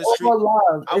walking down the street.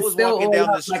 Love. I was walking down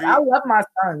the street. Like, I love my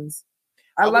sons.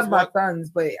 I love my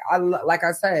sons, but like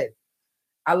I said,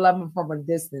 I love them from a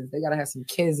distance. They gotta have some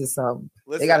kids or something.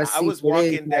 Listen, they gotta see. I was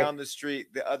walking down the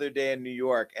street the other day in New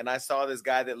York, and I saw this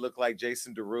guy that looked like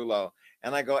Jason Derulo.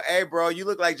 And I go, "Hey, bro, you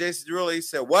look like Jason Derulo." He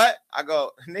said, "What?" I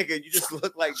go, "Nigga, you just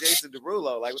look like Jason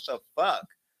Derulo. Like, what the fuck?"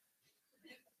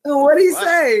 What did he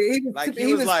say?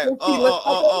 He was like,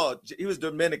 he was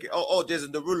Dominican.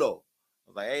 Jason Derulo. I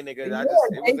was like, hey, nigga,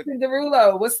 Jason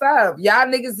Derulo, what's up? Y'all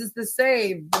niggas is the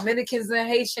same. Dominicans and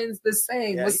Haitians the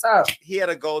same. Yeah, what's up? He had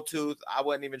a gold tooth. I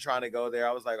wasn't even trying to go there.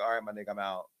 I was like, all right, my nigga, I'm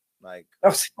out. Like,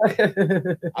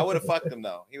 I would have fucked him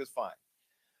though. He was fine.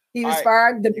 He was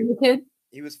fine. Dominican.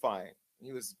 He was fine.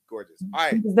 He was gorgeous. All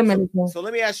right. So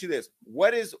let me ask you this: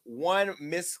 what is one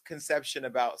misconception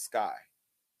about Sky?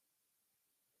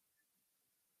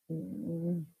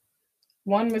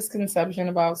 One misconception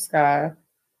about Sky,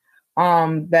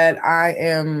 that I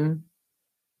am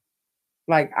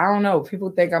like, I don't know,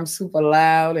 people think I'm super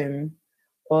loud and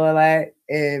all that,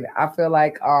 and I feel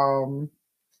like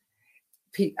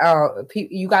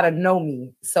you gotta know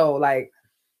me. So like,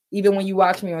 even when you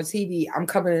watch me on TV, I'm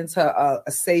coming into a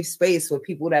safe space with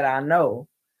people that I know.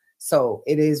 So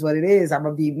it is what it is. I'm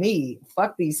gonna be me.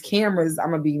 Fuck these cameras.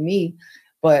 I'm gonna be me.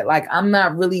 But like, I'm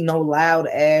not really no loud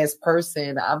ass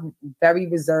person. I'm very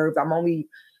reserved. I'm only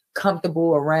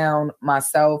comfortable around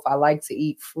myself. I like to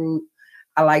eat fruit.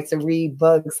 I like to read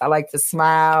books. I like to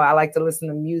smile. I like to listen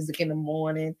to music in the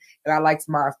morning, and I like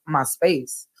my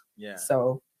space. Yeah.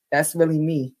 So that's really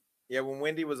me. Yeah. When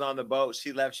Wendy was on the boat,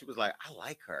 she left. She was like, I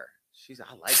like her.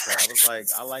 I like her. I was like,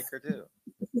 I like her too.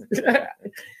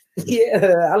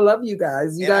 Yeah. I love you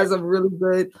guys. You guys are really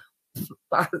good,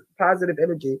 positive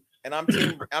energy. And I'm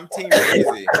team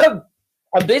Breezy.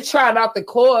 A bitch trying out the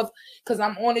cough because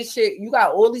I'm on this shit. You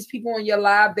got all these people on your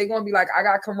live. They're gonna be like, I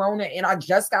got corona and I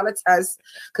just got a test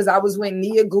because I was with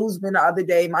Nia Guzman the other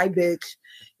day, my bitch.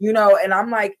 You know, and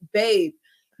I'm like, babe,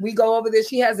 we go over there.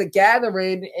 She has a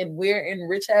gathering and we're in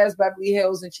rich ass Beverly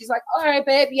Hills. And she's like, all right,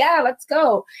 babe, yeah, let's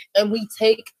go. And we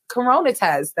take corona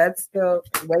tests. That's the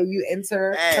way you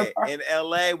enter. Hey, in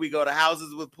LA, we go to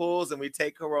houses with pools and we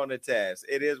take corona tests.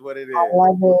 It is what it is. I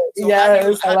love it. So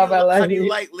yes, I love LA. How do you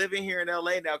like living here in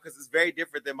LA now? Because it's very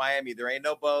different than Miami. There ain't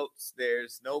no boats.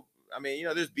 There's no, I mean, you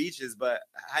know, there's beaches, but,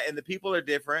 and the people are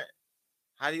different.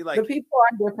 How do you like the people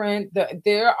are different.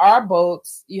 There are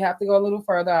boats. You have to go a little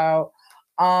further out.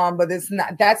 But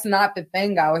that's not the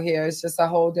thing out here. It's just a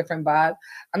whole different vibe.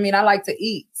 I mean, I like to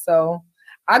eat. So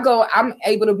I'm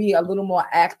able to be a little more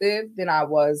active than I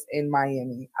was in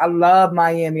Miami. I love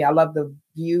Miami. I love the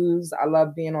views. I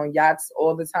love being on yachts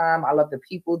all the time. I love the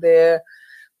people there.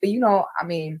 But you know, I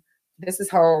mean, this is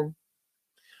home.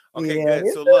 Okay,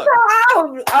 good. So look.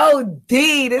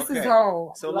 This is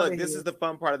home. So look, this is the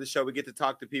fun part of the show. We get to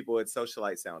talk to people at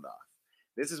Socialite Sound Off.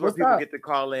 This is where people get to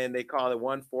call in. They call it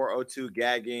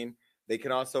 1402-GAGGING. They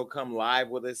can also come live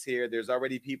with us here. There's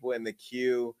already people in the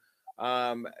queue.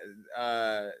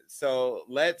 So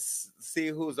let's see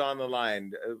who's on the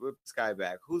line. Whip Sky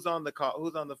back. Who's on the call?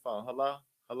 Who's on the phone? Hello?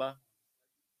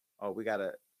 Oh, we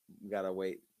gotta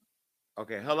wait.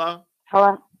 Okay, hello?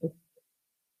 Hello?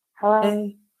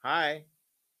 Hey. Hi.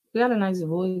 You got a nice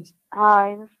voice.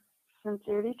 Hi, this is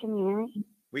Sincerity. Can you hear me?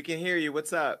 We can hear you.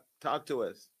 What's up? Talk to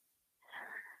us.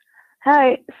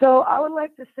 Hey, so I would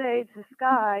like to say to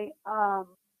Sky, I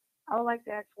would like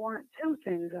to ask two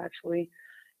things actually.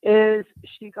 Is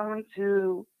she going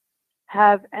to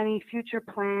have any future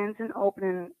plans in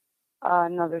opening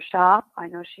another shop? I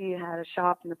know she had a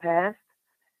shop in the past.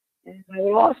 And I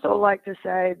would also like to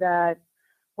say that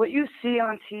what you see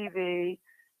on TV,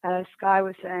 as Sky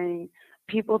was saying,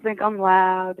 people think I'm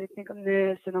loud, they think I'm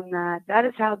this and I'm that. That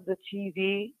is how the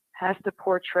TV has to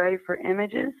portray for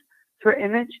image.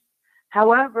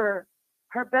 However,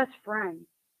 her best friend,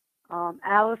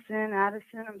 Addison,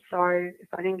 I'm sorry if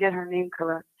I didn't get her name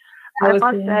correct. I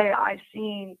must say I've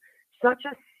seen such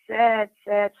a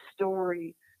sad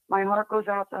story. My heart goes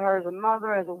out to her as a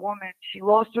mother, as a woman. She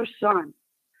lost her son.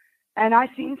 And I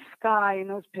seen Sky in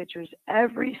those pictures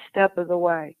every step of the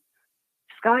way.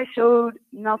 Sky showed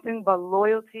nothing but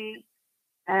loyalty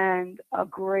and a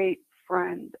great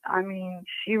friend. I mean,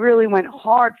 she really went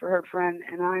hard for her friend,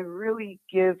 and I really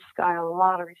give Sky a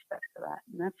lot of respect for that.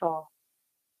 And that's all.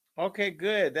 Okay,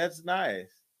 good. That's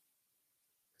nice.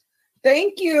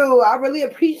 Thank you. I really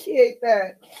appreciate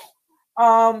that.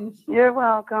 You're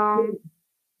welcome.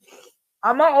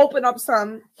 I'm gonna open up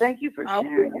some. Thank you for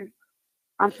sharing.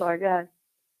 I'm sorry, go ahead.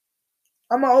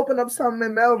 I'm gonna open up something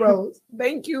in Melrose.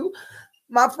 Thank you.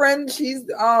 My friend, she's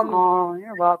oh,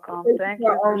 you're welcome. Thank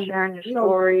you for sharing your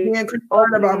story. Being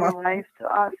concerned about my life to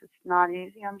us. It's not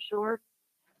easy, I'm sure.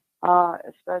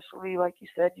 Especially like you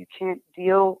said, you can't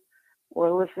deal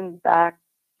or listen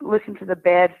to the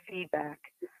bad feedback.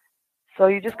 So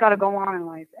you just got to go on in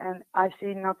life. And I've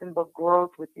seen nothing but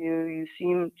growth with you. You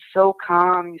seem so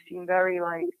calm. You seem very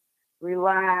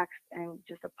relaxed and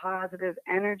just a positive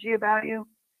energy about you.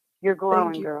 You're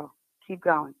glowing, girl. Keep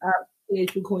going. I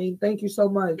appreciate you, Queen. Thank you so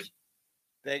much.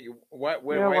 Thank you. What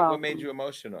made you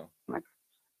emotional?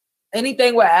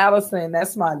 Anything with Allison,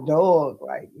 that's my dog.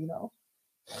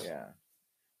 Yeah.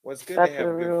 Well, it's good to have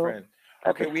a good friend.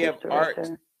 Okay, we have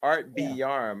Art B.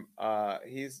 Yarm.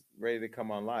 He's ready to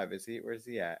come on live. Where's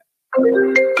he at?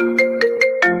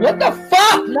 What the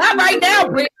fuck? Not right now,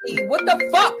 Brittany. What the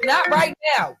fuck? Not right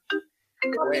now.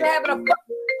 We're having a fuck.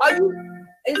 Are you?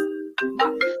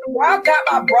 Y'all got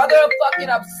my brother fucking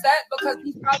upset because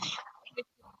he's probably.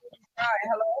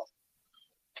 Hello.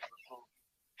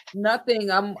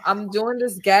 Nothing. I'm doing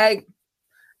this gagging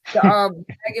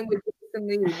with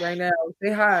Jason right now.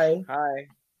 Say hi. Hi.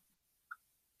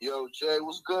 Yo, Jay,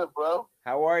 what's good, bro?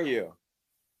 How are you?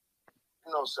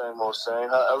 You know, same old same.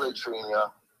 How LA treating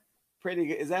y'all? Pretty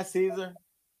good. Is that Caesar?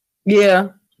 Yeah.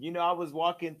 You know, I was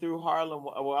walking through Harlem.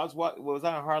 Well, was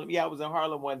I in Harlem? Yeah, I was in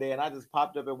Harlem one day, and I just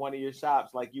popped up at one of your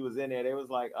shops like you was in there. They was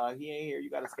like, he ain't here.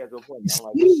 You got to schedule an appointment. I'm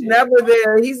like, he's never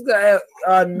there. He's got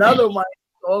another one.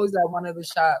 He's always at one of the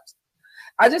shops.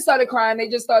 I just started crying. They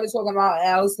just started talking about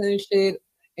Allison and shit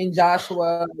and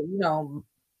Joshua. You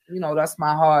know, that's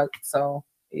my heart. So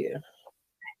yeah.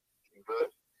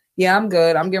 Yeah, I'm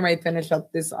good. I'm getting ready to finish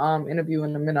up this interview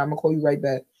in a minute. I'm gonna call you right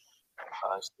back.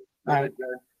 All right.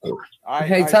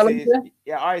 Hey, tell him.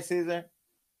 Yeah, all right, Caesar.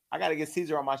 I gotta get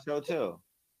Caesar on my show too.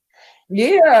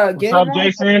 Yeah. What's up,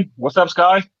 Jason? What's up,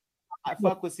 Sky? I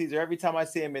fuck with Caesar every time I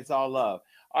see him. It's all love.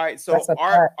 All right, so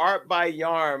Art by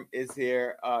Yarm is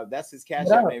here. That's his cash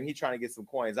app name. He's trying to get some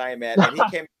coins. I ain't mad. And he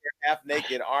came here half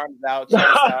naked, arms out, chest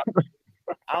out.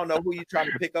 I don't know who you trying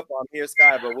to pick up on here,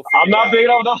 Sky, but we'll I'm not big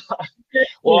on that.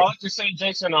 Well, I'll just say,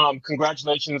 Jason,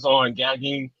 congratulations on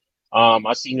gagging.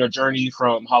 I've seen your journey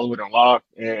from Hollywood Unlocked,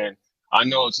 and I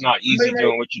know it's not easy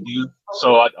doing what you do.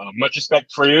 So much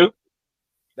respect for you.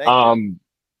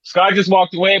 Sky just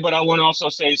walked away, but I want to also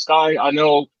say, Sky, I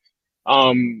know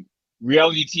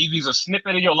reality TV is a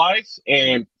snippet of your life,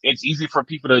 and it's easy for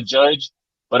people to judge,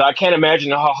 but I can't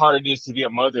imagine how hard it is to be a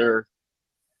mother,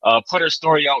 put her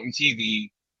story out on TV,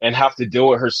 and have to deal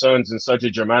with her sons in such a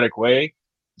dramatic way.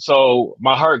 So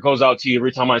my heart goes out to you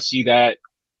every time I see that.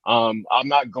 I'm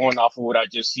not going off of what I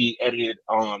just see edited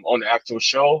on the actual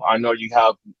show. I know you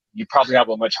probably have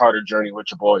a much harder journey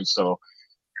with your boys. So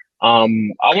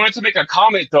I wanted to make a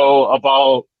comment though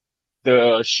about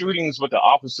the shootings with the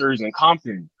officers in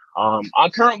Compton. I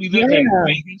currently live in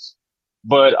Vegas,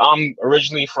 but I'm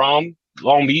originally from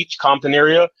Long Beach, Compton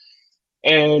area,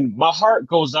 and my heart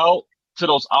goes out to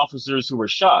those officers who were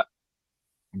shot.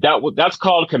 That's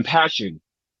called compassion.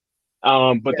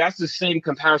 But that's the same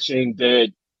compassion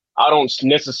that I don't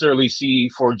necessarily see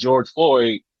for George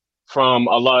Floyd from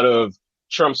a lot of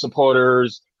Trump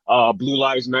supporters, Blue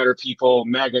Lives Matter people,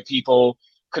 MAGA people,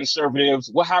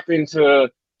 conservatives. What happened to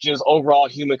just overall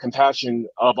human compassion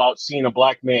about seeing a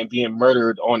black man being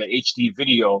murdered on an HD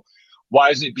video? Why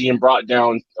is it being brought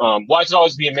down? Why is it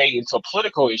always being made into a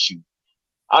political issue?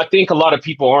 I think a lot of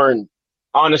people aren't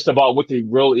honest about what the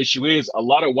real issue is. A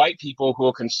lot of white people who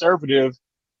are conservative,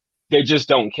 they just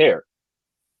don't care.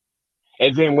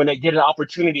 And then when they get an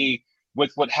opportunity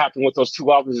with what happened with those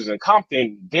two officers in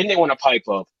Compton, then they want to pipe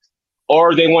up,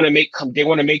 or they want to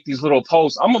make these little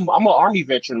posts. I'm an Army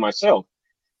veteran myself.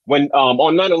 When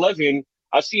on 9/11,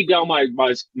 I see down my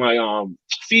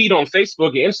feed on Facebook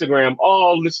and Instagram,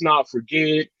 oh, let's not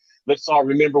forget, let's all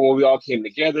remember when we all came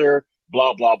together,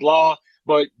 blah blah blah.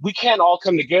 But we can't all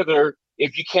come together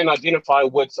if you can't identify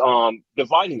what's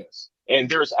dividing us. And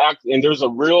there's a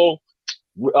real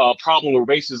problem with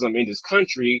racism in this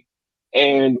country.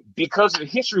 And because of the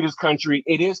history of this country,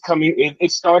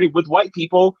 it started with white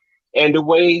people and the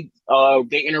way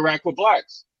they interact with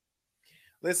blacks.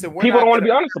 Listen, people don't want to be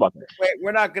honest about that.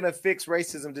 We're not going to fix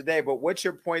racism today, but what's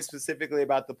your point specifically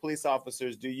about the police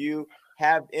officers? Do you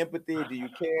have empathy? Do you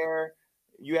care?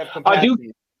 You have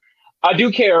compassion? I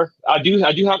do care. I do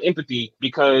have empathy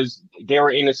because they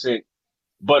were innocent,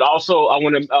 but also I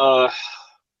want to.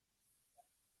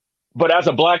 But as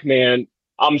a black man,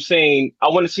 I'm saying I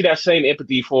want to see that same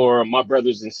empathy for my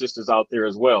brothers and sisters out there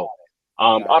as well.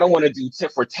 I don't want to do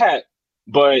tit for tat,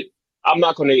 but I'm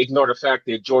not going to ignore the fact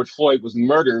that George Floyd was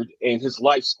murdered and his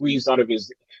life squeezed out of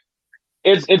his.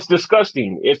 It's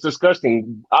disgusting. It's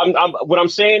disgusting. What I'm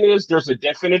saying is there's a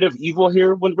definitive evil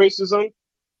here with racism,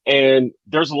 and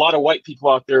there's a lot of white people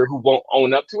out there who won't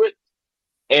own up to it,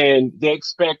 and they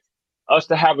expect us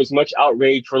to have as much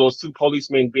outrage for those two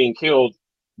policemen being killed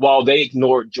while they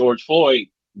ignored George Floyd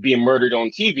being murdered on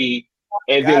TV,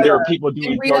 and then there are people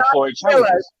doing George Floyd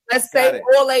challenges. Let's say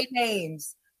all their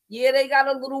names. Yeah, they got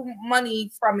a little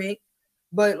money from it,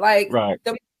 but like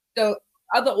the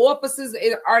other officers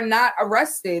are not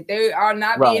arrested. They are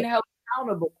not being held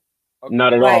accountable. Okay.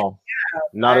 Not at all.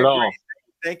 Not at all.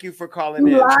 Thank you for calling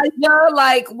in. Elijah,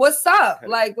 like, what's up?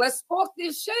 Like, let's talk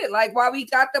this shit. Like, why we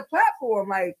got the platform?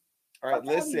 Like, all right,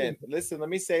 listen. Let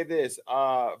me say this.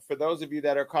 For those of you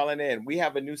that are calling in, we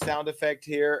have a new sound effect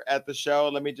here at the show.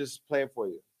 Let me just play it for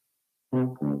you.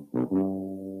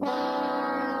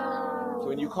 So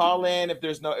when you call in, if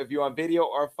you're on video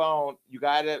or phone, we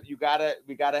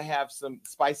gotta have some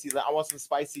spicy. I want some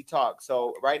spicy talk.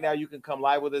 So right now you can come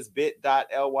live with us,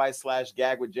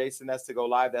 bit.ly/gag with Jason. That's to go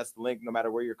live. That's the link, no matter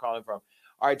where you're calling from.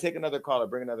 All right, take another caller.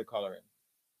 Bring another caller in.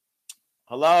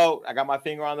 Hello, I got my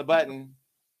finger on the button.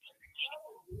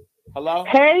 Hello.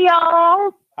 Hey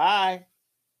y'all. Hi.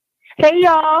 Hey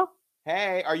y'all.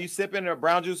 Hey, are you sipping a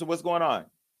brown juice or what's going on?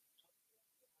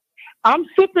 I'm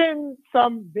sipping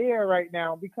some beer right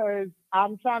now because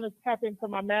I'm trying to tap into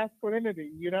my masculinity,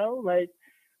 like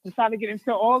I'm trying to get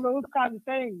into all those kinds of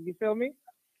things. You feel me?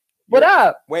 What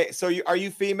up? Wait, so are you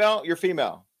female? You're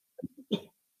female.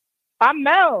 I'm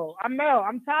male. I'm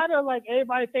tired of like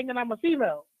everybody thinking I'm a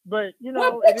female. But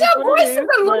well, but your voice is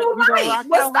a little light.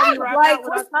 What's that like?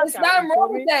 What's not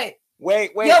wrong with that?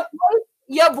 Wait.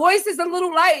 Your voice is a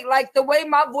little light. Like the way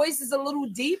my voice is a little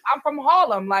deep. I'm from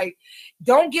Harlem. Like,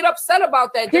 don't get upset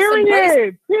about that.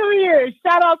 Period.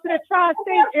 Shout out to the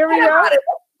tri-state area.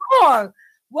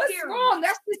 What's wrong?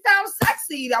 That shit sounds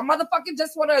sexy. I motherfucking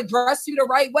just want to address you the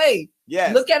right way.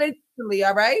 Yes. Look at it differently,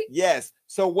 all right? Yes.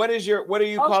 So what are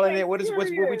you calling it? What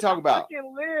we talking about? I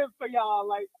can live for y'all.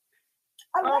 Like,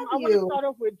 I want to start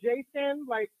off with Jason.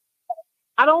 Like,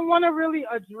 I don't want to really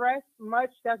address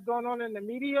much that's going on in the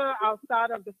media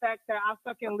outside of the fact that I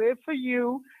fucking live for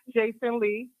you, Jason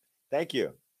Lee. Thank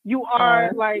you. You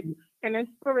are like an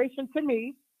inspiration to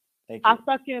me. Thank you. I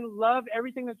fucking love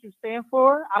everything that you stand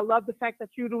for. I love the fact that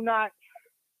you do not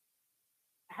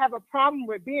have a problem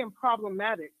with being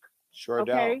problematic. Sure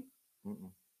okay? don't.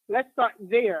 Let's start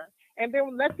there. And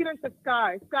then let's get into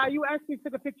Sky. Sky, you actually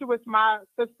took a picture with my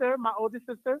sister, my older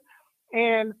sister.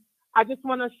 And I just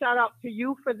want to shout out to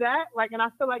you for that. Like, and I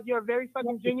feel like you're very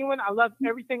fucking genuine. I love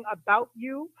everything about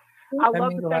you. I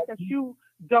love the fact that you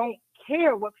don't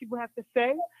care what people have to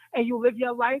say and you live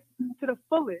your life to the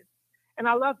fullest. and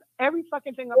I love every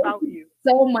fucking thing about you.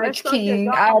 So much, King.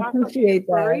 I appreciate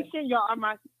that. Y'all are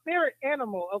my spirit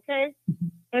animal, okay?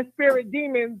 And spirit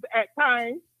demons at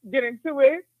times get into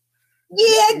it.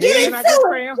 Yeah, get into it. I just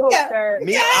pray and hope that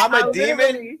I'm a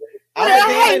demon.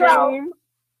 I'm a demon.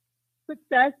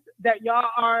 Success that y'all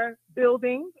are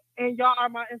building, and y'all are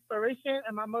my inspiration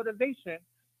and my motivation.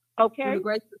 Okay.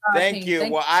 Thank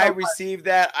you. Well, I received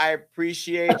that. I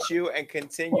appreciate you, and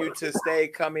continue to stay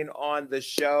coming on the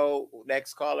show.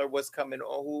 Next caller, what's coming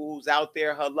on? Who's out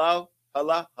there? Hello?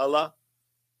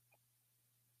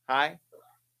 Hi.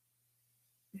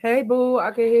 Hey, boo.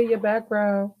 I can hear your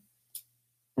background.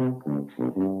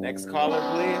 Next caller,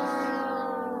 please.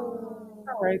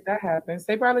 All right, that happens.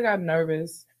 They probably got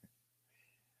nervous.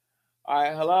 All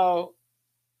right, hello.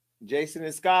 Jason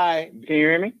and Sky. Can you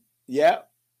hear me? Yep.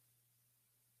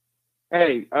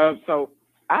 Hey, so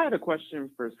I had a question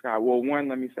for Sky. Well, one,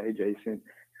 let me say, Jason,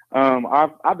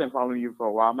 I've been following you for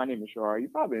a while. My name is Shara. You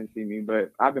probably didn't see me,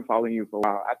 but I've been following you for a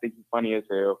while. I think you're funny as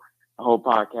hell. The whole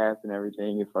podcast and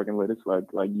everything is fucking lit as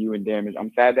fuck. Like you and Damage.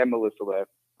 I'm sad that Melissa left.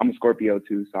 I'm a Scorpio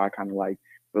too, so I kind of like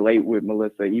relate with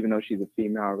Melissa, even though she's a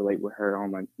female. I relate with her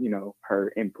on like, you know,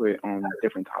 her input on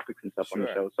different topics and stuff on the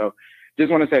show. So just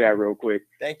want to say that real quick.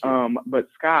 Thank you. But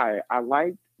Sky, I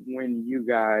liked when you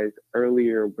guys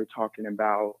earlier were talking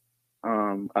about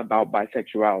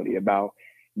bisexuality, about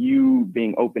you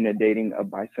being open to dating a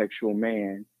bisexual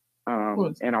man.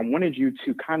 And I wanted you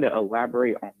to kind of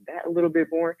elaborate on that a little bit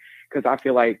more, because I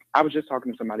feel like I was just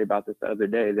talking to somebody about this the other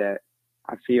day, that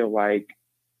I feel like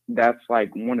that's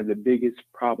like one of the biggest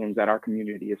problems that our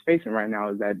community is facing right now,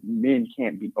 is that men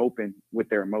can't be open with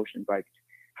their emotions, like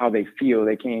how they feel.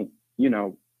 They can't, you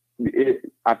know,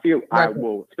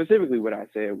 specifically what I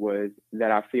said was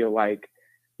that I feel like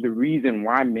the reason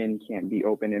why men can't be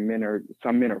open and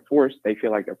some men are forced, they feel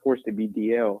like they're forced to be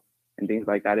DL and things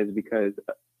like that, is because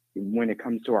when it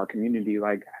comes to our community,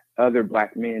 like other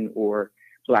Black men or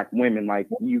Black women, like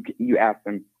you ask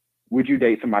them, would you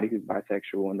date somebody who's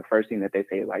bisexual? And the first thing that they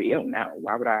say is like, yo, no,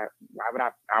 I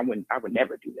would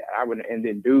never do that. I wouldn't. And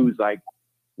then dudes, like,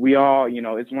 we all, you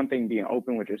know, it's one thing being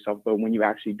open with yourself, but when you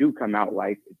actually do come out,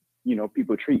 like, you know,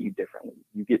 people treat you differently.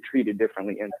 You get treated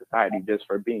differently in society just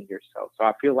for being yourself. So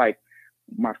I feel like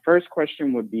my first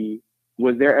question would be,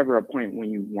 was there ever a point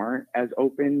when you weren't as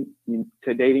open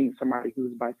to dating somebody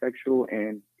who's bisexual?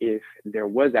 And if there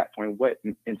was that point, what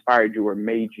inspired you or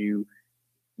made you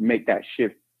make that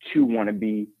shift to want to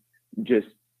be just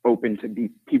open to be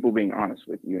people being honest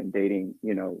with you and dating,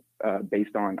 you know,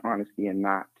 based on honesty and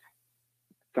not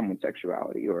someone's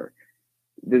sexuality? Or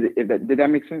did that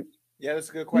make sense? Yeah, that's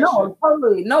a good question. No,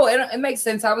 totally. No, it makes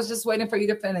sense. I was just waiting for you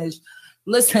to finish.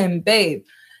 Listen, babe,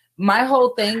 my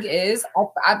whole thing is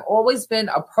I've always been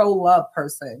a pro-love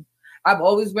person. I've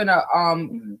always been a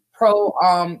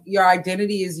pro, your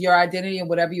identity is your identity, and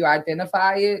whatever you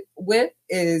identify it with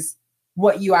is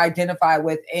what you identify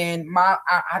with. And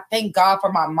I thank God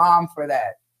for my mom for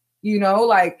that. You know,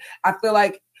 like, I feel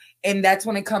like, and that's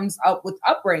when it comes up with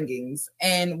upbringings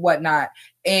and whatnot.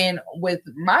 And with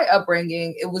my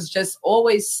upbringing, it was just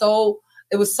always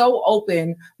it was so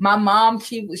open. My mom,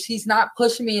 she's not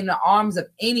pushing me in the arms of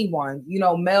anyone, you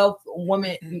know, male,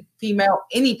 woman, female,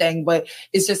 anything, but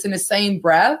it's just in the same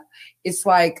breath. It's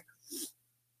like,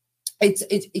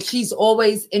 she's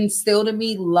always instilled in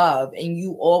me love, and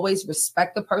you always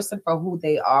respect the person for who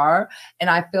they are. And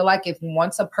I feel like if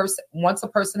once a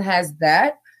person has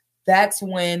that, that's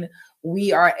when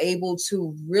we are able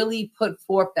to really put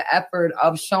forth the effort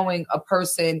of showing a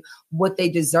person what they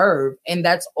deserve. And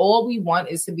that's all we want,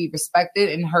 is to be respected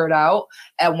and heard out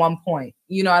at one point.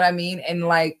 You know what I mean? And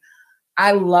like,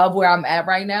 I love where I'm at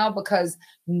right now, because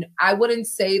I wouldn't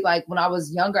say like when I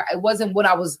was younger,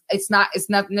 it's not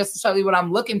necessarily what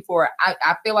I'm looking for.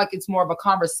 I feel like it's more of a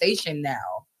conversation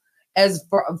now. As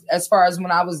far as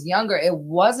when I was younger, it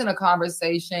wasn't a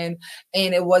conversation,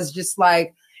 and it was just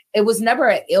like, it was never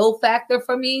an ill factor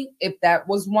for me. If that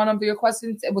was one of your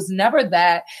questions, it was never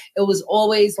that. It was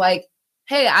always like,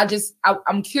 hey,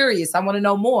 I'm curious. I want to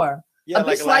know more. Yeah,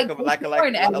 like a lack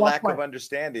of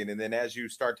understanding. And then as you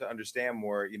start to understand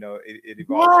more, you know, it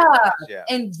evolves. Yeah.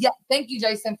 And yeah, thank you,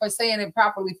 Jason, for saying it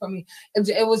properly for me.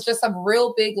 It was just a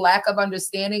real big lack of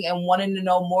understanding and wanting to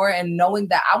know more, and knowing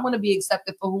that I want to be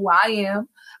accepted for who I am.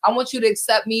 I want you to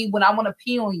accept me when I want to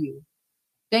pee on you.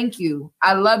 Thank you.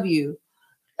 I love you.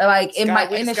 Like, in my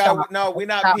inner shop. No, we're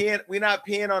not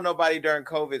peeing on nobody during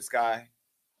COVID, Sky.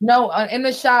 No, in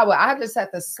the shower. I just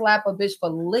had to slap a bitch for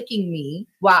licking me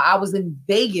while I was in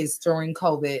Vegas during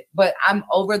COVID. But I'm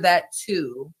over that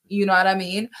too. You know what I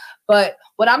mean? But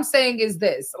what I'm saying is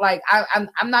this: like, I'm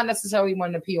not necessarily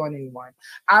wanting to pee on anyone.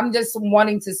 I'm just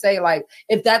wanting to say, like,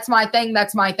 if that's my thing,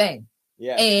 that's my thing.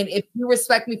 Yeah. And if you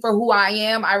respect me for who I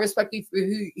am, I respect you for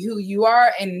who you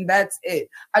are, and that's it.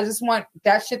 I just want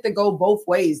that shit to go both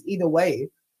ways, either way.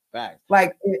 Fact.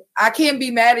 Like, I can't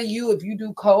be mad at you if you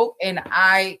do coke and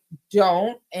I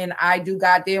don't, and I do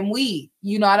goddamn weed.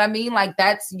 You know what I mean? Like,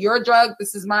 that's your drug.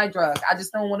 This is my drug. I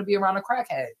just don't want to be around a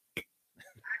crackhead.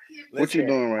 What you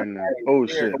doing right now? Oh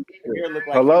shit! Like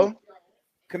Hello?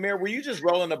 Kamir, were you just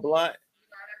rolling a blunt?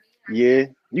 Yeah,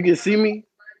 you can see me.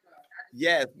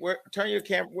 Yes. Turn your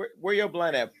camera. Where your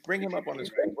blunt at? Bring him up on the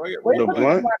screen. The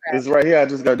blunt is right here. I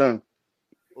just got done.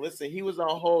 Listen, he was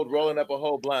on hold rolling up a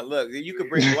whole blunt. Look, you could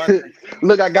bring blunt.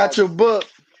 Look, I got your book.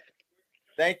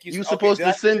 Thank you. You supposed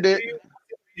to send it.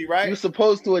 Right? You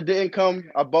supposed to. It didn't come.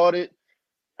 I bought it.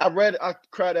 I read it. I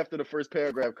cried after the first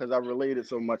paragraph because I related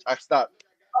so much. I stopped.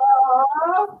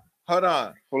 Hold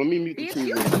on. Well, let me mute the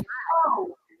TV.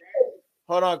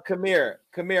 Hold on, Kamir.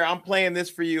 Kamir, I'm playing this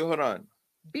for you. Hold on.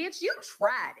 Bitch, you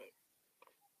tried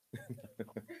it.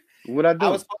 What I do? I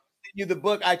was supposed to send you the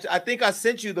book. I think I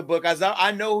sent you the book.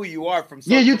 I know who you are from.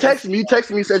 Yeah, you texted me. You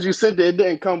texted me. Said you sent it. It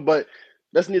didn't come, but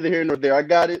that's neither here nor there. I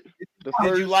got it.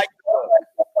 Did you like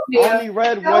the book? I only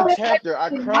read one chapter. I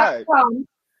cried.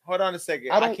 Hold on a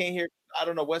second. I can't hear. I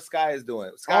don't know what Sky is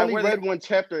doing. Sky, I only read one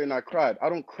chapter and I cried. I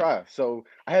don't cry, so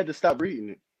I had to stop reading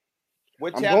it.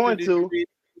 What I'm chapter going did to you read?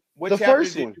 What the chapter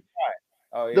first did one. you cry?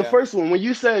 Oh, yeah. The first one, when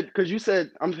you said, because you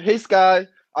said, hey Sky,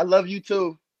 I love you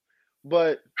too,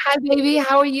 but hi baby,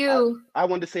 how are you? I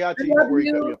wanted to say hi to you before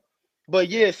you cut me off. But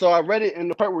yeah, so I read it in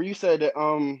the part where you said that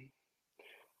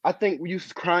I think you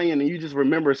was crying and you just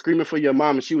remember screaming for your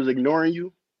mom and she was ignoring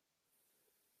you.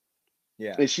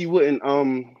 Yeah. And she wouldn't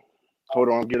hold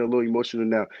on, I'm getting a little emotional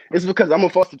now. It's because I'm a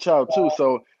foster child too,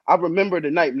 so I remember the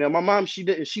night. Now my mom, she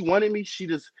wanted me, she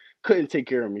just couldn't take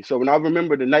care of me. So when I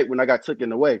remember the night when I got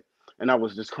taken away and I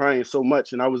was just crying so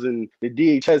much and I was in the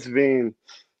DHS van,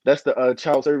 that's the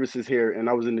child services here, and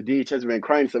I was in the DHS van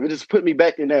crying, so it just put me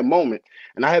back in that moment.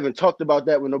 And I haven't talked about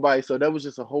that with nobody, so that was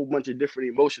just a whole bunch of different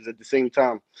emotions at the same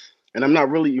time. And I'm not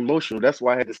really emotional. That's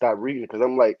why I had to stop reading, because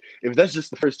I'm like, if that's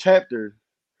just the first chapter,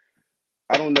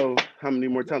 I don't know how many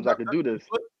more times I could do this.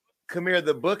 Kamir,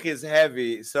 the book is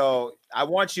heavy, so I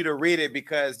want you to read it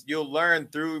because you'll learn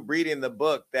through reading the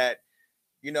book that,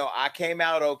 you know, I came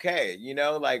out okay. You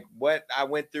know, like what I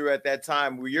went through at that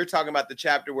time. Where you're talking about the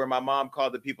chapter where my mom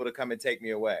called the people to come and take me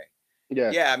away.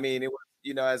 Yeah. Yeah, I mean, it was,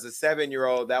 you know, as a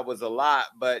 7-year-old, that was a lot.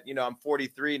 But, you know, I'm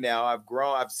 43 now. I've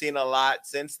grown. I've seen a lot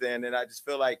since then. And I just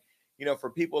feel like, you know,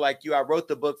 for people like you, I wrote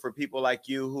the book for people like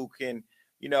you who can,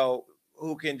 you know,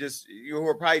 who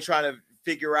are probably trying to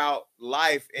figure out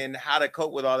life and how to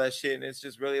cope with all that shit. And it's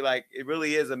just really like, it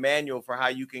really is a manual for how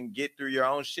you can get through your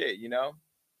own shit, you know?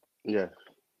 Yeah.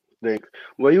 Thanks.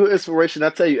 Well, you're an inspiration.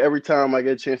 I tell you, every time I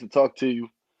get a chance to talk to you,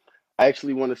 I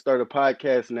actually want to start a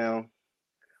podcast now.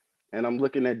 And I'm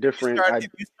looking at different. If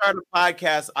you start a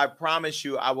podcast, I promise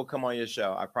you I will come on your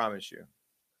show. I promise you.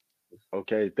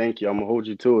 Okay, thank you. I'm gonna hold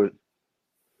you to it.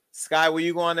 Sky, will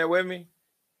you go on there with me?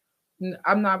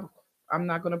 I'm not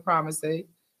gonna promise it.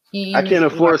 I can't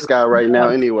afford Sky right now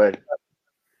anyway.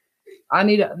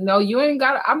 You ain't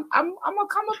got. I'm gonna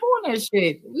come up on that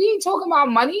shit. We ain't talking about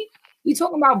money. We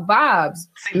talking about vibes.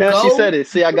 See, now she said it.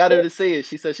 See, I got her to say it.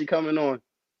 She said she coming on.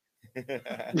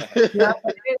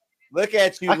 Look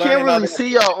at you. I can't really see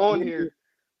y'all on here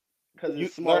because you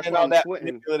it's small. learning all that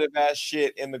manipulative ass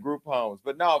shit in the group homes.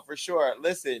 But no, for sure.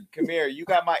 Listen, Kamir, you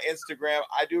got my Instagram.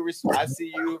 I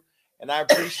see you and I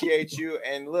appreciate you.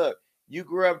 And look, you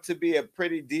grew up to be a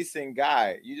pretty decent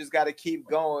guy. You just got to keep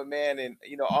going, man. And,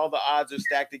 you know, all the odds are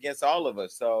stacked against all of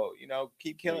us. So, you know,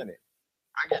 keep killing it.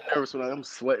 I get nervous when I'm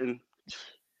sweating.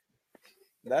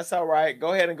 That's all right.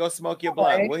 Go ahead and go smoke your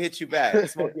blunt. We'll hit you back.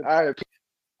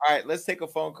 All right, let's take a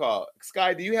phone call.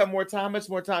 Sky, do you have more time? How much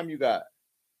more time you got?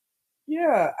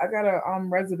 Yeah, I got a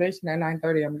reservation at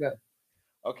 9:30. I'm good.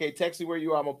 Okay, text me where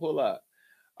you are. I'm gonna pull up.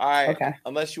 All right. Okay.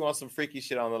 Unless you want some freaky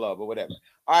shit on the low, but whatever.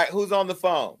 All right, who's on the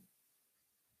phone?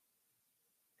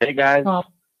 Hey guys.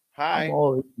 Hi.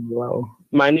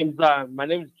 My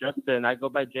name's Justin. I go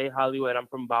by Jay Hollywood. I'm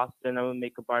from Boston. I'm a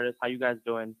makeup artist. How you guys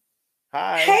doing?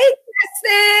 Hi. Hey,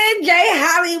 Justin. Jay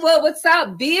Hollywood. What's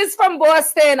up? B is from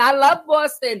Boston. I love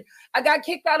Boston. I got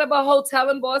kicked out of a hotel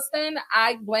in Boston.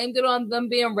 I blamed it on them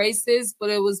being racist, but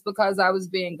it was because I was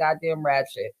being goddamn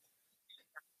ratchet.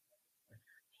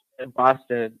 In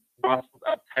Boston's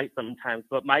uptight sometimes.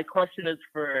 But my question is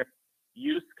for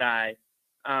you, Sky.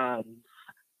 I'm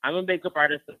a makeup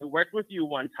artist. I worked with you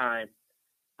one time,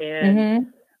 and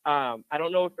I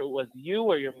don't know if it was you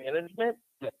or your management,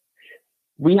 but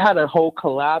we had a whole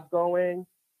collab going,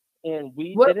 and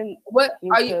we didn't. What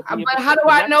are you? But how do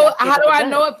I know? How do I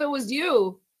know if it was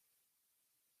you?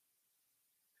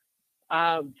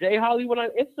 Jay Hollywood on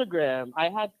Instagram. I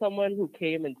had someone who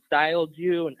came and styled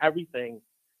you and everything.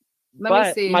 Let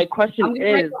me see. My question I'm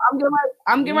getting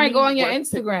ready to go on your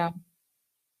Instagram.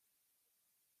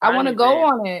 I want to go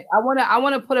on it. I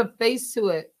want to put a face to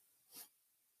it.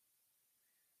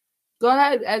 Go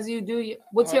ahead as you do.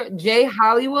 What's your Jay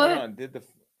Hollywood?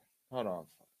 Hold on.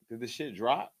 Did the shit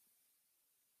drop?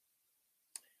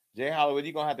 Jay Hollywood,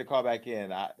 you're gonna have to call back in.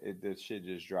 The shit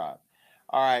just dropped.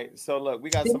 All right. So look, we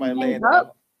got somebody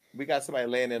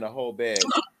laying in a whole bed.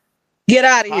 Get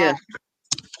out of here.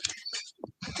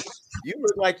 You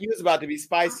look like you was about to be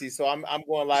spicy, so I'm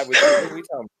going live with you. What are we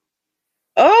talking about?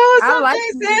 Oh,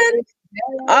 Jason.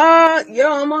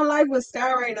 Yo, I'm on live with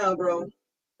Sky right now, bro.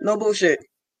 No bullshit.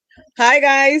 Hi,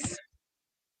 guys.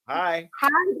 Hi. Hi,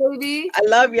 baby. I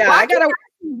love ya. I gotta.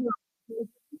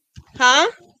 Huh?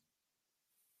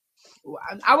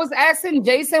 I was asking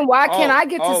Jason, why can't I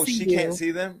get to see you? Oh, she can't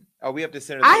see them? Oh, we have to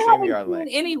send her the StreamYard link.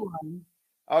 Anyone?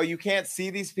 Oh, you can't see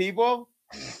these people?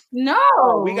 No.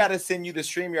 Oh, we got to send you the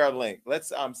StreamYard link. Let's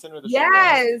send her the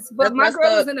StreamYard link. But my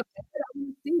girl is in the bed. I want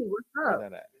to see what's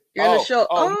up. You're in the show.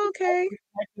 Oh, okay.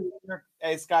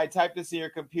 Hey, Sky, type this in your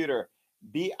computer.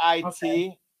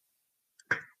 BIT.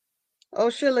 Oh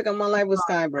shit! Look, I'm on live with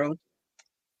Sky, bro.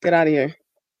 Get out of here.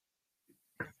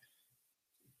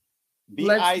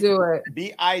 Let's do it.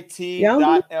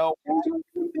 BIT.L.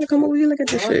 Come over here, look at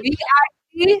this shit.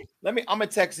 BIT. I'm gonna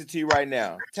text it to you right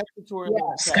now. Text it to her.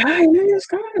 Yeah. Sky, man,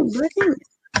 Sky, breaking.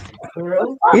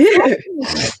 Yeah.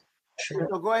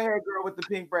 So go ahead, girl, with the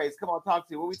pink braids. Come on, talk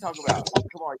to you. What we talking about?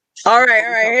 Come on. All right.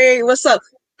 Hey, what's up?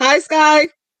 Hi, Sky.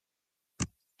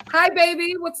 Hi,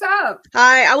 baby. What's up?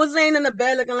 Hi. I was laying in the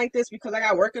bed looking like this because I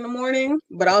got work in the morning,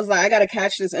 but I was like, I gotta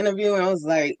catch this interview, and I was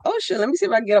like, oh shit, let me see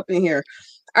if I can get up in here.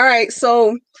 All right,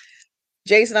 so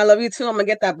Jason, I love you too. I'm gonna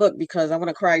get that book because I want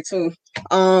to cry too.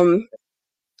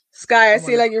 Sky, I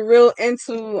see like you're real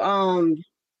into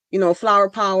flower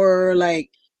power, like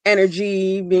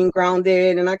energy, being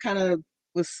grounded, and I kind of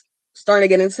was starting to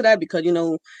get into that because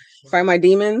fight my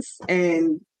demons.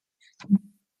 And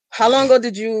how long ago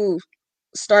did you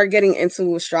start getting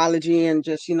into astrology and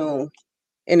just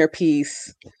inner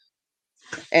peace?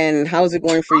 And how is it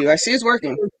going for you? I see it's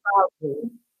working.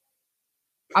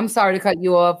 I'm sorry to cut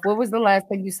you off. What was the last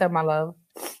thing you said, my love?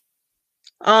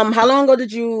 How long ago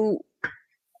did you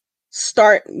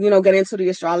start, get into the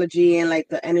astrology and like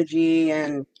the energy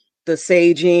and the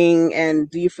saging? And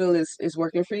do you feel it's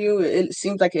working for you? It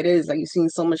seems like it is. Like you've seen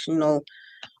so much,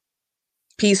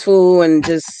 peaceful and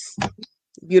just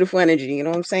beautiful energy. You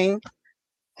know what I'm saying?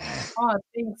 Oh,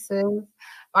 thanks, sis.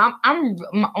 I'm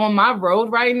on my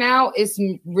road right now. It's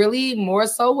really more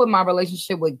so with my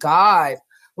relationship with God.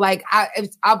 Like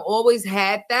I've always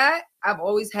had that. I've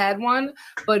always had one,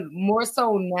 but more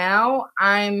so now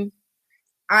I'm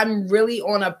really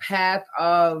on a path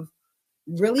of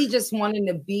really just wanting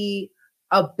to be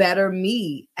a better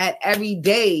me at every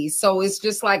day. So it's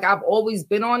just like I've always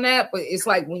been on that, but it's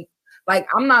like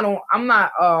I'm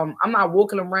not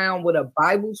walking around with a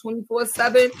Bible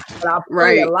 24/7, but I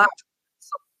pray a lot.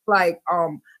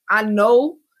 So I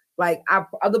know. Like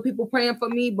other people praying for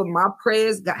me, but my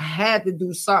prayers had to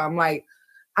do something. Like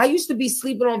I used to be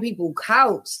sleeping on people's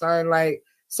couch, son. Like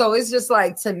so, it's just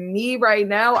like to me right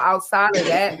now. Outside of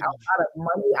that, outside of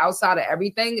money, outside of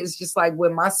everything, it's just like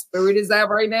where my spirit is at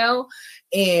right now,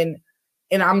 and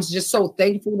I'm just so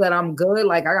thankful that I'm good.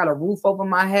 Like I got a roof over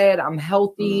my head. I'm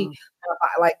healthy.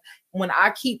 Like when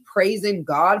I keep praising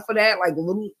God for that,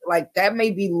 like that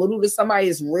may be little to somebody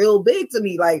is real big to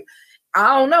me. Like.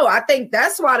 I don't know. I think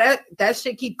that's why that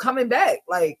shit keep coming back.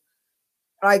 Like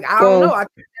I don't know. I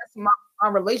think that's my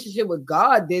relationship with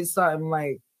God did something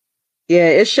like. Yeah,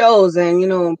 it shows, and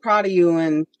I'm proud of you,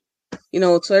 and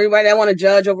to everybody that want to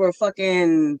judge over a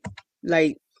fucking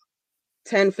like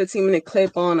 10-15 minute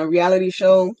clip on a reality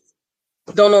show,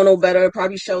 don't know no better.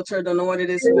 Probably sheltered, don't know what it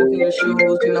is. Smoking your shoes,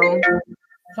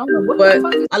 But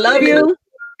I love you.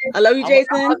 I love you,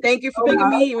 Jason. Thank you for picking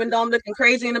me, even though I'm looking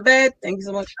crazy in the bed. Thank you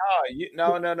so much.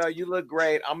 No. You look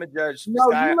great. I'm a judge.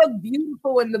 No, Sky. you look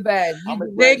beautiful in the bed.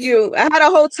 Thank you. I had a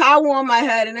whole towel on my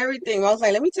head and everything. I was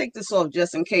like, let me take this off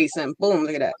just in case. And boom,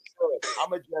 look at that.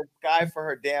 I'm a judge Sky for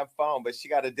her damn phone, but she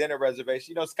got a dinner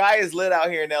reservation. Sky is lit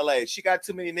out here in LA. She got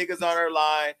too many niggas on her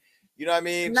line. You know what I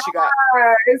mean? Nah, She got.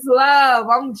 it's love.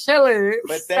 I'm chilling.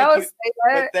 But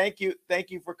thank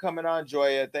you for coming on,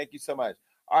 Joya. Thank you so much.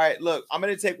 All right, look, I'm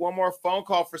gonna take one more phone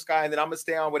call for Sky, and then I'm gonna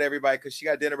stay on with everybody because she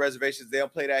got dinner reservations. They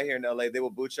don't play that here in LA. They will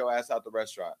boot your ass out the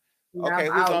restaurant. Okay,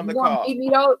 who's on the call?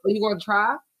 You gonna beat me, you gonna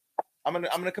try? I'm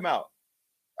gonna come out.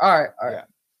 All right. Yeah.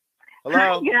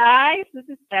 Hello. Hi, guys. This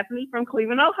is Stephanie from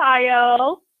Cleveland,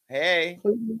 Ohio. Hey.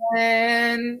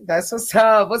 Cleveland. That's what's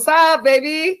up. What's up,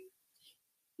 baby?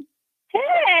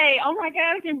 Hey. Oh my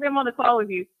God, I can't believe I'm on the call with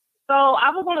you. So I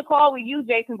was on the call with you,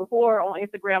 Jason, before on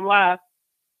Instagram Live.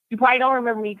 You probably don't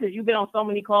remember me because you've been on so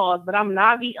many calls, but I'm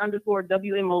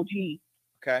Navi_WMOG.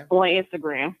 Okay. On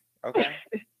Instagram. Okay.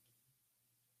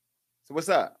 So what's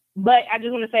up? But I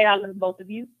just want to say I love both of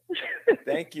you.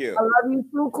 Thank you. I love you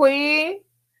too, Queen.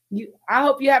 I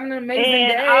hope you're having an amazing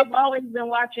day. I've always been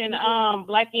watching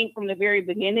Black Ink from the very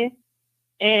beginning.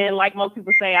 And like most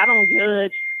people say, I don't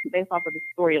judge based off of the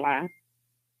storyline.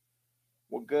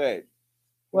 Well, good.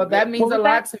 Well, that means a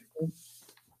lot to me.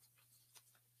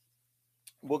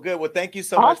 Well, good. Well, thank you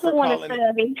so much for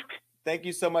calling. Thank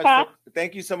you so much. Huh?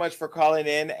 Thank you so much for calling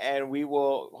in, and we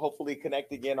will hopefully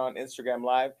connect again on Instagram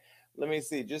Live. Let me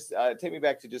see. Just take me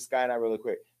back to just Sky and I really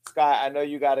quick. Sky, I know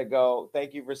you got to go.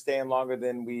 Thank you for staying longer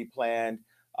than we planned.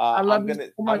 I love you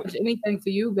so much. Anything for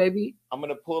you, baby. I'm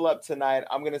gonna pull up tonight.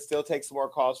 I'm gonna still take some more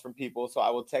calls from people, so I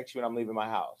will text you when I'm leaving my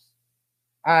house.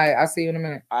 All right, I'll see you in a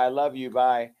minute. I love you.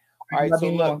 Bye. All right, so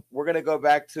look, we're gonna go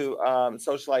back to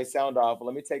Socialize Sound Off.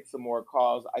 Let me take some more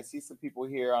calls. I see some people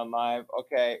here on live.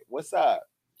 Okay, what's up?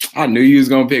 I knew you was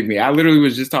gonna pick me. I literally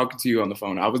was just talking to you on the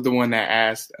phone. I was the one that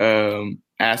asked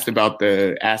Sky about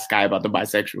the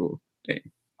bisexual thing.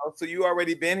 Oh, so you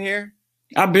already been here?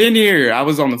 I've been here. I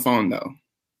was on the phone though.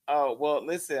 Oh well,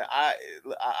 listen, I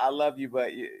love you,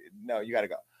 but you gotta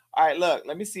go. All right, look,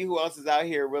 let me see who else is out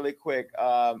here really quick.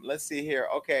 Let's see here.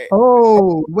 Okay.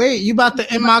 Oh, wait, you about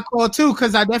to end my call too?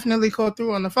 Because I definitely called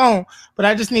through on the phone. But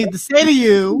I just need to say to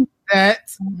you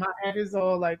that my head is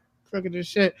all like crooked as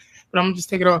shit. But I'm gonna just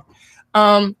take it off.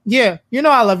 Yeah, you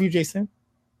know I love you, Jason.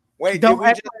 Wait, did we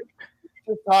just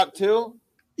talk too?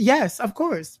 Yes, of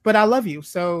course. But I love you.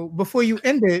 So before you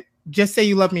end it, just say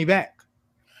you love me back.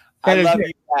 I love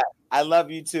you back. I love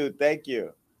you too. Thank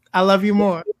you. I love you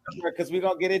more. Because we're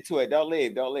gonna get into it. Don't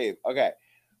leave. Okay.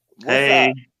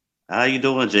 Hey, how you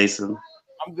doing, Jason?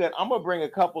 I'm good. I'm gonna bring a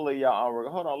couple of y'all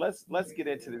on. Hold on. Let's get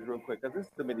into this real quick because there's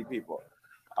too many people.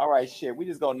 All right, shit. We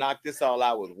just gonna knock this all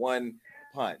out with one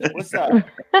punch. What's up?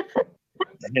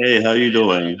 Hey, how you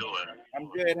doing? I'm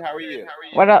good. How are you?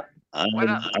 What up?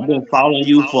 I've been following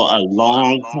you for a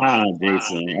long time,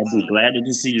 Jason. I've been glad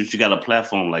to see you got a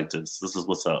platform like this. This is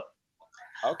what's up.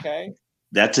 Okay.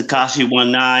 That Tekashi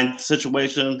 19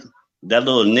 situation, that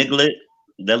little niglet,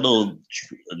 that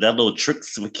little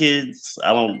tricks for kids.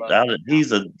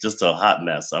 He's just a hot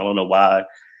mess. I don't know why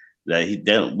I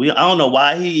don't know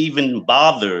why he even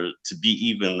bothered to be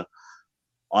even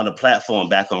on a platform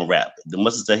back on rap. The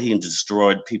message that he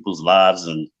destroyed people's lives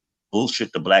and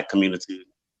bullshit the black community.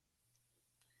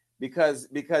 Because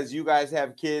you guys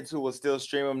have kids who will still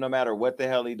stream him no matter what the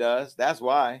hell he does. That's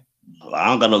why. I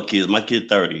don't got no kids. My kid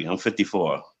 30. I'm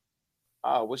 54.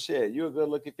 Oh, well, shit. You're a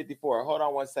good-looking 54. Hold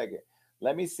on one second.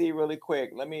 Let me see really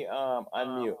quick. Let me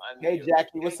unmute. Hey,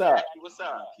 Jackie, what's up?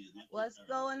 What's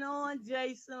going on,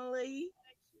 Jason Lee?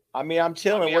 I mean, I'm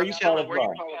chilling. Where you calling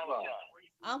from?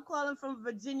 I'm calling from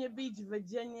Virginia Beach,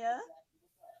 Virginia.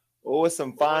 Oh, it's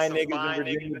some fine niggas in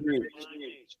Virginia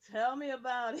Beach. Tell me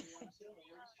about it.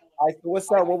 All right, so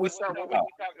what's up? What we talking about?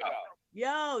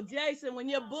 Yo, Jason, when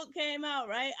your book came out,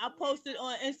 right? I posted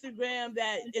on Instagram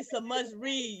that it's a must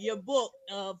read. Your book.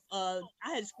 I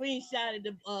had screenshotted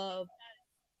the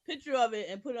picture of it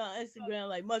and put it on Instagram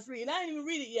like must read. And I didn't even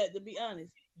read it yet, to be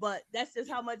honest. But that's just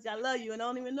how much I love you and I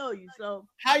don't even know you. So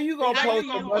how you gonna post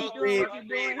a must read?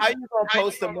 How you gonna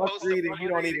post a must read and you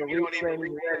don't even read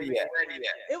it yet?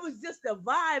 It was just the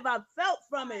vibe I felt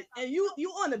from it. And you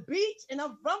on the beach and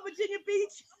I'm from Virginia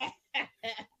Beach.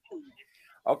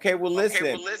 Okay, well,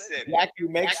 listen. Jackie,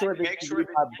 make sure that you read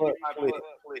my book, please.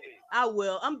 I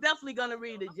will. I'm definitely gonna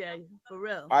read it, Jay. For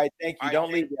real. All right, thank you.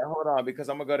 Don't leave yet. Hold on, because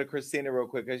I'm gonna go to Christina real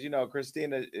quick. Because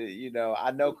Christina,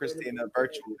 I know Christina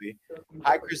virtually.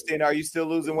 Hi, Christina. Are you still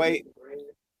losing weight?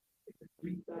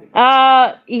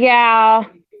 Yeah.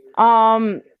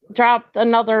 Dropped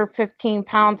another 15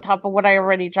 pounds top of what I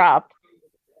already dropped.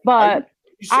 But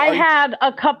I had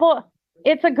a couple.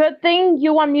 It's a good thing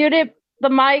you unmuted the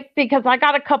mic because I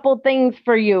got a couple things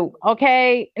for you.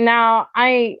 Okay. Now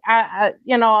I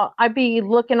be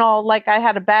looking all like I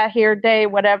had a bad hair day,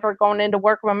 whatever, going into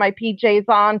work with my PJs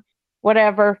on,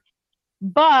 whatever.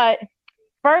 But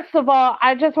First of all,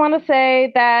 I just want to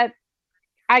say that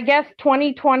I guess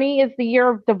 2020 is the year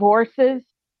of divorces.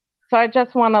 So I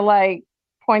just want to like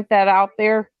point that out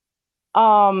there.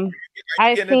 I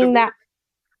seen that.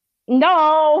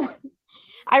 No,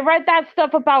 I read that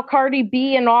stuff about Cardi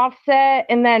B and Offset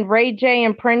and then Ray J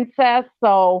and Princess.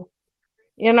 So,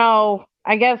 you know,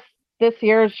 I guess this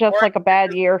year is just like a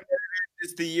bad year.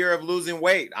 It's the year of losing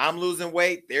weight. I'm losing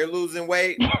weight. They're losing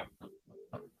weight.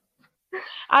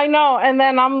 I know. And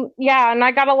then and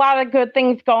I got a lot of good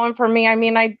things going for me. I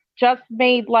mean, I just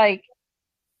made like,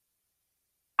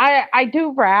 I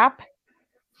do rap.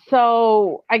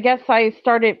 So I guess I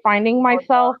started finding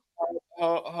myself.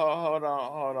 Hold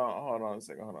on a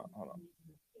second.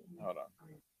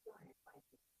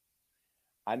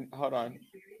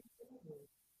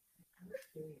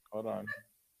 Hold on.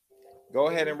 Go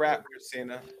ahead and rap,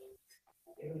 Christina.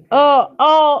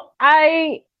 Oh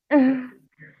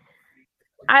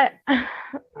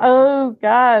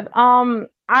God.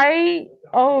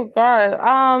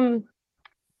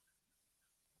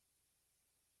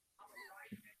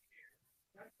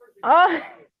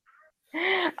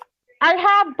 I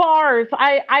have bars.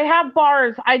 I have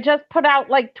bars. I just put out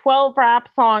like 12 rap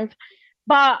songs.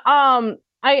 But I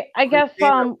guess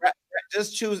Christina,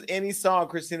 just choose any song,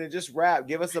 Christina. Just rap.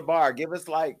 Give us a bar. Give us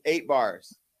like 8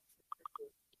 bars.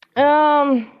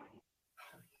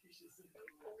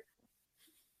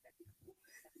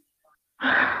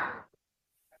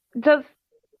 Just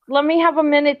let me have a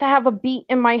minute to have a beat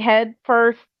in my head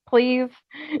first, please.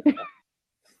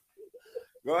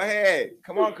 Go ahead.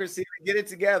 Come on, Christina. Get it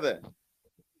together.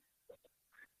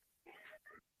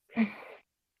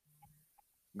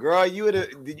 Girl, you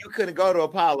couldn't go to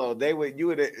Apollo.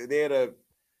 They'd have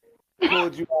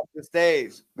pulled you off the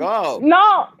stage. Go.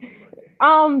 No.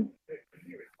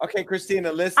 Okay,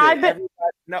 Christina, listen.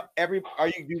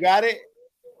 You got it?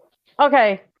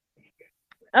 Okay.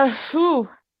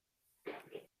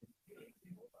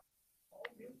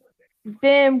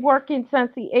 Been working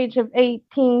since the age of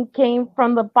 18, came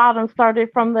from the bottom, started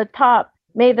from the top,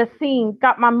 made a scene,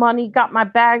 got my money, got my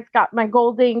bags, got my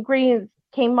golden greens,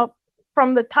 came up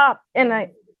from the top, and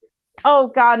oh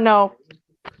God, no.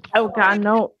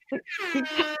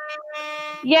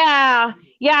 Yeah,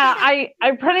 I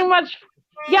pretty much,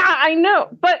 I know,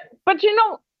 but you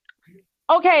know,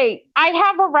 okay, I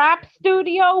have a rap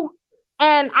studio,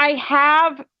 and I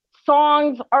have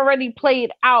songs already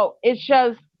played out. It's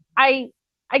just, I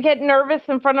get nervous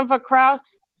in front of a crowd,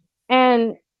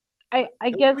 and I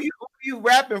guess. Who you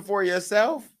rapping for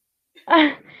yourself?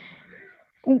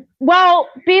 Well,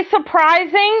 be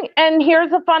surprising, and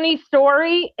here's a funny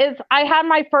story, is I had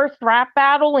my first rap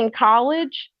battle in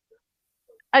college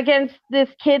against this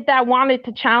kid that wanted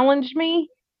to challenge me,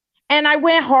 and I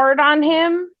went hard on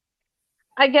him.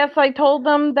 I guess I told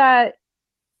them that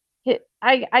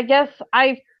I guess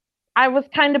I was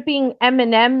kind of being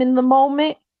Eminem in the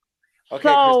moment. Okay,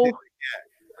 so,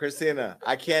 Christina,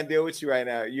 I can't deal with you right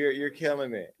now. You're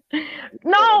killing it.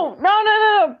 No,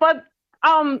 but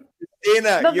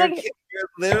Christina, you're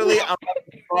literally, I'm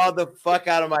about to fall the fuck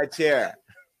out of my chair.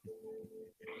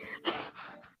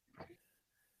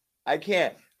 I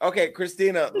can't. Okay,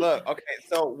 Christina, look. Okay,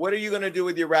 so what are you gonna do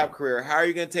with your rap career? How are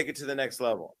you gonna take it to the next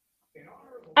level?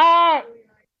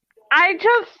 I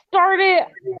just started.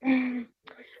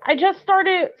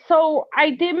 So I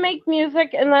did make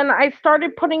music, and then I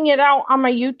started putting it out on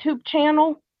my YouTube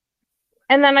channel,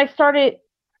 and then I started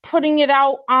putting it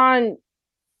out on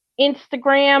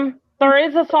Instagram. There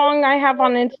is a song I have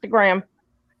on Instagram.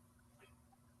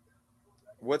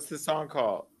 What's the song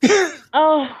called?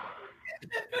 Oh,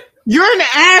 you're an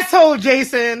asshole,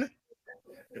 Jason.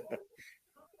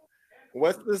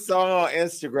 What's the song on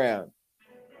Instagram?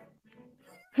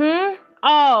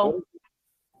 Oh,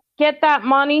 Get That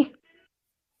Money.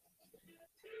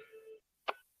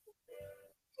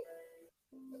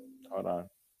 Hold on.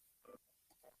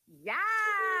 Yeah.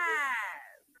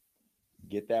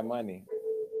 Get That Money.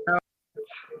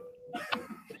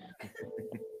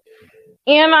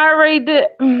 And I already did.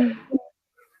 And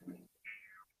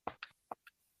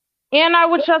I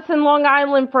was just in Long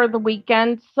Island for the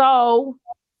weekend, so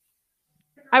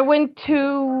I went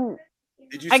to.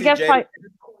 Did you see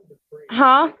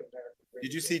Huh?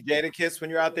 Did you see Jadakiss when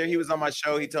you're out there? He was on my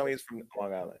show. He told me he's from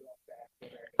Long Island.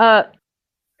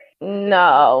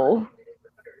 No.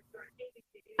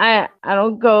 I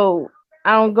don't go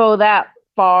that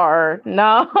far.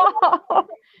 No.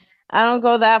 I don't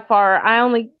go that far. I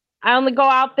only go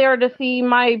out there to see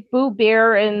my Boo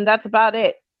Bear, and that's about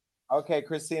it. Okay,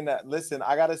 Christina, listen,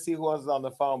 I got to see who else is on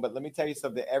the phone, but let me tell you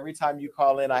something. Every time you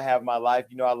call in, I have my life.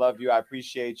 You know, I love you. I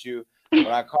appreciate you.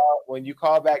 When you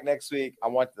call back next week, I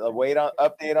want the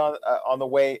update on the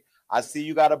weight. I see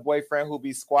you got a boyfriend who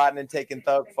be squatting and taking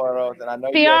thug photos, and I know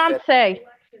fiance.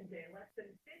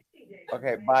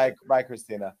 Okay, bye,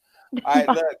 Christina. All right,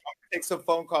 look, I'm gonna take some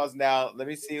phone calls now. Let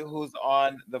me see who's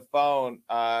on the phone.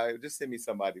 Just send me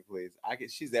somebody, please.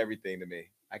 She's everything to me.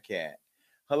 I can't.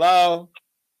 Hello.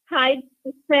 Hi,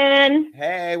 Jason.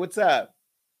 Hey, what's up?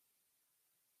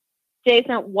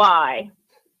 Jason, why?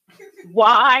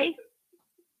 Why?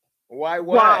 Why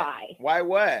what? Why? Why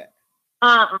what?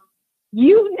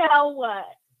 You know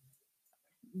what?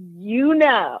 You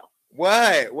know.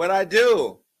 What? What'd I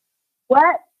do?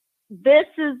 What? This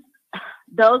is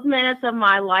those minutes of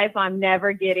my life I'm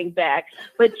never getting back.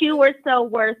 But you were so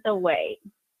worth the wait.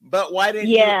 But why didn't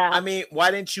you?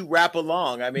 Why didn't you rap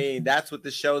along? I mean, that's what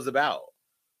the show's about.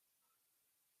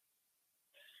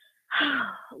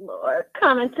 Lord,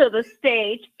 coming to the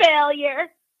stage, failure.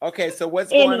 Okay, so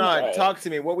what's going on? Talk to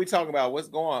me. What are we talking about? What's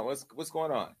going on? What's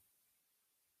going on?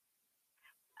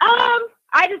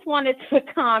 I just wanted to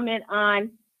comment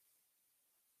on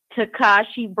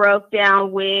Tekashi broke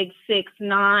down wig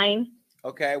 6'9".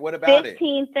 Okay, what about it?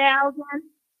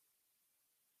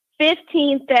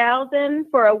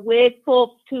 $15,000 for a wig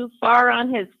pulled too far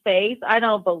on his face. I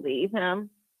don't believe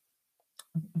him.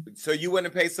 So you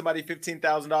wouldn't pay somebody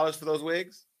 $15,000 for those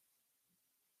wigs?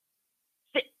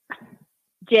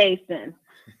 Jason.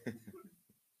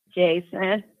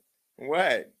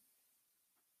 What?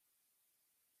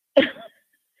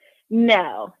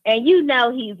 No. And you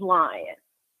know he's lying.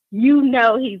 You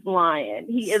know he's lying.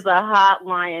 He is a hot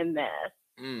lying mess.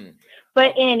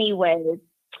 But anyways,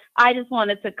 I just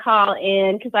wanted to call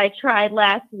in because I tried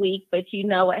last week, but you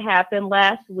know what happened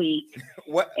last week.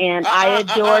 What? And I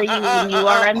adore you and you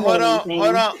are amazing.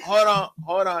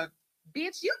 Hold on.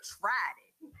 Bitch, you tried it.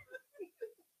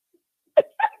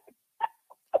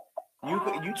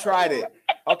 You tried it.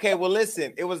 Okay, well,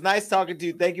 listen, it was nice talking to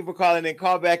you. Thank you for calling in.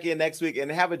 Call back in next week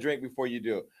and have a drink before you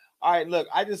do. All right, look,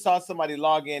 I just saw somebody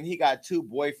log in. He got 2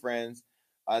 boyfriends.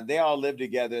 They all live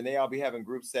together and they all be having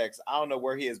group sex. I don't know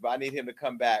where he is, but I need him to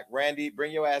come back. Randy,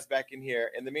 bring your ass back in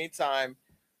here. In the meantime,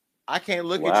 I can't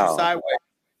look at you sideways.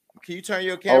 Can you turn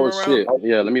your camera around? Shit.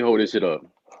 Yeah, let me hold this shit up.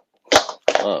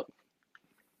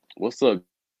 What's up?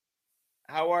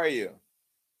 How are you?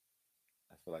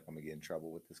 I feel like I'm gonna get in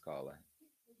trouble with this caller.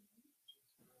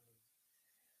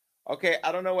 Okay,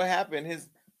 I don't know what happened.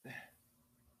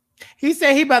 He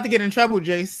said he about to get in trouble,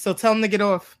 Jace. So tell him to get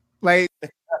off. Like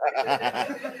all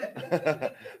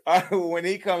right, when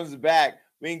he comes back,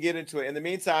 we can get into it. In the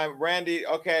meantime, Randy,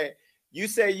 okay, you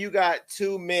say you got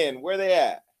 2 men. Where they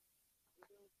at?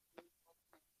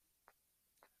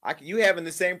 You having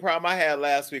the same problem I had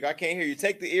last week. I can't hear you.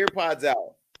 Take the ear pods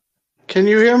out. Can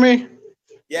you hear me?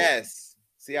 Yes.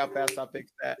 See how fast I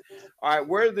fixed that? All right,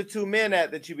 where are the 2 men at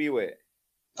that you be with?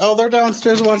 Oh, they're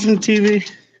downstairs watching TV.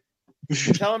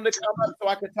 Tell them to come up so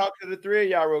I can talk to the 3 of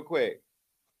y'all real quick.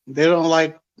 They don't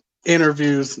like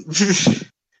interviews. It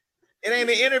ain't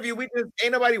an interview.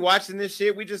 Ain't nobody watching this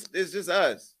shit. It's just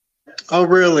us. Oh,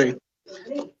 really?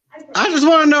 I just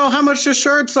want to know how much the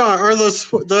shirts are or the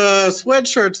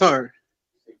sweatshirts are.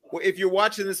 Well, if you're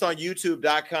watching this on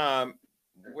YouTube.com,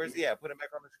 where's he at? Put him back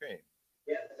on the screen.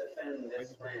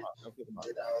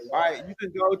 All right, you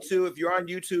can go to, if you're on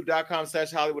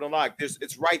youtube.com/Hollywood Unlocked,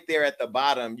 it's right there at the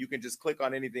bottom. You can just click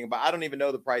on anything, but I don't even know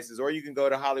the prices, or you can go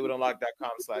to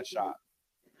HollywoodUnlocked.com/shop.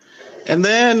 And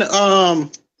then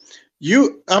I'm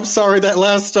sorry, that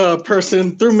last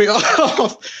person threw me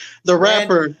off. The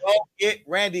rapper.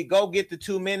 Randy, go get the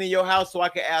 2 men in your house so I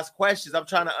can ask questions. I'm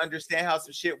trying to understand how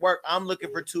some shit work. I'm looking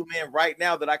for 2 men right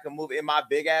now that I can move in my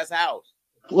big ass house.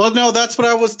 Well, no, that's what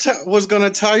I was going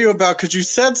to tell you about, because you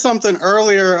said something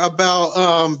earlier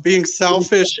about being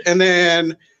selfish and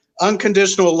then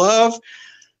unconditional love.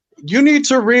 You need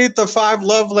to read the 5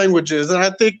 love languages, and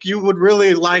I think you would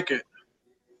really like it.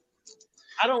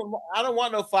 I don't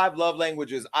want no 5 love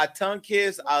languages. I tongue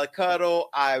kiss, I cuddle,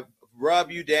 I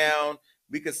rub you down.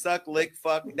 We could suck, lick,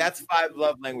 fuck. That's 5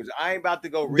 love languages. I ain't about to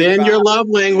go read. Then your love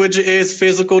language is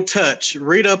physical touch.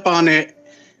 Read up on it.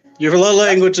 Your love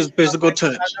language is physical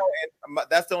touch.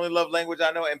 That's the only love language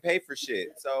I know, and pay for shit.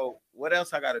 So what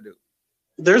else I got to do?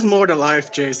 There's more to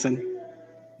life, Jason.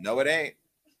 No, it ain't.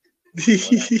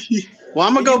 Well,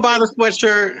 I'm going to go buy the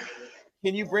sweatshirt.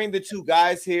 Can you bring the 2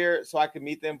 guys here so I can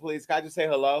meet them, please? Can I just say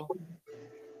hello?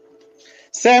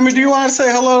 Sammy, do you want to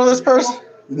say hello to this person?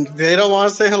 They don't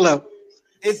want to say hello.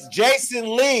 It's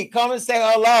Jason Lee. Come and say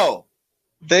hello.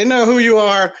 They know who you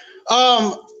are.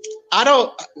 I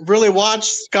don't really watch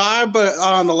Sky, but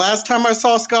the last time I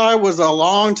saw Sky was a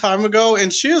long time ago,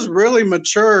 and she has really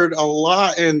matured a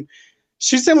lot. And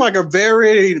she seemed like a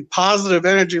very positive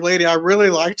energy lady. I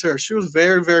really liked her. She was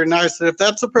very, very nice. And if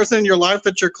that's the person in your life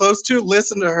that you're close to,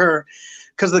 listen to her.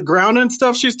 Because the grounding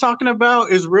stuff she's talking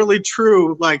about is really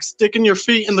true. Like sticking your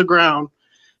feet in the ground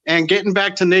and getting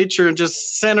back to nature and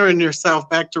just centering yourself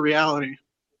back to reality.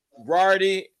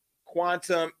 Rarity,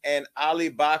 Quantum, and Ali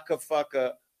Baka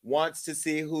Fucker wants to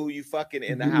see who you fucking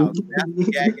in the house. That's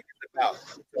what gagging is about.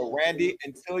 So Randy,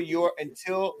 until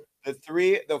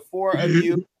the four of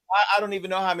you, I don't even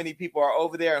know how many people are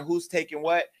over there and who's taking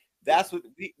what. That's what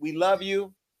we love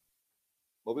you,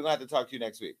 but we're gonna have to talk to you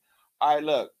next week. All right,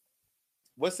 look,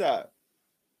 what's up?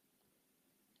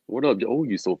 What up? Oh,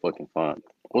 you so fucking fine.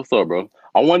 What's up, bro?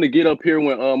 I wanted to get up here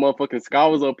when motherfucking Sky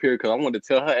was up here because I wanted to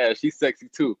tell her ass she's sexy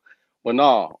too. But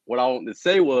nah, what I wanted to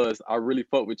say was I really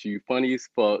fuck with you. You funny as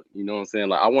fuck. You know what I'm saying?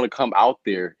 Like I want to come out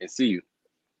there and see you.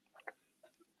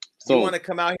 So you want to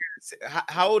come out here?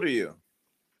 How old are you?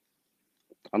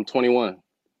 I'm 21.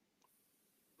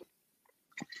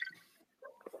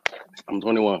 I'm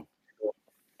 21.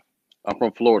 I'm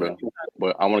from Florida,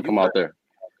 but I want to come out there.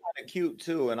 Kind of cute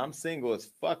too, and I'm single as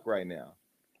fuck right now.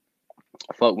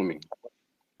 Fuck with me.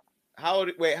 How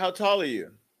tall are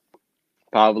you?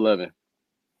 5'11".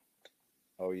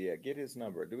 Oh yeah, get his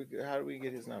number. How do we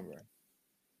get his number?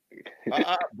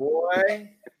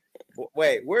 Boy.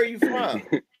 Wait, where are you from?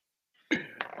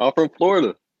 I'm from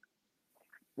Florida.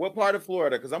 What part of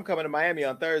Florida? Because I'm coming to Miami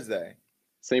on Thursday.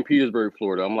 St. Petersburg,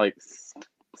 Florida. I'm like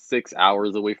 6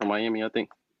 hours away from Miami, I think.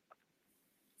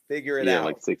 Figure it out. Yeah,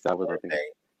 like 6 hours, I think.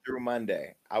 Through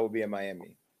Monday, I will be in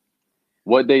Miami.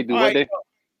 What day? What day?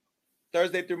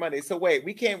 Thursday through Monday. So wait,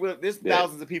 we can't. There's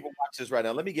thousands of people watch this right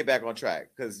now. Let me get back on track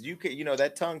because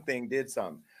that tongue thing did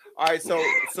something. All right,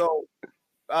 so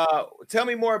tell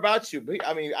me more about you.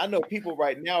 I mean, I know people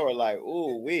right now are like,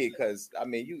 "Ooh, we," because I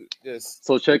mean, you just.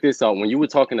 So check this out. When you were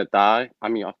talking to Thigh, why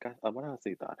did I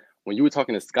say Thigh? When you were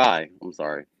talking to Sky, I'm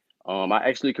sorry. I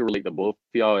actually could relate to both of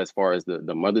y'all as far as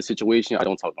the mother situation. I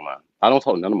don't talk to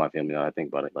none of my family. I think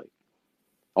about it. Like,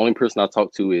 only person I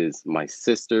talk to is my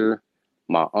sister,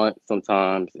 my aunt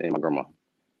sometimes, and my grandma.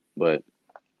 But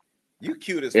you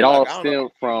cute as it fuck. all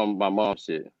stemmed from my mom's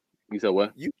shit. You said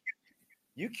what?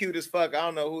 You cute as fuck. I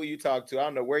don't know who you talk to. I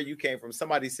don't know where you came from.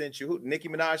 Somebody sent you. Who? Nicki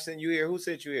Minaj sent you here? Who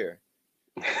sent you here?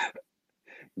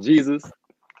 Jesus.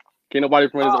 Can't nobody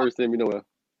from this earth send me nowhere.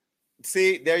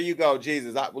 See, there you go,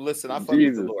 Jesus. Listen, I fuck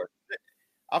with the Lord.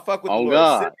 I fuck with the Lord.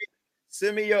 God.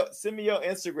 Send me your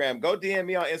Instagram. Go DM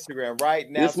me on Instagram right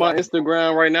now. This is my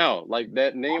Instagram right now. Like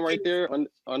that name right there,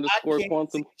 underscore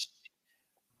Quantum.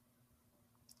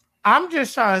 I'm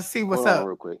just trying to see what's up.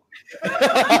 Real quick.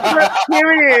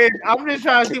 Period. I'm just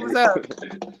trying to see what's up.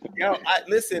 Yo,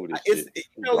 listen.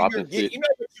 What you're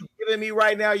giving me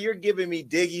right now? You're giving me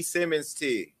Diggy Simmons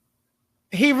tea.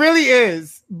 He really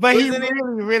is, but he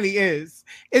really is.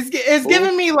 It's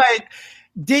giving me like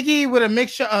Diggy with a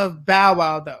mixture of Bow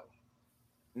Wow though.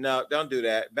 No, don't do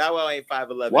that. Bow Wow ain't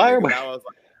 5'11". Why?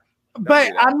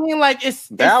 But I mean, like it's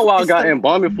Bow Wow got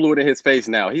embalming fluid in his face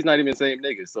now. He's not even the same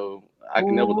nigga, so I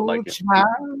can never look like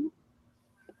him.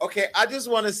 Okay, I just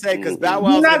want to say because Bow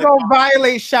Wow. You're not gonna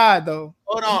violate Shy though.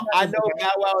 Hold on, I know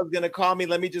Bow Wow is gonna call me.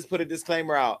 Let me just put a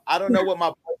disclaimer out. I don't know what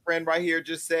my boyfriend right here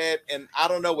just said, and I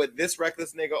don't know what this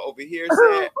reckless nigga over here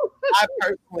said. I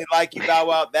personally like you, Bow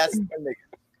Wow. That's the nigga.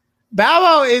 Bow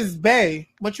Wow is bae.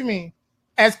 What you mean?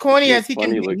 As corny as he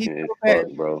can be, he's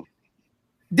fuck, bro.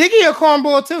 Diggy a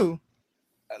cornball too.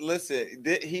 Listen,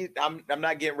 I'm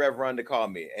not getting Rev Run to call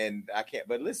me, and I can't.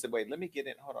 But listen, wait, let me get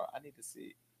in. Hold on, I need to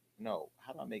see. No,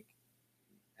 how do I make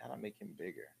him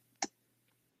bigger? It's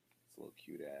a little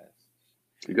cute ass.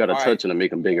 You got to touch him to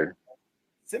make him bigger.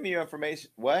 Send me your information.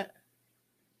 What?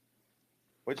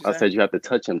 What'd you I say? said you have to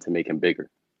touch him to make him bigger.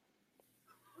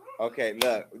 Okay,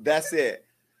 look, that's it.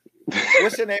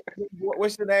 What's your name?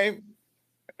 What's your name?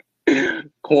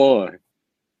 Quan,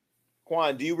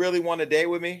 do you really want to date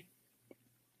with me?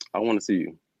 I want to see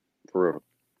you, for real.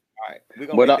 All right, we're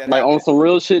gonna. But like on some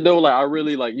real shit though, like I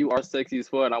really like you are sexy as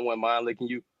fuck, and I wouldn't mind licking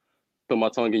you, put my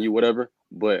tongue in you, whatever.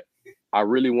 But I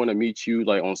really want to meet you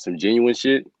like on some genuine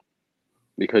shit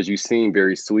because you seem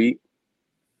very sweet.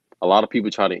 A lot of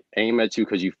people try to aim at you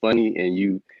because you funny and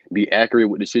you be accurate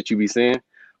with the shit you be saying.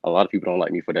 A lot of people don't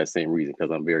like me for that same reason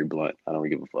because I'm very blunt. I don't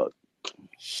give a fuck.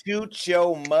 Shoot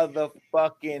your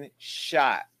motherfucking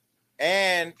shot.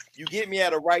 And you get me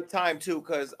at a right time too,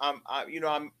 because I'm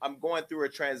going through a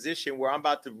transition where I'm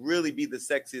about to really be the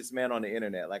sexiest man on the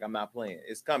internet. Like I'm not playing.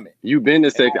 It's coming. You've been the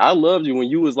sexy. I loved you when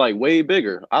you was like way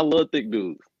bigger. I love thick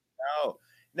dudes.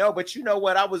 No, but you know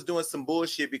what? I was doing some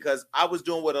bullshit because I was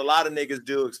doing what a lot of niggas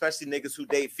do, especially niggas who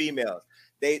date females.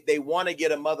 They want to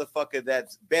get a motherfucker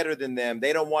that's better than them.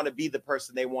 They don't want to be the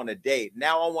person they want to date.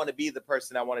 Now I want to be the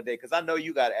person I want to date because I know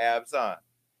you got abs, huh?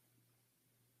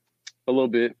 A little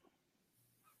bit.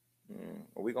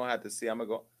 We're going to have to see. I'm going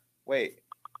to go. Wait.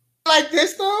 Like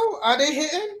this, though? Are they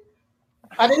hitting?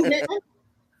 Are they hitting?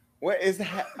 What is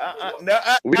that?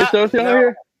 We can show shit on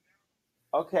here?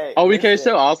 Okay. Oh, we can't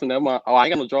show? Awesome. Never mind. Oh, I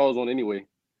ain't got no drawers on anyway.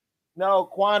 No,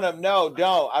 Quantum, no,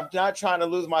 don't. I'm not trying to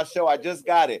lose my show. I just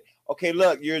got it. Okay,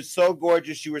 look, you're so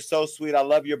gorgeous. You were so sweet. I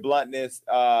love your bluntness.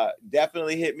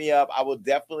 Definitely hit me up. I will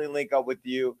definitely link up with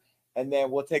you. And then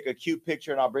we'll take a cute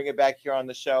picture and I'll bring it back here on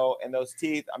the show. And those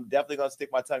teeth, I'm definitely going to stick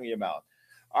my tongue in your mouth.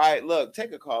 All right, look,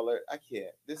 take a caller. I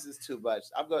can't. This is too much.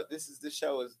 The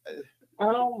show is.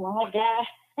 Oh, my God.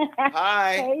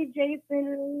 Hi. Hey,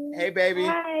 Jason. Hey, baby.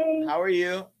 Hi. How are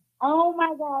you? Oh,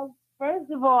 my God.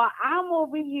 First of all, I'm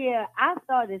over here. I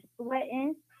started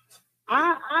sweating.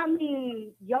 I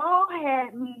mean, y'all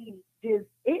had me just,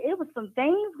 it was some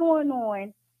things going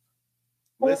on.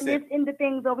 Listen, in the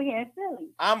things over here in Philly.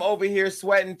 I'm over here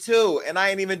sweating too, and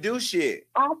I ain't even do shit.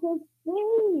 I can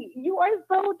see. You are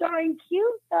so darn cute,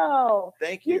 though.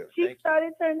 Thank you. Your cheeks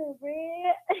started turning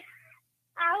red.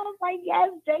 I was like, yes,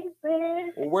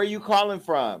 Jason. Well, where are you calling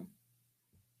from?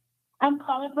 I'm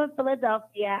calling from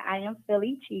Philadelphia. I am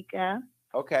Philly Chica.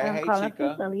 Okay, I'm calling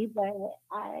from Philly, but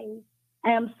I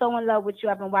am so in love with you.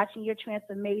 I've been watching your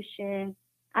transformation.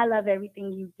 I love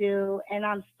everything you do, and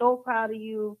I'm so proud of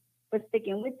you for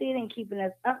sticking with it and keeping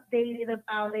us updated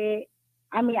about it.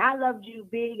 I mean, I loved you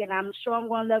big, and I'm sure I'm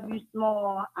going to love you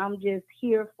small. I'm just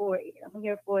here for it. I'm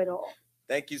here for it all.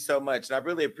 Thank you so much. And I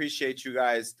really appreciate you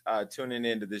guys tuning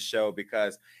into this show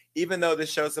because even though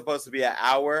this show is supposed to be an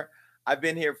hour, I've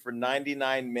been here for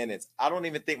 99 minutes. I don't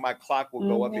even think my clock will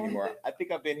go up anymore. I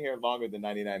think I've been here longer than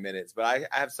 99 minutes, but I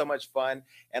have so much fun.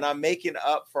 And I'm making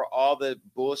up for all the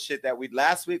bullshit that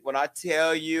last week, when I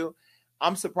tell you,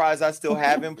 I'm surprised I still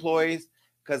have employees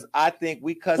because I think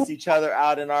we cussed each other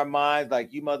out in our minds,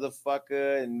 like, you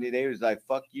motherfucker. And they was like,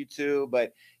 fuck you too.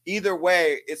 But either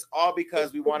way, it's all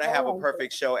because we want to have a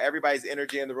perfect show. Everybody's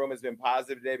energy in the room has been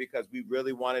positive today because we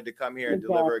really wanted to come here and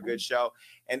deliver a good show.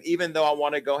 And even though I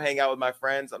want to go hang out with my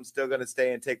friends, I'm still going to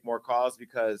stay and take more calls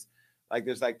because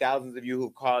there's thousands of you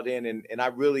who've called in and I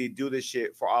really do this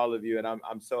shit for all of you. And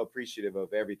I'm so appreciative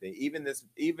of everything. And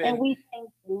we thank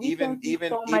you. Even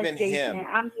so much, him.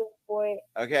 I'm here for it.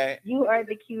 Okay. You are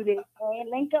the cutest. And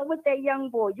link up with that young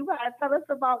boy. You gotta tell us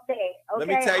about that. Okay? Let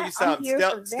me tell you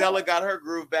something. Stella got her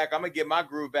groove back. I'm gonna get my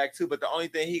groove back too. But the only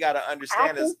thing he gotta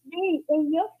understand is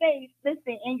in your face.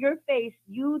 Listen, in your face,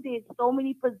 you did so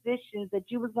many positions that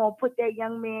you was gonna put that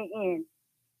young man in.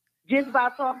 Just by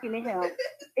talking to him,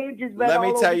 it just let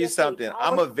me tell you something.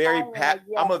 I'm a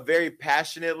very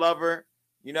passionate lover.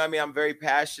 You know what I mean? I'm very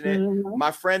passionate. Mm-hmm.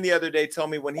 My friend the other day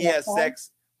told me when he has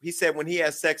sex, he said when he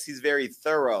has sex, he's very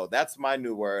thorough. That's my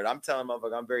new word. I'm telling him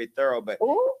I'm very thorough. But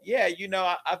yeah,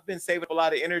 I've been saving a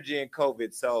lot of energy in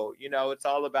COVID. So, it's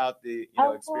all about the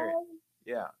experience.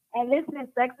 Yeah. And listen,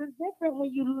 sex is different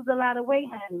when you lose a lot of weight,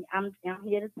 honey. I'm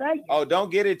here to tell you. Oh, don't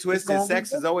get it twisted.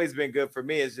 Sex has always been good for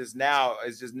me. It's just now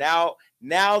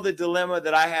the dilemma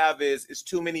that I have is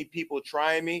too many people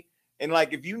trying me. And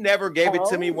if you never gave it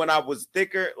to me when I was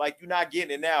thicker, you're not getting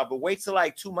it now. But wait till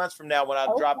 2 months from now when I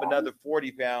drop another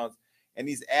 40 pounds and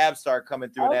these abs start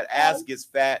coming through and that ass gets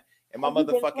fat and my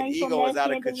motherfucking ego is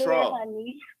out of control.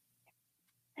 Honey.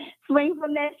 Swing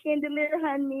from that chandelier,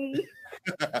 honey.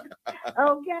 Okay.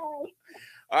 All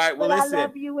right. Well, listen. I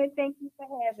love you and thank you for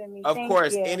having me. Of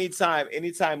course, anytime.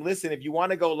 Listen, if you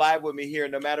want to go live with me here,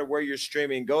 no matter where you're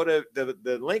streaming, go to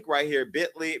the link right here,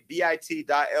 bit.ly/gag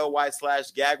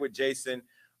with Jason.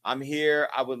 I'm here.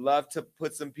 I would love to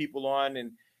put some people on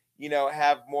and,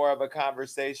 have more of a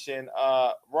conversation.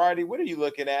 Rardy, what are you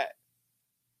looking at?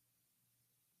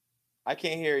 I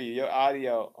can't hear you. Your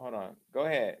audio. Hold on. Go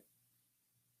ahead.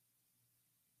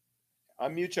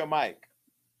 Unmute your mic.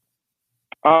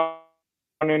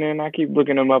 And then I keep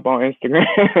looking them up on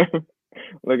Instagram.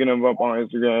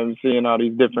 Seeing all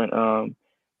these different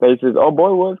faces. Oh,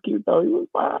 boy was cute though. He was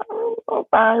fine.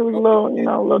 He was a little,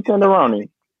 little tenderoni.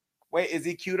 Wait, is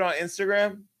he cute on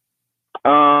Instagram?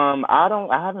 I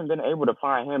haven't been able to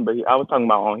find him, but I was talking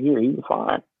about on here. He was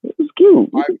fine. He was cute.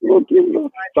 He was a little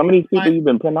cute. Some of these people you've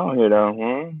been putting on here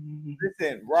though.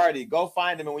 Listen, Rardy, go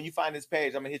find him, and when you find his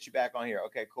page, I'm gonna hit you back on here.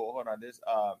 Okay, cool. Hold on.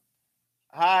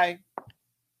 Hi.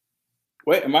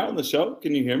 Wait, am I on the show?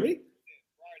 Can you hear me?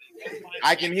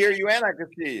 I can hear you and I can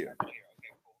see you.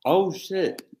 Oh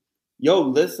shit. Yo,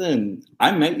 listen,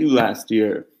 I met you last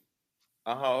year.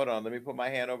 Hold on. Let me put my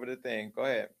hand over the thing. Go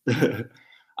ahead.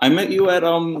 I met you at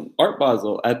Art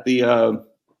Basel at the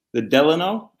the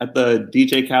Delano at the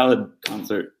DJ Khaled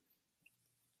concert.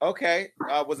 Okay.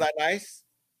 Was that nice?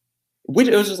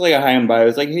 It was just like a high and by. It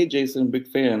was like, hey, Jason, big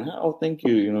fan. Oh, thank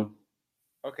you. You know.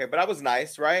 Okay, but that was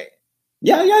nice, right?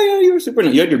 Yeah. You were super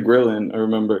nice. You had your grill in, I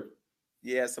remember.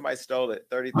 Yeah, somebody stole it.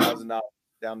 $30,000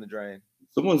 down the drain.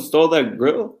 Someone stole that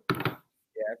grill?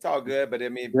 Yeah, it's all good, but I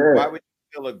mean, Yeah. why would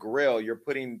you steal a grill? You're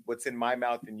putting what's in my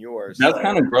mouth in yours. That's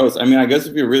kind of gross. I mean, I guess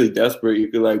if you're really desperate, you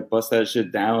could like bust that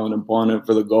shit down and pawn it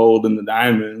for the gold and the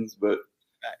diamonds. But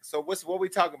so what we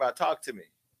talking about? Talk to me.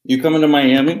 You coming to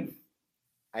Miami?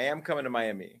 I am coming to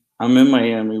Miami. I'm in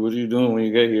Miami. What are you doing when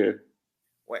you get here?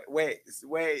 Wait.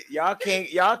 Y'all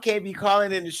can't be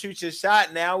calling in to shoot your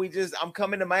shot now. I'm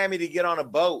coming to Miami to get on a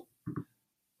boat.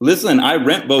 Listen, I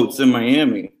rent boats in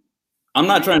Miami. I'm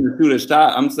not trying to shoot a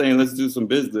shot. I'm saying let's do some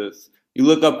business. You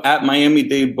look up at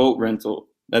Miami-Dade Boat Rental.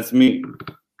 That's me.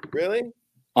 Really?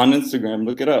 On Instagram.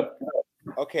 Look it up.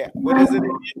 Okay. What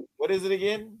is it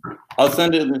again? I'll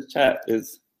send it in this chat.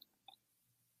 It's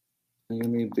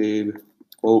Miami-Dade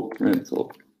Boat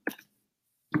Rental.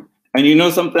 And you know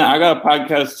something? I got a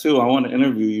podcast too. I want to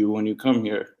interview you when you come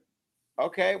here.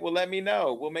 Okay, well, let me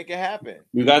know. We'll make it happen.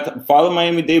 You got to follow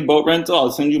Miami-Dade Boat Rental.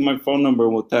 I'll send you my phone number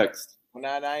and we'll text. Well,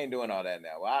 I ain't doing all that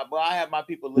now. I have my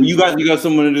people. You got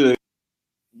someone to do that.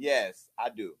 Yes, I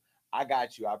do. I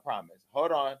got you. I promise.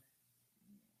 Hold on.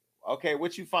 Okay,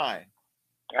 what you find?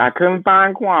 I couldn't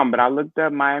find Quan, but I looked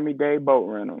up Miami-Dade Boat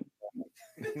Rental.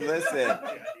 Listen,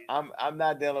 I'm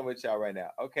not dealing with y'all right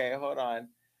now. Okay, hold on.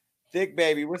 Thick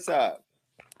baby, what's up?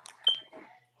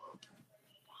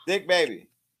 Thick baby.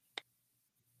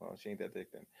 Well, she ain't that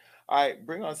thick then. All right,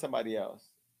 bring on somebody else.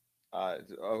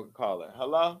 Caller.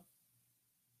 Hello?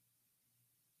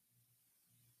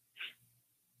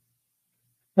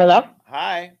 Hello?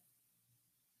 Hi.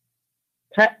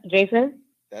 Jason?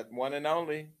 That one and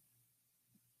only.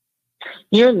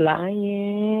 You're lying.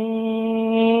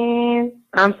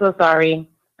 I'm so sorry.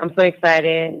 I'm so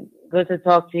excited. Good to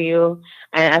talk to you.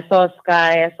 And I saw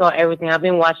Sky. I saw everything. I've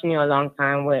been watching you a long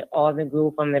time with all the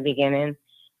group from the beginning.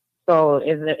 So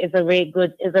it's a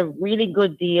really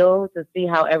good deal to see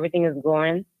how everything is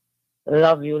going.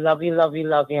 Love you, and love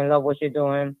what you're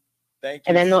doing. Thank you.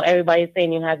 And I know everybody's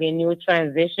saying you have a new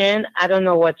transition. I don't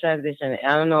know what transition.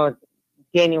 I don't know.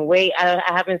 Gaining weight. I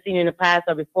haven't seen you in the past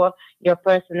or before. Your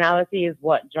personality is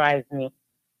what drives me.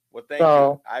 Well, thank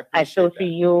you. I still see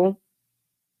you.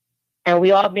 And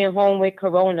we all been home with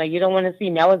Corona. You don't want to see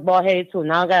me. I was bald headed too.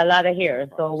 Now I got a lot of hair.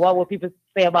 So what will people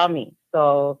say about me?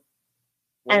 So,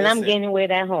 and I'm gaining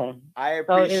weight at home. I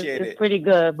appreciate it. It's pretty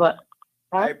good, but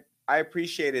I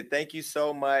appreciate it. Thank you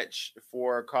so much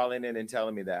for calling in and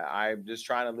telling me that. I'm just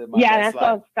trying to live my best life. I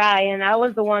saw Sky, and I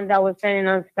was the one that was sending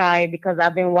on Sky because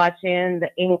I've been watching the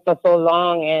Ink for so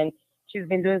long, and she's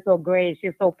been doing so great.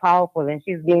 She's so powerful, and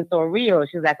she's being so real.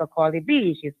 She's like a Cardi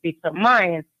B. She speaks her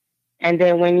mind. And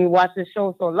then when you watch the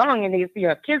show so long, and then you see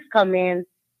her kids come in,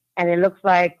 and it looks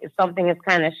like something is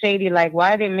kind of shady. Like,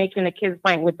 why are they making the kids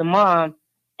fight with the mom?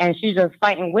 And she's just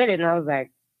fighting with it. And I was like,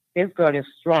 this girl is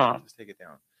strong. Just take it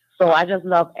down. So I just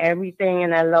love everything,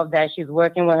 and I love that she's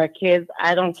working with her kids.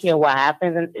 I don't care what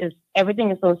happens, and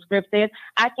everything is so scripted.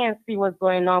 I can't see what's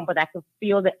going on, but I can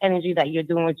feel the energy that you're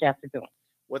doing what you have to do.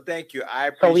 Well, thank you. I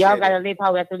appreciate it. So we all got to live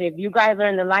how we have to live. You guys are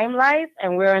in the limelight,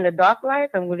 and we're in the dark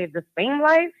life, and we live the same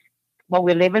life, but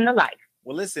we're living the life.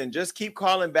 Well, listen, just keep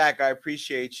calling back. I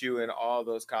appreciate you and all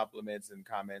those compliments and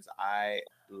comments. I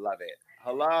love it.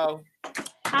 Hello.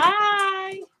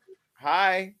 Hi.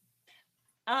 Hi.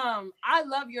 I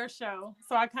love your show.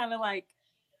 So I kind of like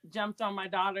jumped on my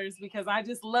daughters because I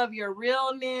just love your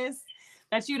realness,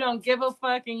 that you don't give a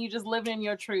fuck and you just live in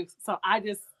your truth. So I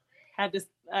just had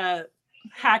to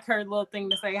hack her little thing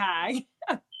to say hi.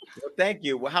 Well, thank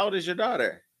you. Well, how old is your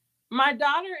daughter? My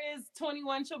daughter is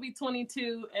 21. She'll be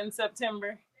 22 in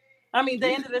September. I mean, the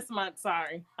end of this month.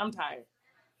 Sorry. I'm tired.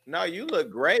 No, you look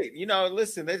great. You know,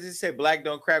 listen, they just say black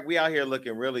don't crack. We out here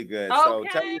looking really good.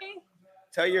 Okay. So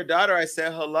tell your daughter I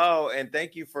said hello and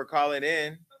thank you for calling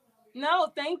in.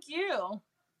 No, thank you.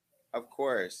 Of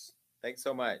course. Thanks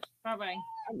so much. Bye-bye.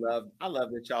 I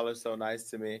love that y'all are so nice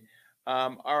to me.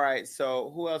 All right.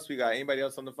 So who else we got? Anybody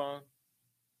else on the phone?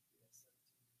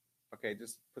 Okay,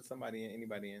 just put somebody in,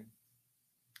 anybody in.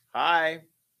 Hi.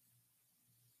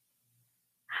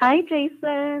 Hi,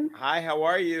 Jason. Hi, how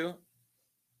are you?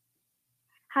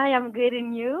 Hi, I'm good,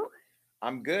 and you?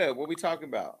 I'm good. What are we talking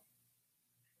about?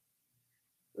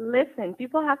 Listen,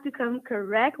 people have to come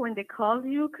correct when they call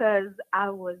you because I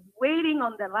was waiting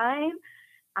on the line.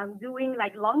 I'm doing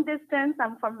like long distance.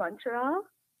 I'm from Montreal.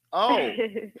 Oh,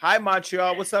 hi,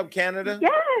 Montreal. What's up, Canada?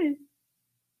 Yes.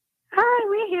 Hi,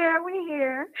 we're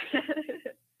here.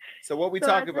 So what we So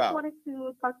talk I just about? wanted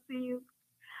to talk to you.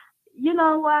 You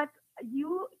know what?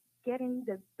 You getting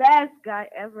the best guy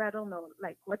ever. I don't know.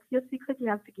 Like, what's your secret? You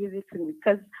have to give it to me.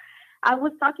 Because I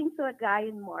was talking to a guy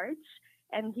in March,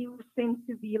 and he seemed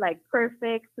to be like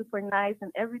perfect, super nice,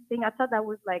 and everything. I thought that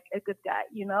was like a good guy,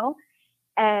 you know.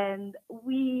 And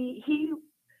he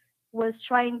was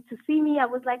trying to see me. I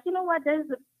was like, you know what? There's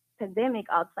a pandemic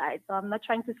outside, so I'm not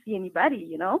trying to see anybody,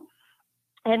 you know.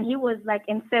 And he was like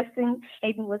insisting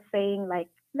and was saying like,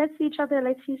 let's see each other,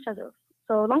 let's see each other.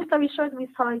 So long story short, we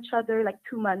saw each other like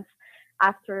 2 months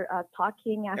after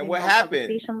talking, having And what a happened?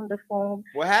 conversation on the phone.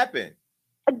 What happened?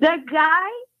 The guy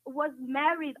was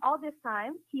married all this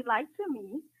time. He lied to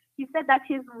me. He said that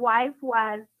his wife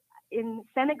was in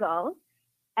Senegal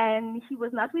and he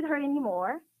was not with her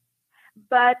anymore.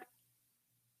 But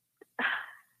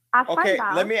I Okay,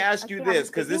 found out, let me ask you this,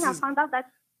 because this I is. found out that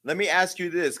Let me ask you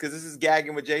this, because this is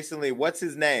Gagging with Jason Lee. What's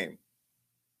his name?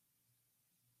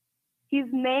 his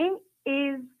name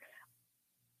is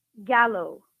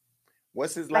Gallo.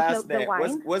 What's his Like last the name?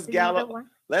 wine? What's Do you know the Gallo? wine?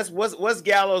 What's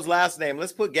Gallo's last name?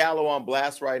 Let's put Gallo on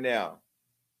blast right now.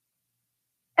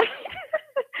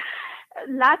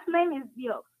 Last name is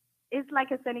Diop. It's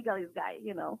like a Senegalese guy,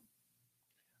 you know.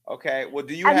 Okay. Well,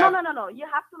 do you No, have? no. You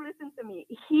have to listen to me.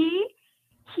 He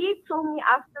told me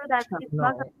after that it's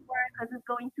not going to work because it's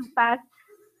going too fast.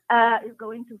 It's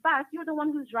going too fast. You're the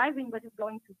one who's driving, but it's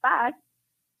going too fast.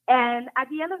 And at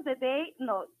the end of the day,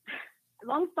 no.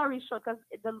 Long story short, because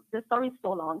the story is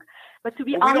so long. But to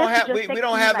be Well, honest, we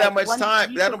don't have that much time.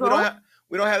 We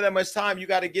don't have that much time. You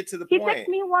got to get to the he point. texted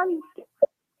me one.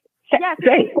 Yes, he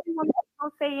texted me one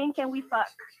saying, "Can we fuck?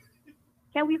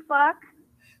 Can we fuck?"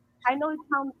 I know it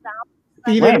sounds down.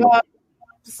 Speed it up.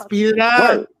 Speed it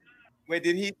up. Wait,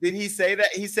 did he say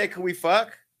that? He said, "Can we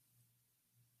fuck?"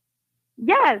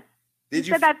 Yes. Did he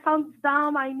you? said that sounds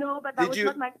dumb. I know, but that Did was you?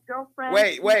 not my girlfriend.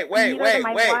 Wait. Neither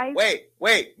my wife.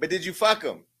 But did you fuck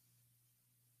him?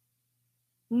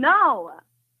 No.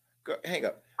 Girl, hang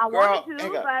up. I Girl, wanted to,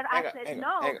 hang up, but hang I up, said hang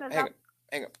no. up, Because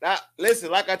hang up. Now, listen,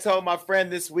 like I told my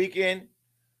friend this weekend,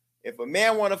 if a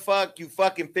man want to fuck, you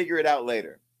fucking figure it out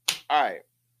later. All right.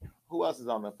 Who else is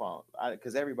on the phone?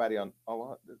 Because everybody on.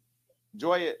 Oh,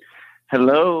 Joya.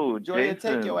 Hello, Joya,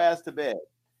 Jason. take your ass to bed.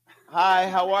 Hi,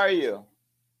 how are you?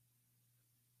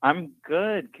 I'm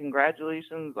good.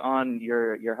 Congratulations on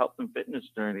your health and fitness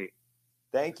journey.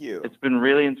 Thank you. It's been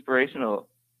really inspirational.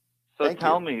 So Thank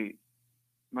tell you. me,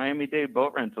 Miami-Dade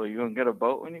boat rental, you gonna get a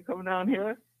boat when you come down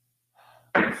here?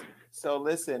 So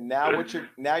listen, now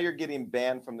you're getting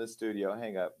banned from the studio.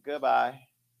 Hang up. Goodbye.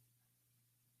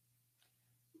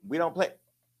 We don't play.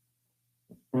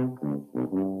 You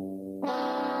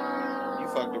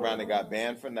fucked around and got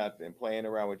banned for nothing, playing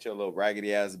around with your little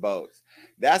raggedy ass boats.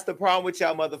 That's the problem with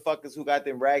y'all motherfuckers who got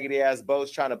them raggedy ass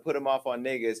boats trying to put them off on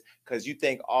niggas because you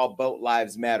think all boat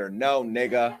lives matter. No,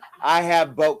 nigga. I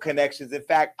have boat connections. In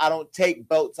fact, I don't take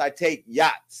boats, I take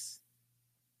yachts.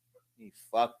 You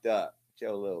fucked up.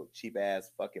 Your little cheap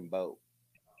ass fucking boat.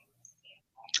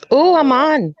 Ooh, I'm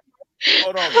on.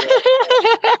 Hold on, girl.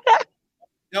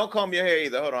 Don't comb your hair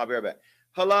either. Hold on, I'll be right back.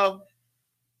 Hello?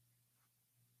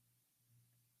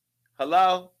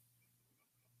 Hello?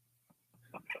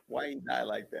 Why you die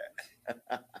like that?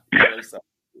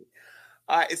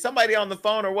 All right, is somebody on the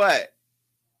phone or what?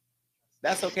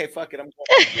 That's okay. Fuck it. I'm going.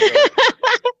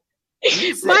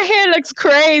 My hair looks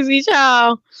crazy,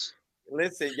 child.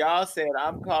 Listen, y'all said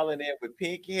I'm calling in with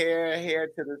pink hair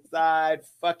to the side.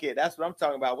 Fuck it. That's what I'm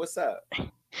talking about. What's up?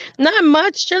 Not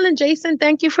much, chilling, Jason.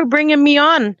 Thank you for bringing me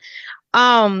on.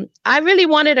 I really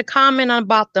wanted to comment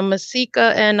about the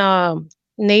Masika and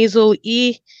Nasal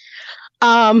E.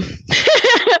 Why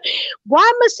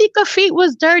Masika feet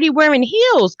was dirty wearing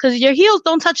heels? Because your heels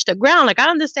don't touch the ground. Like, I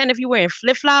understand if you're wearing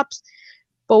flip-flops,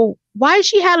 but why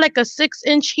she had like a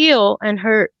 6-inch heel and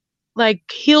her like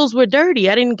heels were dirty?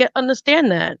 I didn't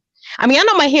understand that. I mean, I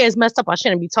know my hair is messed up. I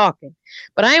shouldn't be talking,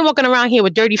 but I ain't walking around here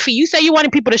with dirty feet. You say you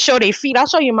wanted people to show their feet. I'll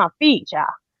show you my feet, y'all.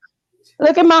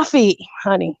 Look at my feet,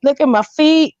 honey. Look at my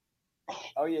feet.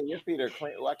 Oh yeah, your feet are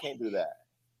clean. Well, I can't do that.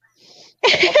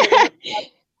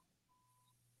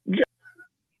 Okay.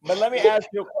 But let me ask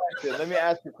you a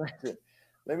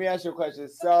question.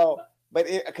 So, but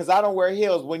because I don't wear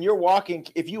heels, when you're walking,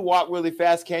 if you walk really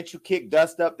fast, can't you kick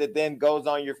dust up that then goes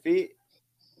on your feet?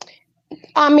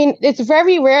 I mean, it's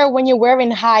very rare when you're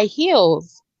wearing high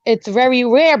heels. It's very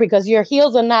rare because your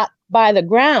heels are not by the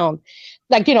ground,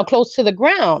 like, you know, close to the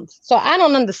ground. So I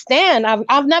don't understand.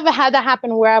 I've never had that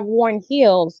happen where I've worn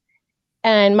heels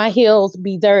and my heels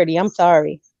be dirty. I'm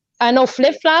sorry. I know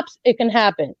flip-flops, it can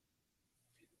happen.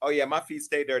 Oh yeah, my feet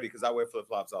stay dirty because I wear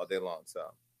flip-flops all day long. So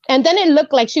And then it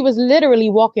looked like she was literally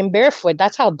walking barefoot.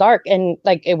 That's how dark and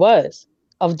like it was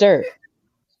of dirt.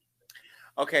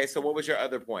 Okay, so what was your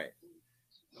other point?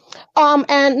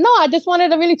 And no, I just wanted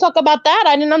to really talk about that.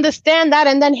 I didn't understand that.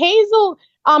 And then Hazel,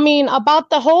 I mean, about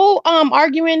the whole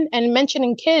arguing and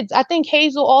mentioning kids. I think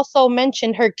Hazel also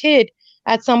mentioned her kid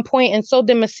at some point, and so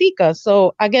did Masika.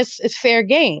 So I guess it's fair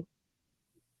game.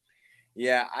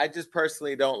 Yeah, I just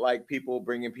personally don't like people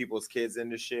bringing people's kids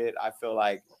into shit. I feel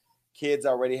like kids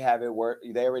already have it work.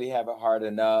 They already have it hard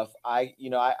enough. I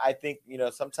think,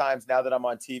 sometimes now that I'm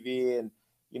on TV and,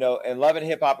 and Love and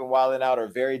Hip Hop and Wild 'N Out are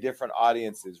very different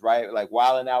audiences, right? Like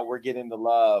Wild 'N Out, we're getting the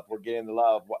love.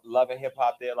 Love and Hip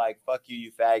Hop, they're like, fuck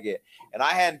you faggot. And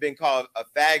I hadn't been called a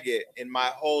faggot in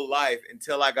my whole life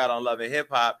until I got on Love and Hip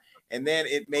Hop. And then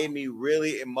it made me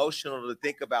really emotional to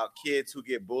think about kids who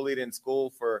get bullied in school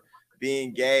for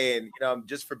being gay and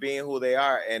just for being who they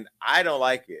are, and I don't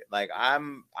like it. Like I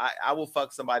will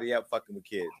fuck somebody up fucking with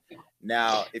kids.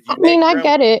 Now, if you I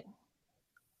get it.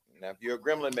 Now, if you're a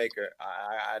gremlin maker,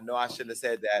 I know I shouldn't have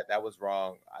said that. That was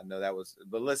wrong. I know that was,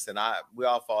 but listen, we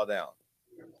all fall down.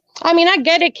 I mean, I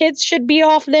get it. Kids should be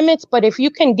off limits, but if you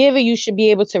can give it, you should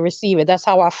be able to receive it. That's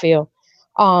how I feel.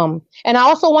 And I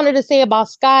also wanted to say about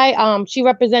Sky. She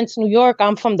represents New York.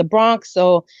 I'm from the Bronx,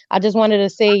 so I just wanted to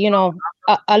say,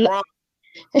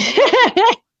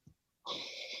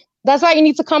 that's why you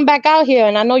need to come back out here.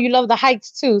 And I know you love the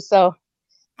Heights too. So.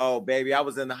 Oh, baby, I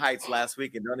was in the Heights last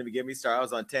week, and don't even get me started. I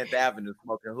was on 10th Avenue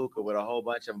smoking hookah with a whole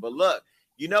bunch of them. But look,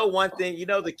 one thing,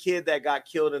 the kid that got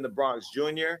killed in the Bronx,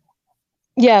 Junior?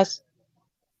 Yes.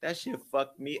 That shit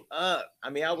fucked me up.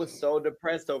 I mean, I was so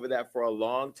depressed over that for a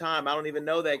long time. I don't even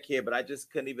know that kid, but I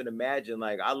just couldn't even imagine.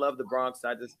 Like, I love the Bronx.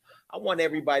 I want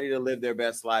everybody to live their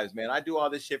best lives, man. I do all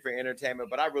this shit for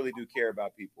entertainment, but I really do care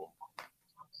about people.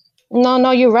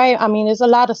 No, you're right. I mean, there's a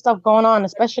lot of stuff going on,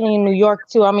 especially in New York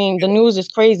too. I mean, the news is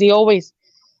crazy always.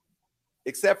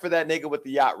 Except for that nigga with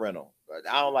the yacht rental.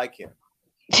 I don't like him.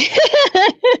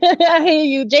 I hear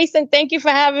you, Jason. Thank you for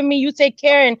having me. You take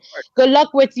care and good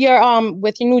luck with your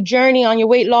new journey on your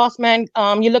weight loss, man.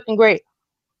 You're looking great.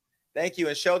 Thank you,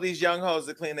 and show these young hoes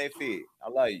to clean their feet. I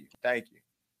love you. Thank you.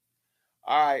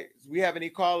 All right, do we have any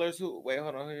callers? Wait,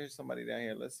 hold on. Here's somebody down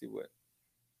here. Let's see what.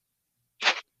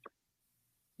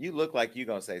 You look like you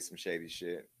gonna say some shady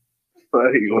shit.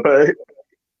 What?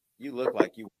 You look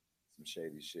like you some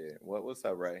shady shit. What's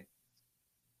up, Ray?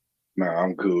 Nah,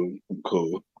 I'm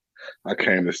cool. I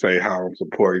came to say how I'm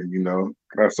supporting,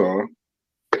 That's all.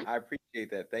 I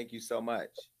appreciate that. Thank you so much.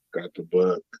 Got the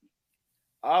book.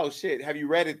 Oh shit. Have you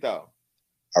read it though?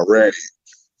 I read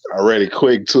it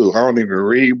quick too. I don't even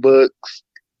read books,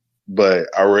 but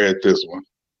I read this one.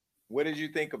 What did you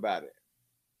think about it?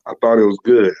 I thought it was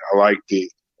good. I liked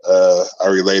it. I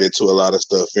related to a lot of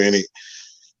stuff in it.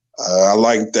 I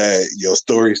like that your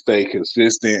story stay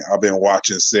consistent. I've been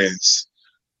watching since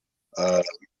I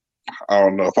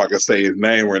don't know if I can say his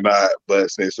name or not, but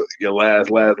since your last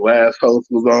host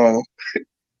was on,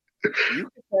 you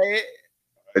can say it.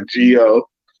 Gio.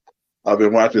 I've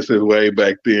been watching since way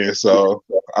back then, so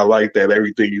I like that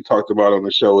everything you talked about on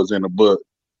the show is in the book.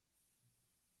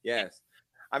 Yes.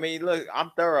 I mean, look,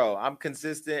 I'm thorough. I'm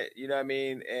consistent, you know what I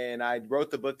mean? And I wrote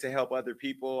the book to help other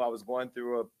people. I was going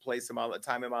through a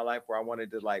time in my life where I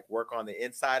wanted to like work on the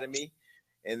inside of me.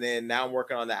 And then now I'm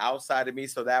working on the outside of me.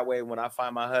 So that way, when I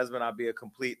find my husband, I'll be a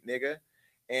complete nigga.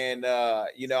 And,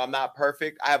 I'm not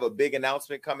perfect. I have a big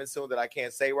announcement coming soon that I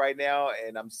can't say right now.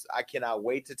 And I cannot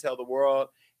wait to tell the world.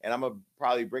 And I'm going to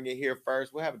probably bring it here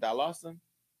first. What happened? I lost him?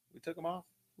 We took him off?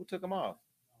 Who took him off?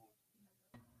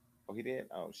 Oh, he did?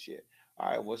 Oh, shit. All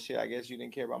right, well, shit, I guess you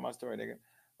didn't care about my story, nigga.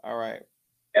 All right.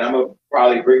 And I'm going to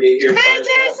probably bring it here. Hey,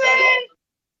 Jason.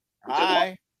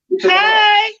 Hi.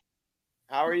 Hi.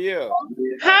 How are you?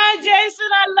 Hi, Jason.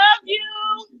 I love you.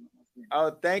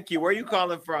 Oh, thank you. Where are you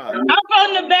calling from? I'm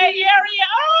from the Bay Area.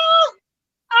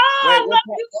 Wait, I love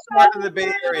you what part of the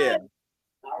Bay Area?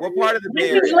 What part of the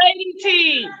Bay This is Area? Lady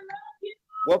T.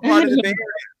 What part of the Bay Area?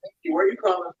 Where are you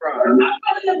calling from? I'm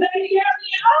from the Bay Area.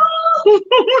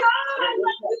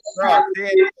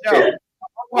 Bro,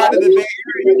 what part of the Bay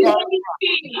Area you calling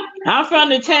from? I'm from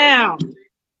the town.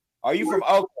 Are you from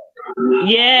Oakland?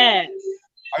 Yes.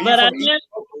 Are you But from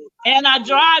and I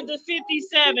drive the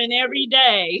 57 every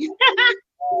day.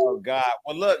 Oh, God.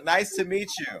 Well, look, nice to meet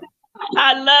you.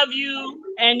 I love you,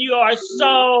 and you are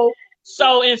so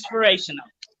inspirational.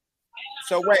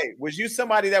 So wait, was you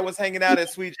somebody that was hanging out at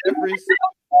Sweet Jeffries?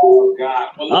 Oh, God.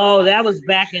 Oh, that was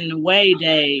back in the way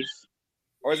days.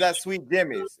 Or is that Sweet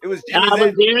Jimmy's? It was Jimmy's. I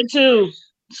was there too.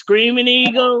 Screaming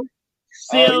Eagle.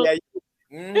 Oh,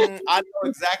 yeah. I know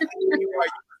exactly who you are.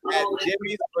 You was at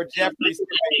Jimmy's or Jeffrey's.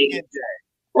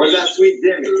 Or is that Sweet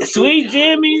Jimmy? Sweet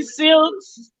Jimmy,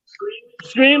 Silks,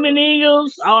 Screaming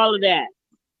Eagles, all of that.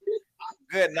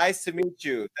 Good. Nice to meet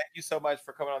you. Thank you so much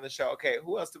for coming on the show. Okay,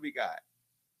 who else do we got?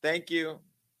 Thank you.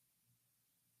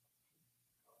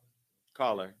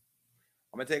 Caller.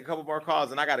 I'm going to take a couple more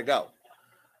calls and I got to go.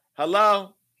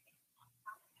 Hello?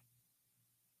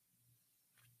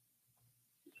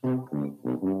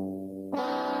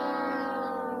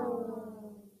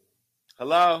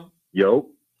 Hello? Yo.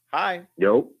 Hi.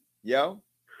 Yo. Yo.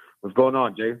 What's going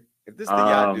on, Jay? If this the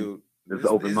yacht dude. This is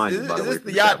open minded, by the way. Is this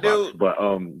the yacht dude? But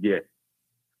yeah.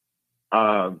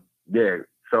 Yeah.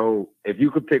 So if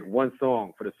you could pick one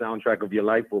song for the soundtrack of your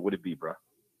life, what would it be, bro?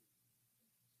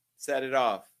 Set It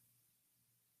Off.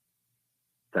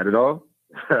 Set It Off?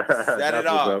 Set It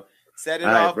Off. Set It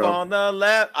All right, off bro. on the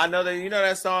left. I know that you know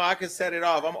that song. I can set it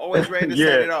off. I'm always ready to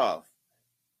set Yeah. it off.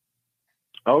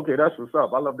 Okay, that's what's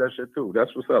up. I love that shit too.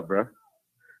 That's what's up, bro.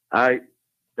 All right.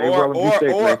 Stay well and be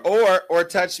safe, man. Or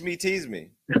touch me, tease me.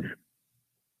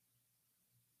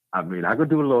 I mean, I could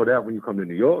do a little of that when you come to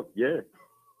New York. Yeah.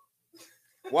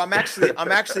 Well,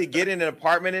 I'm actually getting an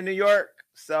apartment in New York.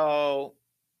 So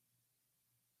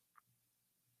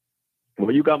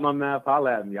Well, you got my math,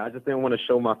 holla at me. I just didn't want to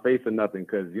show my face or nothing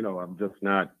because, you know, I'm just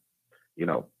not, you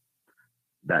know,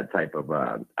 that type of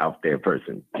out there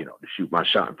person, you know, to shoot my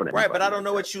shot in front of right, everybody. but I don't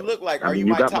know what you look like. I Are mean, you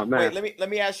you my got my type? math. Wait, let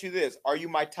me ask you this. Are you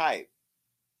my type?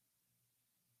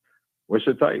 What's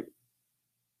your type?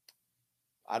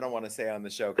 I don't want to say on the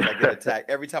show because I get attacked.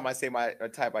 Every time I say my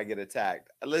type, I get attacked.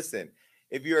 Listen,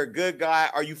 if you're a good guy,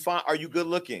 are you fine? Are you good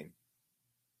looking?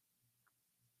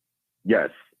 Yes.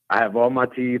 I have all my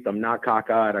teeth. I'm not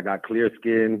cockeyed. I got clear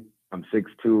skin. I'm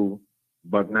 6'2",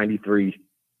 $193.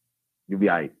 You'll be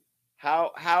all right.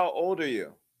 How old are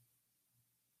you?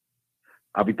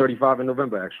 I'll be 35 in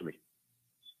November, actually.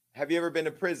 Have you ever been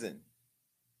to prison?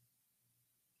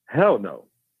 Hell no.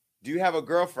 Do you have a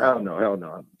girlfriend? Hell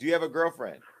no. Do you have a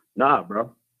girlfriend? Nah,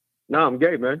 bro. Nah, I'm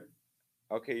gay, man.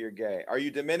 Okay, you're gay. Are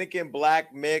you Dominican,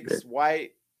 black, mixed,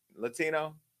 white,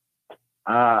 Latino?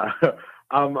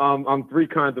 I'm three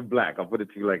kinds of black. I'll put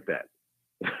it to you like that.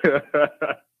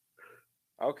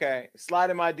 Okay. Slide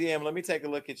in my DM. Let me take a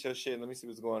look at your shit. Let me see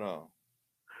what's going on.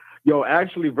 Yo,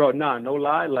 actually, bro, nah, no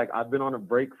lie. Like, I've been on a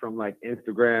break from like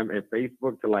Instagram and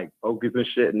Facebook to like focus and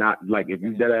shit. Not like if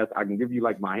you dead ass, I can give you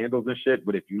like my handles and shit.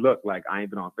 But if you look, like, I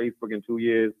ain't been on Facebook in 2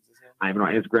 years. I ain't been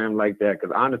on Instagram like that. Cause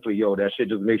honestly, yo, that shit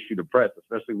just makes you depressed,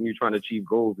 especially when you're trying to achieve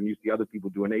goals and you see other people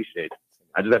doing their shit.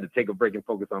 I just had to take a break and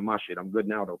focus on my shit. I'm good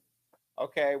now though.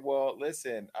 Okay, well,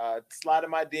 listen, slide in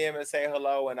my DM and say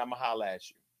hello, and I'm gonna holla at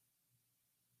you.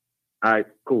 All right,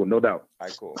 cool, no doubt. All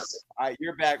right, cool. All right,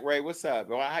 you're back, Ray. What's up?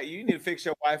 Well, you need to fix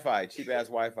your Wi-Fi, cheap ass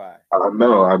Wi-Fi. I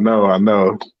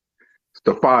know. It's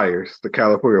the fires, the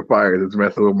California fires is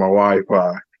messing with my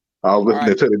Wi-Fi. I was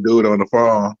listening to the dude on the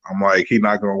phone. I'm like, he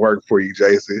not gonna work for you,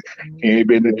 Jason. He ain't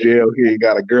been to jail. He ain't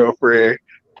got a girlfriend.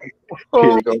 He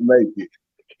ain't gonna make it.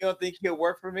 You don't think he'll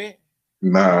work for me?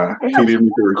 Nah, he didn't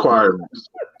meet the requirements.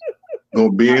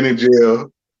 Gonna be in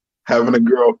jail, having a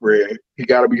girlfriend. He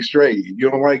gotta be straight.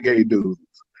 You don't like gay dudes.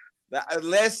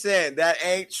 Listen, that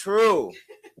ain't true.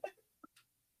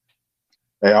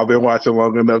 Hey, I've been watching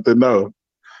long enough to know.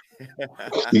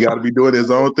 He gotta be doing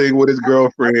his own thing with his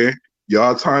girlfriend.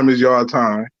 Y'all time is y'all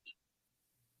time.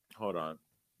 Hold on.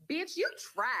 Bitch, you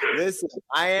tried. Listen,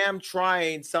 I am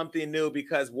trying something new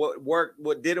because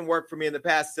what didn't work for me in the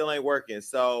past still ain't working.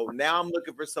 So now I'm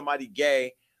looking for somebody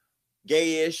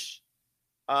gayish.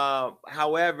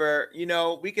 However, you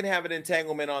know, we can have an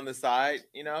entanglement on the side,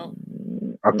 you know.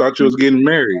 I thought you was getting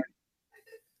married.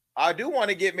 I do want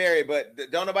to get married, but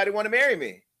don't nobody want to marry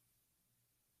me.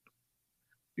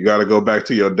 You got to go back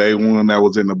to your day one that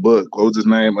was in the book. What was his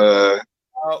name? Was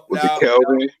it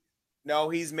Kelvin? No,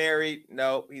 he's married.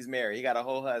 No, he's married. He got a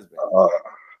whole husband.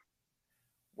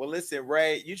 Well, listen,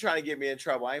 Ray, you trying to get me in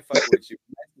trouble. I ain't fucking with you.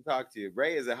 Nice to talk to you.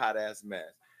 Ray is a hot ass mess.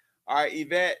 All right,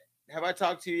 Yvette, have I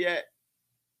talked to you yet?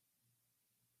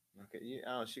 Okay,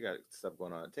 oh, she got stuff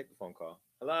going on. Take the phone call.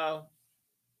 Hello?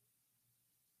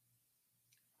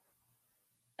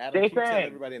 Adam, can you tell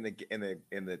everybody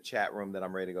in the chat room that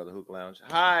I'm ready to go to the Hookah Lounge?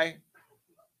 Hi.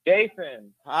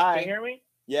 Jason. Hi. Can you hear me?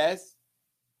 Yes.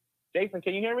 Jason,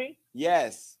 can you hear me?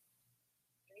 Yes.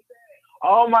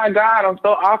 Oh my God, I'm so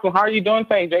awesome. How are you doing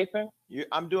today, Jason?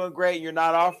 I'm doing great. You're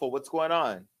not awful. What's going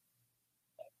on?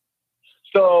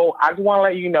 So I just want to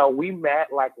let you know, we met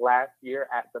like last year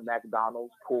at the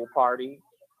McDonald's pool party.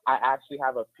 I actually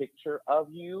have a picture of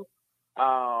you.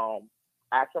 I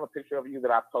actually have a picture of you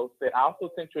that I posted. I also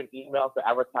sent you an email to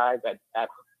advertise at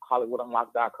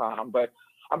HollywoodUnlocked.com. But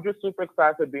I'm just super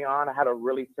excited to be on. I had a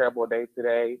really terrible day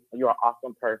today. You're an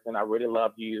awesome person. I really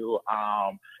love you.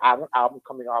 I have an album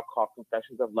coming out called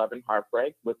Confessions of Love and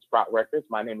Heartbreak with Sprout Records.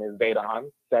 My name is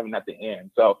Zadon, 7 at the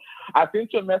end. So I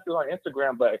sent you a message on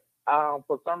Instagram, but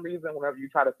for some reason, whenever you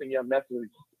try to send your message,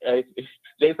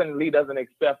 Jason Lee doesn't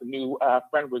accept new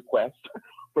friend requests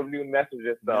from new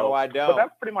messages. So. No, I don't. But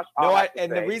that's pretty much all I have to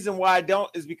and say. the reason why I don't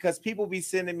is because people be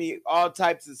sending me all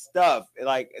types of stuff.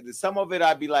 Like some of it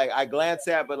I'd be like, I glance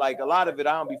at, but like a lot of it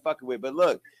I don't be fucking with. But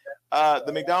look,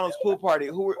 the McDonald's pool party,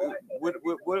 what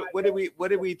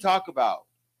did we talk about?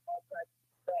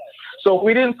 So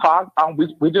we didn't talk.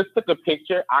 We just took a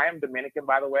picture. I am Dominican,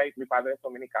 by the way. Mi padre es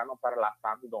dominicano para la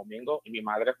Santo Domingo, y mi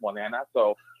madre es morena.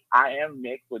 So I am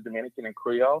mixed with Dominican and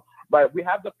Creole. But we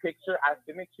have the picture. I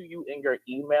sent it to you in your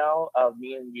email of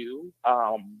me and you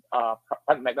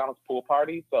at McDonald's pool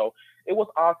party. So it was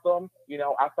awesome. You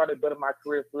know, I started building my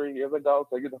career 3 years ago.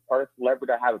 So you're the first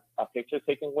celebrity I had a picture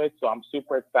taken with. So I'm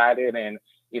super excited. And,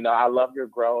 you know, I love your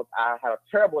growth. I had a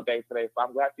terrible day today. So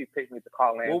I'm glad you picked me to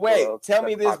call in. Well, wait, tell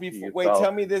me this before.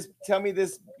 Tell me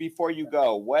this before you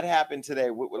go. What happened today?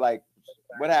 What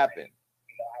happened?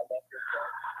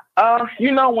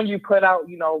 You know, when you put out,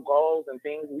 you know, goals and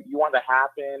things you want to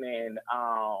happen, and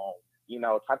you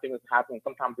know, something is happening.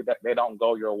 Sometimes they don't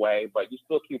go your way, but you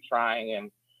still keep trying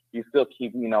and you still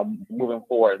keep, you know, moving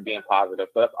forward and being positive.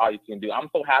 So that's all you can do. I'm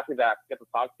so happy that I get to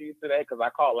talk to you today because I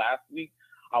called last week.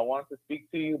 I wanted to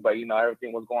speak to you, but you know,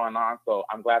 everything was going on. So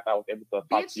I'm glad that I was able to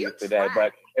talk to you today.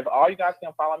 But if all you guys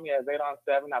can follow me at Zadon7,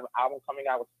 I have an album coming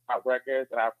out with Sprout Records,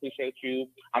 and I appreciate you.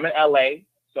 I'm in LA.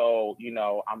 So, you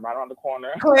know, I'm right around the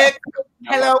corner. Click.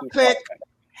 Hello, click.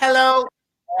 Hello.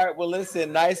 All right. Well,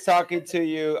 listen, nice talking to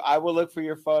you. I will look for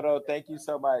your photo. Thank you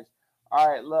so much. All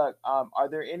right. Look, are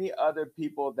there any other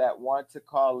people that want to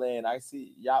call in? I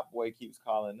see Yacht Boy keeps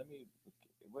calling.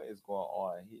 What is going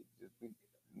on?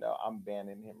 No, I'm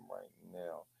banning him right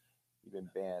now. He's been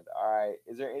banned. All right.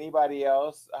 Is there anybody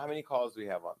else? How many calls do we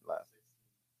have on left?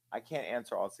 I can't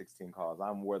answer all 16 calls.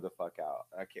 I'm wore the fuck out.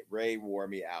 Ray wore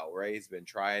me out. Ray's been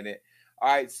trying it.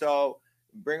 All right, so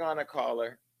bring on a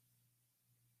caller.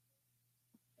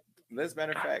 As a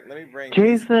matter of fact, let me bring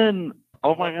Jason.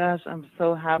 Oh my gosh, I'm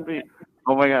so happy.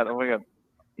 Oh my god.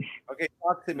 Okay,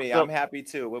 talk to me. I'm happy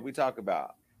too. What we talk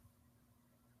about?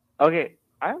 Okay,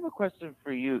 I have a question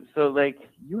for you. So, like,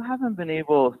 you haven't been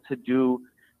able to do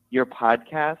your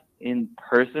podcast in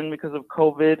person because of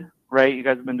COVID, right? You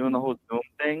guys have been doing the whole Zoom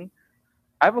thing.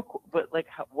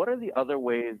 What are the other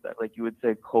ways that, like, you would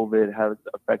say COVID has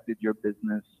affected your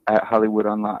business at Hollywood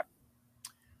Unlocked?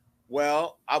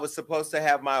 Well, I was supposed to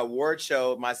have my award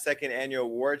show, my second annual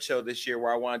award show this year,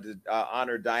 where I wanted to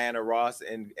honor Diana Ross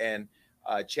and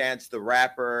Chance the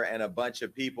Rapper and a bunch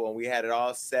of people, and we had it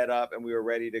all set up and we were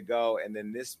ready to go. And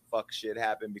then this fuck shit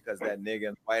happened because that nigga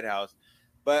in the White House.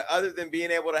 But other than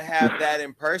being able to have that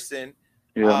in person,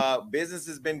 business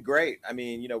has been great. I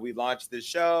mean, you know, we launched the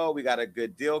show. We got a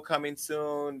good deal coming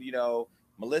soon. You know,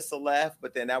 Melissa left,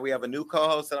 but then now we have a new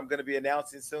co-host that I'm going to be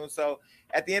announcing soon. So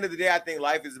at the end of the day, I think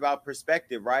life is about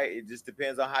perspective, right? It just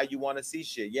depends on how you want to see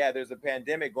shit. Yeah, there's a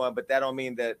pandemic going, but that don't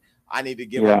mean that I need to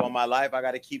give up on my life. I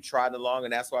got to keep trotting along,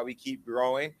 and that's why we keep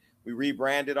growing. We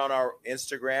rebranded on our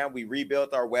Instagram. We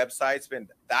rebuilt our website, spent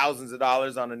thousands of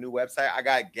dollars on a new website. I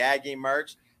got gagging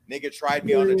merch. Nigga tried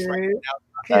me on the train.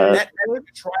 That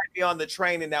nigga tried me on the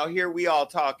train, and now here we all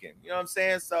talking. You know what I'm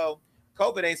saying? So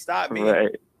COVID ain't stopped me.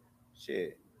 Right.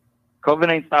 Shit.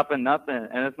 COVID ain't stopping nothing,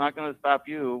 and it's not going to stop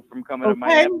you from coming to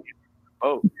Miami.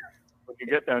 Oh, when you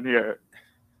get down here,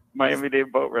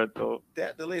 Miami-Dade boat rental.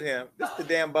 Delete him. This is the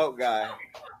damn boat guy.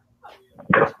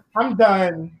 I'm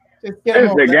done. Just get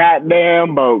It's the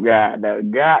goddamn boat guy. The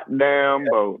goddamn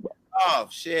boat. Oh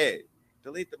shit!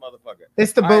 Delete the motherfucker.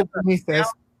 It's the boat for me, sis.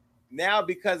 Now,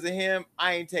 because of him,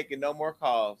 I ain't taking no more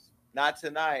calls. Not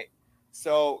tonight.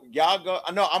 So y'all go.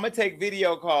 No, I'm gonna take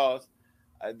video calls.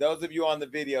 Those of you on the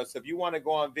video. So if you want to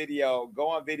go on video.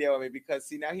 I mean, because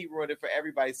see, now he ruined it for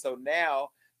everybody. So now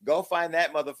go find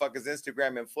that motherfucker's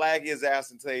Instagram and flag his ass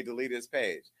until he delete his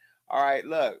page. All right,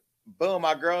 look. Boom,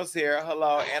 my girl's here.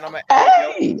 Hello, and I'm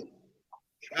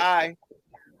Hi.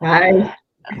 Hi.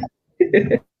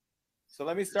 So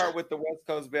let me start with the West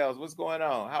Coast Bells. What's going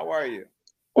on? How are you?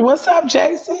 What's up,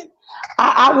 Jason?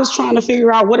 I was trying to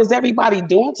figure out what is everybody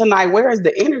doing tonight? Where is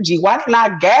the energy? Why they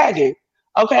not gagging?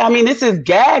 Okay, I mean, this is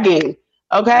gagging.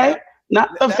 Okay, not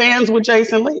the fans with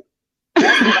Jason Lee.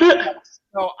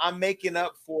 So I'm making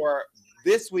up for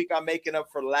this week. I'm making up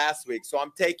for last week. So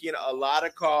I'm taking a lot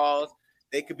of calls.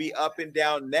 They could be up and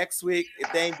down next week.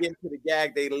 If they ain't getting to the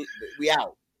gag, we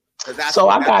out. So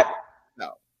I got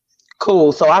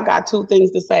Cool. So I got two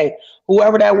things to say.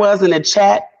 Whoever that was in the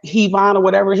chat, Hevon or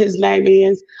whatever his name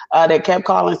is, that kept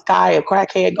calling Sky a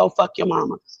crackhead, go fuck your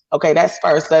mama. Okay, that's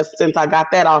first. That's since I got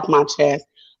that off my chest.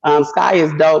 Sky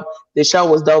is dope. The show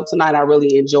was dope tonight. I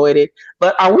really enjoyed it.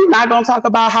 But are we not going to talk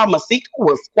about how Masika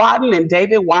was squatting in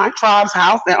David Weintraub's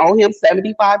house and owe him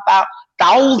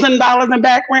 $75,000 in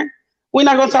back rent? We're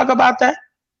not going to talk about that?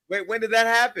 Wait, when did that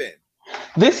happen?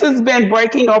 This has been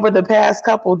breaking over the past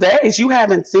couple days. You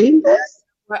haven't seen this?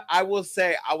 I will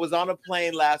say, I was on a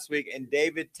plane last week and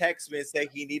David texted me and said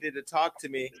he needed to talk to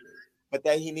me, but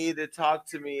that he needed to talk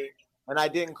to me and I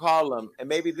didn't call him. And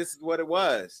maybe this is what it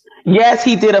was. Yes,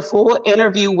 he did a full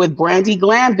interview with Brandy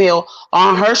Glanville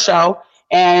on her show,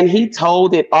 and he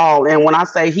told it all. And when I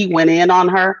say he went in on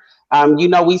her,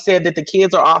 we said that the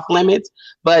kids are off limits,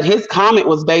 but his comment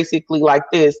was basically like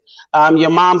this: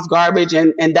 your mom's garbage,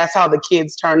 and that's how the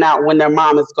kids turn out when their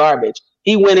mom is garbage.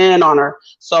 He went in on her.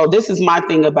 So this is my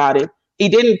thing about it. He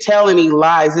didn't tell any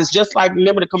lies. It's just like,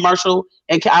 remember the commercial?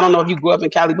 And I don't know if you grew up in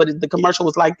Cali, but the commercial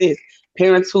was like this: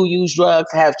 parents who use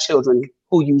drugs have children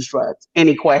who use drugs.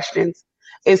 Any questions?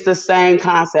 It's the same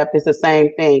concept. It's the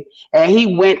same thing. And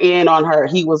he went in on her.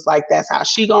 He was like, that's how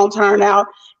she gonna turn out.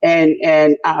 And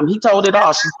he told it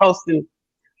all. She's posting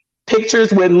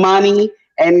pictures with money,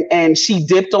 and she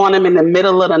dipped on him in the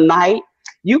middle of the night.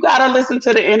 You gotta listen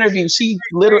to the interview. She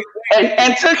literally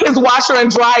and took his washer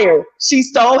and dryer. She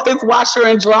stole his washer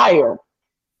and dryer.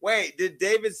 Wait, did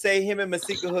David say him and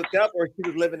Masika hooked up, or she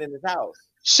was living in his house?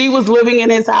 She was living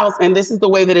in his house, and this is the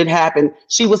way that it happened.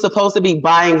 She was supposed to be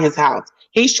buying his house.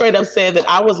 He straight up said that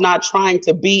I was not trying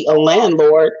to be a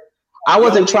landlord. I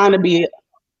wasn't trying to be.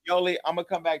 Yoli, I'm gonna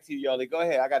come back to you, Yoli. Go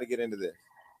ahead. I got to get into this.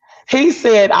 He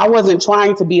said I wasn't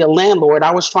trying to be a landlord.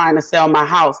 I was trying to sell my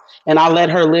house, and I let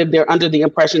her live there under the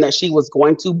impression that she was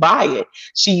going to buy it.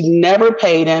 She never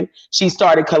paid him. She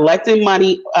started collecting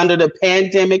money under the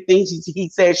pandemic thing. He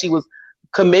said she was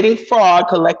committing fraud,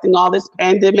 collecting all this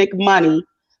pandemic money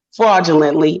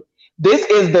fraudulently. This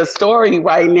is the story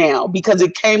right now because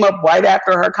it came up right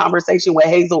after her conversation with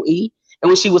Hazel E. And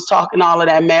when she was talking all of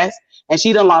that mess, and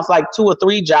she done lost like 2 or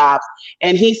 3 jobs.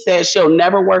 And he said she'll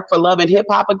never work for Love and Hip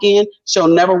Hop again. She'll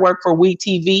never work for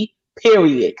WeTV,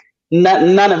 period.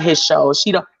 None of his shows.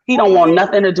 He don't want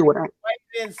nothing to do with her. I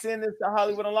didn't send this to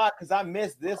Hollywood Unlocked because I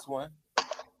missed this one.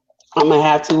 I'm gonna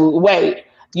have to wait.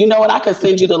 You know what? I could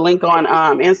send you the link on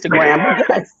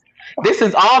Instagram. This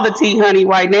is all the tea, honey,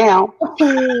 right now.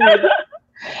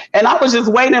 And I was just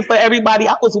waiting for everybody.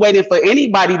 I was waiting for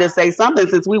anybody to say something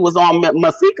since we was on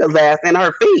Masika's ass and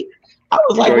her feet. I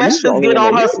was like, let's just get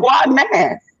on her squatting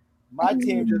ass. My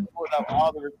team just pulled up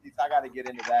all the receipts. I got to get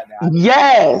into that now.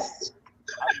 Yes.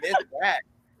 I missed that.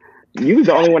 You was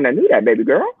the only one that knew that, baby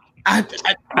girl. I'm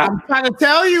trying to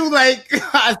tell you, like,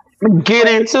 get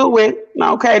into it.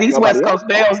 Okay, these West Coast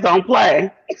Bells don't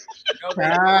play.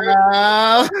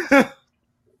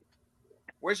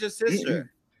 Where's your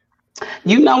sister?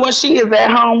 You know what? She is at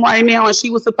home right now, and she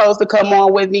was supposed to come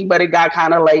on with me, but it got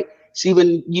kind of late. She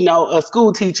been, a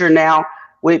school teacher now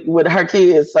with her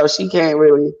kids, so she can't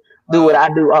really do what I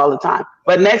do all the time.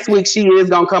 But next week she is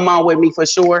gonna come on with me for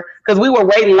sure, because we were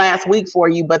waiting last week for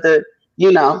you, but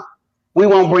we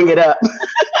won't bring it up.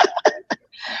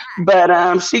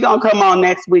 But she gonna come on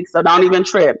next week, so don't even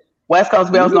trip. West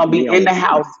Coast Bells gonna be in the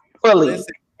house fully.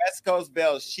 Listen, West Coast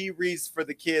Bells, she reads for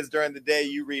the kids during the day,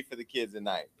 you read for the kids at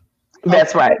night.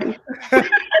 That's right.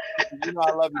 You know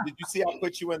I love you. Did you see I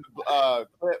put you in the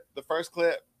clip, the first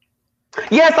clip?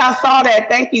 Yes, I saw that.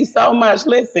 Thank you so much.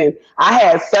 Listen, I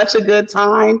had such a good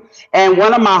time, and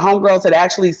one of my homegirls had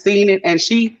actually seen it, and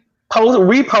she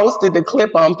reposted the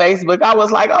clip on Facebook. I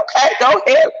was like, okay, go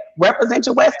ahead, represent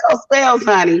your West Coast Bells,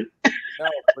 honey. No,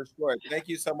 for sure. Thank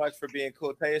you so much for being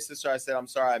cool. Tell your sister I said I'm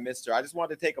sorry I missed her. I just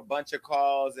wanted to take a bunch of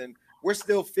calls, and we're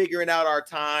still figuring out our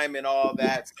time and all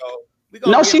that. So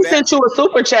no, she sent you a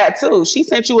super chat too. She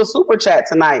sent you a super chat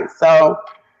tonight, so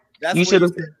you should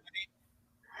have.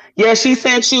 Yeah, she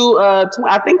sent you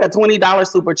I think a $20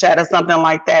 super chat or something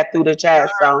like that through the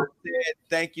chat. So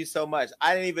thank you so much.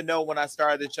 I didn't even know when I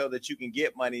started the show that you can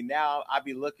get money. Now I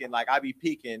be looking like I be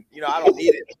peeking. I don't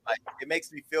need it. Like it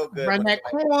makes me feel good. Run that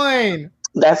coin.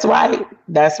 That's right.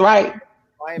 That's right.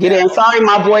 Get in. Sorry,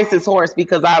 my voice is hoarse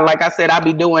because like I said, I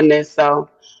be doing this. So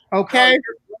okay.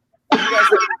 You guys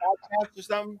have a podcast or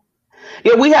something?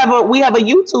 Yeah, we have a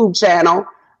YouTube channel,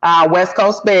 West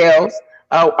Coast Bells.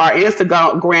 Our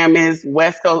Instagram is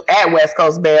West Coast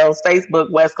Bells,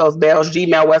 Facebook West Coast Bells,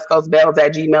 Gmail West Coast Bells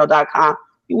 @gmail.com.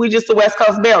 We just the West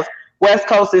Coast Bells. West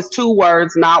Coast is 2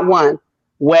 words, not one.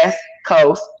 West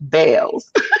Coast Bells.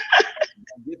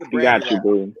 We got you,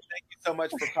 boo. Thank you so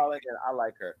much for calling in. I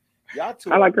like her. Y'all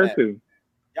two I like her mess. too.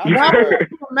 Y'all Y'all two are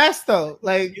a mess though.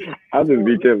 Like I'll just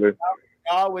be chilling.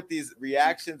 y'all with these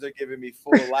reactions are giving me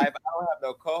full life. I don't have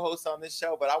no co-hosts on this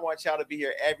show, but I want y'all to be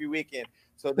here every weekend.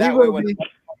 So that way when I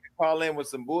call in with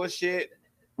some bullshit.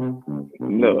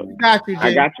 Look, got you,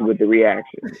 I got you with the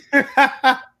reaction.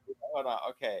 Hold on.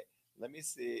 Okay. Let me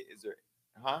see. Is there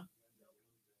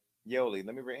Yoli?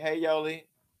 Let me bring hey Yoli.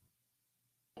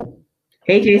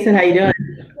 Hey Jason, how you doing?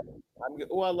 I'm good.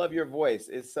 Oh, I love your voice.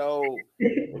 It's so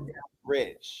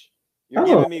rich. You're Oh.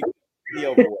 giving me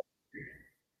video voice.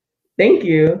 Thank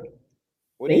you.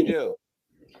 What do you do?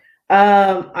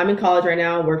 I'm in college right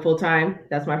now, work full time.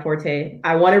 That's my forte.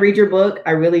 I want to read your book.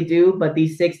 I really do, but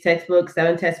these 7 textbooks,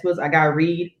 I gotta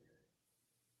read.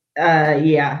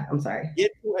 Yeah, I'm sorry.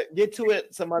 Get to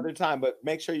it some other time, but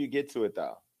make sure you get to it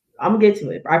though. I'm gonna get to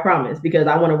it. I promise, because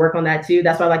I want to work on that too.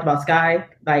 That's what I like about Sky.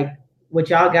 Like what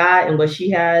y'all got and what she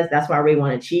has, that's what I really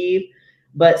want to achieve.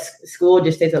 But school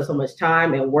just takes up so much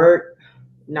time and work.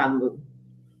 Not in the mood.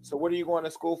 So what are you going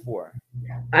to school for?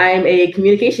 I'm a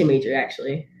communication major,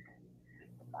 actually.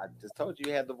 I just told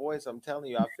you had the voice. I'm telling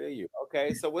you, I feel you.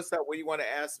 Okay, so what's up? What do you want to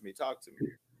ask me? Talk to me.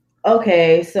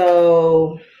 Okay,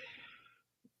 so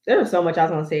there was so much I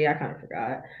was gonna say, I kind of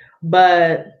forgot.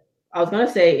 But I was gonna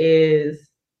say is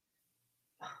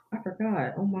I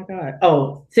forgot. Oh my god.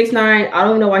 Oh, 6ix9ine. I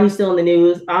don't know why he's still in the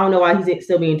news. I don't know why he's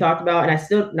still being talked about, and I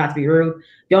still, not to be rude,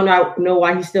 don't know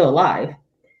why he's still alive.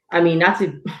 I mean, not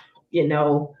to,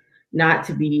 not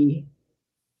to be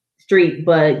street,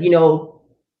 but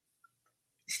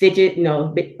stitch it.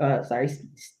 Snitches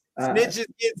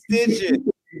get stitches.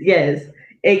 Yes,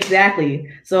 exactly.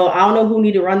 So I don't know who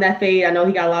need to run that fade. I know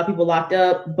he got a lot of people locked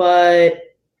up, but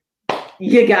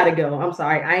you gotta go. I'm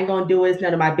sorry. I ain't gonna do it. It's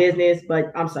none of my business,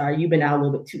 but I'm sorry. You've been out a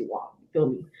little bit too long. You feel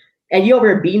me? And you over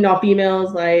here beating on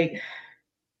females, like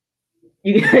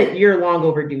you're long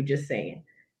overdue, just saying.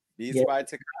 Beats by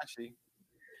Tekashi.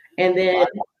 And then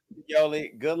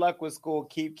Yoli, good luck with school.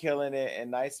 Keep killing it,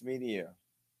 and nice meeting you.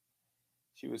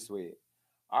 She was sweet.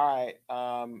 All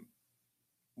right.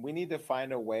 We need to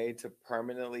find a way to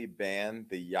permanently ban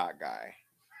the yacht guy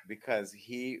because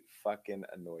he fucking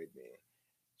annoyed me.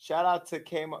 Shout out to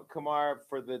Kamar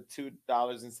for the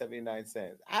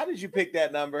 $2.79. How did you pick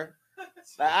that number?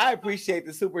 I appreciate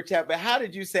the super chat, but how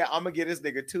did you say I'm gonna get this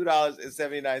nigga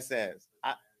 $2.79?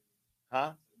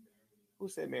 Huh? Who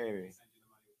said marry me?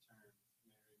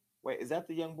 Wait, is that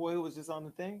the young boy who was just on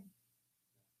the thing?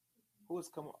 Who was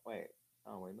Kamar? Wait,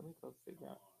 let me go figure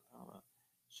out. I don't know.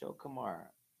 Show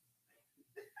Kamar.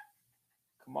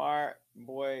 Kamar,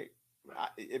 boy,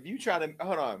 if you try to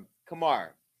hold on,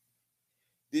 Kamar.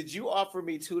 Did you offer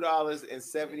me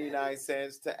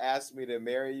 $2.79 to ask me to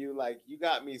marry you? Like, you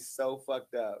got me so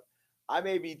fucked up. I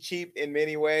may be cheap in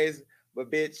many ways,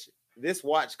 but bitch, this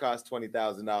watch costs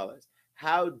 $20,000.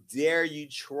 How dare you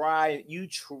try?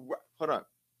 Hold on.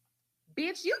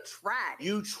 Bitch, you tried.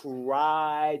 You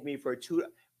tried me for $2.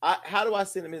 How do I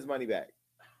send him his money back?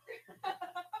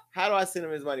 How do I send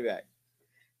him his money back?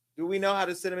 Do we know how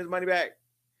to send him his money back?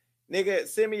 Nigga,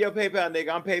 send me your PayPal,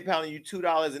 nigga. I'm PayPaling you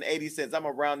 $2.80. I'm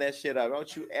gonna round that shit up.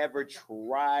 Don't you ever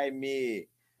try me.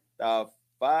 The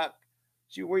fuck?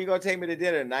 Where you gonna take me to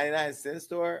dinner? 99-cent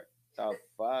store? The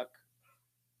fuck?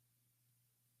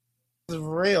 It's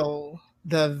real.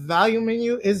 The value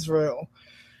menu is real.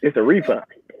 It's a refund.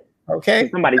 Okay.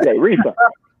 Somebody say refund.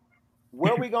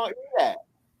 Where we gonna eat at?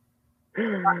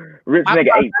 Rich nigga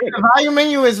ate chicken. The value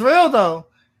menu is real though.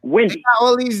 Wendy.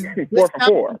 All these 4 for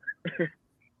 $4.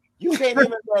 You can't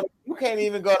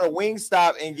even go to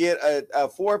Wingstop and get a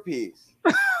 4-piece.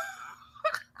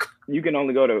 You can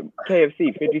only go to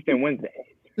KFC 50-cent Wednesday.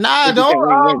 Nah, don't.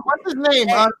 What's his name?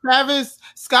 Travis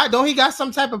Scott. Don't he got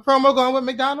some type of promo going with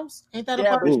McDonald's? Ain't that a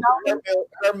part of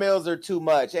her meals are too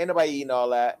much. Ain't nobody eating all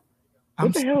that.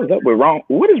 What the hell is up with wrong?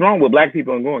 What is wrong with black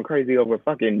people and going crazy over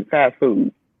fucking fast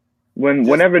food?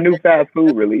 Whenever new fast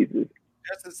food releases.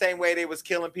 That's the same way they was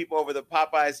killing people over the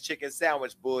Popeyes chicken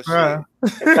sandwich bullshit.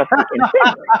 It's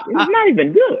not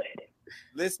even good.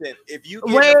 Listen, if you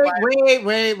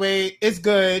wait, it's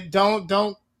good. Don't.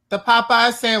 The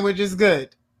Popeye sandwich is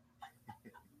good.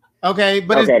 Okay,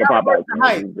 but it's not the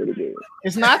hype.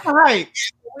 It's not the hype,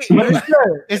 but it's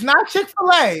good. It's not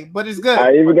Chick-fil-A, but it's good.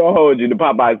 I even gonna hold you. The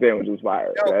Popeye sandwich was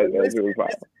fire. No, That was really fire.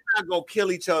 We're not gonna kill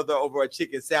each other over a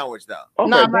chicken sandwich, though. Okay,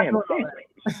 no,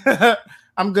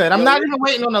 I'm good. I'm not even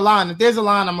waiting on the line. If there's a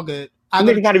line, I'm good.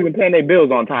 Niggas not even paying their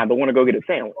bills on time, but want to go get a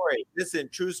sandwich. Listen,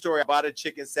 true story. I bought a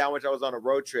chicken sandwich. I was on a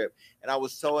road trip, and I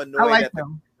was so annoyed I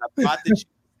bought the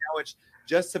chicken sandwich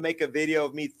just to make a video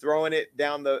of me throwing it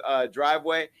down the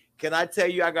driveway. Can I tell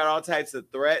you, I got all types of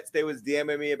threats. They was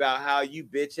DMing me about how you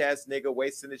bitch ass nigga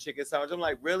wasting the chicken sandwich. I'm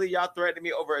like, really? Y'all threatening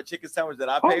me over a chicken sandwich that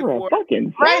I paid for?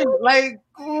 Right? Like,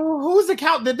 whose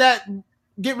account did that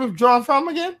get withdrawn from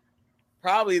again?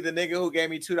 Probably the nigga who gave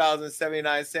me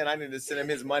 $2.79. I need to send him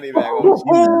his money back.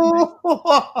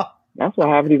 That's what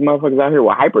half of these motherfuckers out here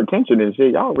with hypertension and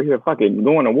shit. Y'all over here fucking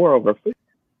going to war over food.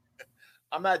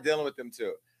 I'm not dealing with them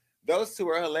too. Those two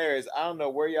are hilarious. I don't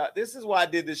know where y'all. This is why I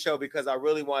did this show, because I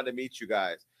really wanted to meet you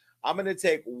guys. I'm gonna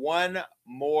take one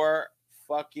more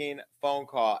fucking phone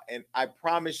call, and I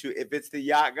promise you, if it's the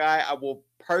yacht guy, I will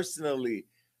personally.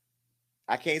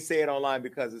 I can't say it online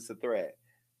because it's a threat.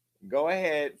 Go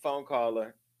ahead, phone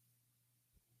caller.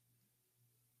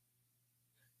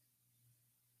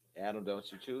 Adam, don't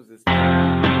you choose this?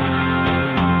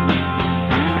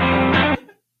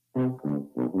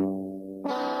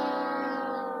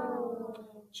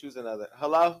 Choose another.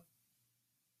 Hello?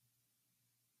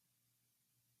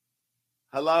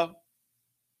 Hello?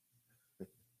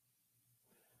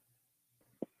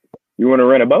 You want to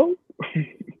rent a boat?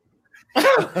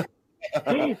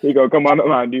 He go, come on the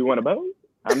line. Do you want a boat?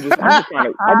 I just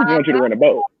want you to rent a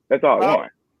boat. That's all I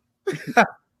want.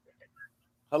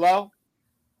 Hello?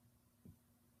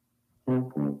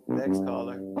 Next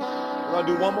caller. We're gonna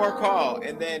do one more call,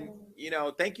 and then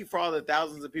thank you for all the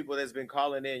thousands of people that's been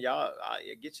calling in. Y'all,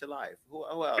 get your life. Who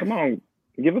else? Come on,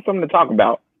 give us something to talk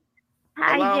about.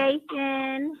 Hi, Hello?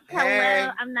 Jason. Hello. Hey.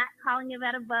 I'm not calling you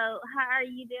about a boat. How are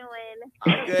you doing?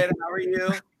 I'm good. How are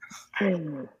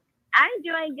you? I'm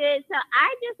doing good. So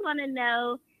I just want to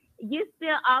know, you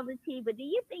spill all the tea, but do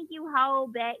you think you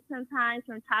hold back sometimes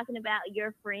from talking about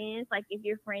your friends? Like if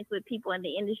you're friends with people in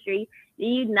the industry, do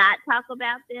you not talk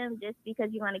about them just because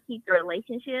you want to keep the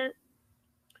relationship?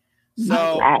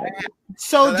 So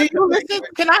do you listen?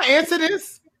 Can I answer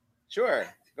this? Sure.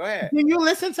 Go ahead. Do you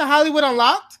listen to Hollywood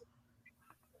Unlocked?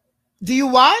 Do you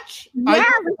watch? Yeah, I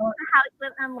listen to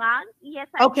Hollywood Unlocked. Yes,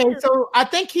 I Okay, do. so I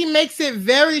think he makes it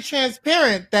very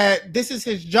transparent that this is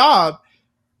his job,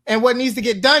 and what needs to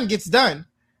get done gets done.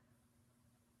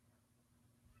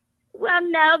 Well,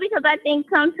 no, because I think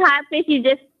some topics you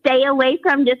just stay away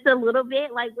from just a little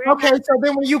bit. Like we're Okay, so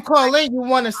then when you call in, you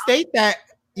want to state that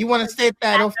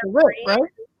off the rip, right?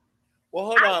 Well,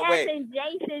 hold on, wait. I'm asking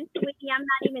Jason, sweetie. I'm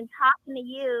not even talking to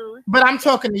you. But I'm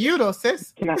talking to you though,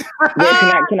 sis. Can I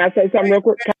say something real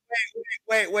quick?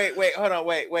 Wait. Hold on,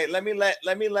 wait. Let me let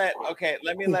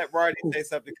Roddy say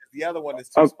something, because the other one is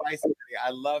too spicy.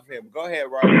 I love him. Go ahead,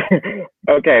 Roddy.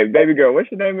 Okay, baby girl,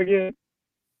 what's your name again?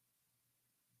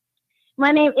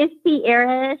 My name is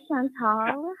Sierra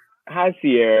Chantal. Hi,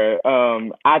 Sierra.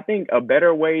 I think a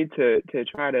better way to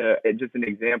try to, just an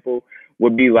example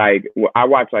would be like, I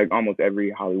watch like almost every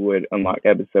Hollywood Unlocked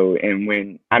episode, and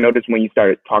when I noticed when you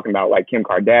started talking about like Kim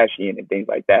Kardashian and things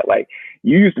like that, like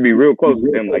you used to be real close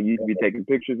with them, like you used to be taking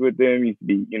pictures with them, you used to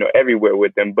be everywhere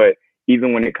with them, but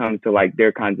even when it comes to like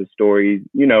their kinds of stories,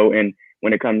 and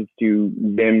when it comes to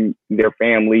them, their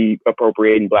family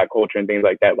appropriating Black culture and things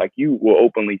like that, like you will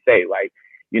openly say like,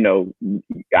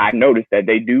 I noticed that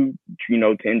they do,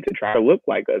 tend to try to look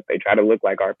like us. They try to look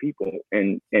like our people.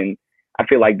 And I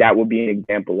feel like that would be an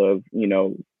example of,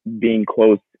 being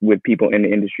close with people in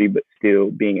the industry, but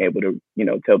still being able to,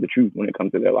 tell the truth when it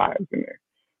comes to their lives and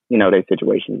their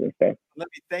situations and stuff.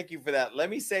 Thank you for that. Let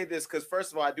me say this, because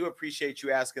first of all, I do appreciate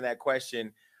you asking that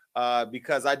question,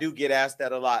 because I do get asked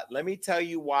that a lot. Let me tell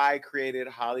you why I created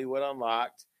Hollywood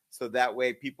Unlocked, so that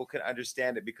way people can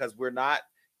understand it, because we're not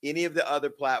any of the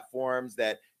other platforms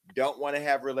that don't want to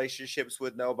have relationships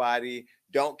with nobody,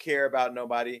 don't care about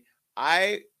nobody.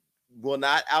 I will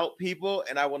not out people,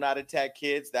 and I will not attack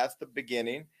kids. That's the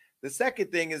beginning. The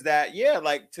second thing is that,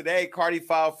 like today,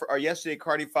 yesterday,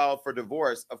 Cardi filed for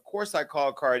divorce. Of course, I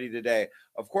called Cardi today.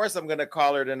 Of course, I'm going to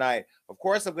call her tonight. Of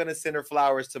course, I'm going to send her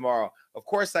flowers tomorrow. Of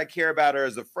course, I care about her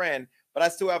as a friend, but I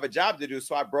still have a job to do.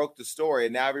 So I broke the story,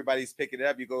 and now everybody's picking it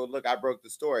up. You go, look, I broke the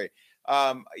story.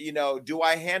 Do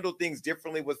I handle things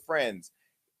differently with friends?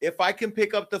 If I can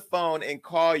pick up the phone and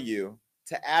call you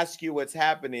to ask you what's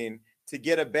happening, to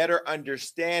get a better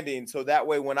understanding, so that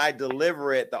way when I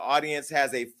deliver it, the audience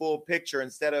has a full picture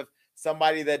instead of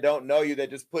somebody that don't know you that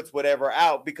just puts whatever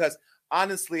out. Because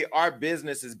honestly, our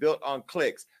business is built on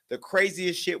clicks. The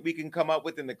craziest shit we can come up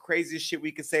with and the craziest shit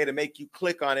we can say to make you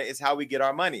click on it is how we get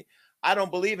our money. I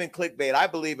don't believe in clickbait. I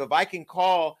believe if I can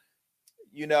call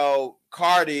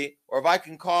Cardi, or if I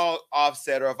can call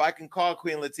Offset, or if I can call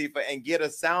Queen Latifah and get a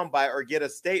soundbite or get a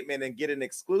statement and get an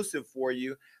exclusive for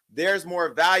you, there's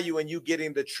more value in you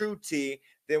getting the true tea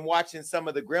than watching some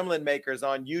of the gremlin makers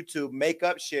on YouTube make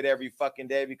up shit every fucking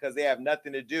day because they have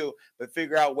nothing to do but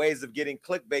figure out ways of getting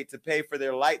clickbait to pay for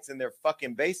their lights in their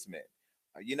fucking basement.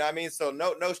 You know what I mean? So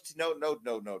no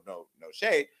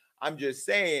shade. I'm just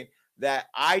saying that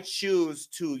I choose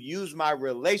to use my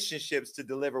relationships to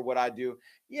deliver what I do.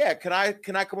 Yeah, can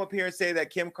I come up here and say that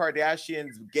Kim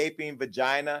Kardashian's gaping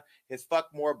vagina has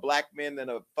fucked more black men than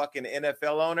a fucking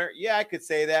NFL owner? Yeah, I could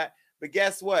say that. But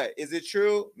guess what? Is it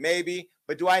true? Maybe.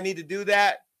 But do I need to do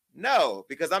that? No,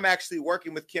 because I'm actually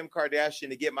working with Kim Kardashian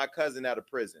to get my cousin out of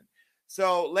prison.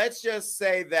 So let's just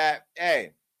say that,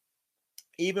 hey,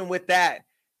 even with that,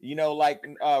 you know, like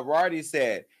Rardy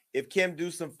said, if Kim do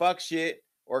some fuck shit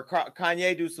or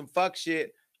Kanye do some fuck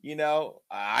shit, you know,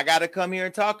 I got to come here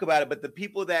and talk about it. But the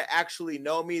people that actually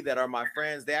know me, that are my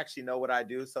friends, they actually know what I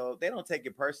do. So they don't take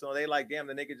it personal. They like, damn,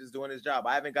 the nigga just doing his job.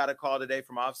 I haven't got a call today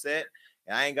from Offset,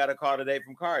 and I ain't got a call today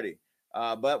from Cardi.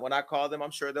 But when I call them,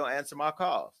 I'm sure they'll answer my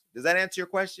calls. Does that answer your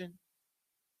question?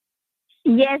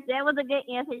 Yes, that was a good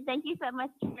answer. Thank you so much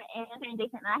for answering,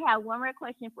 Jason. I have one more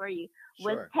question for you.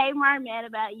 Sure. Was Tamar mad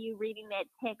about you reading that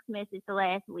text message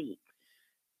last week?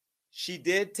 She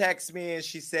did text me and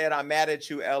she said, I'm mad at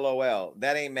you, LOL.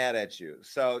 That ain't mad at you.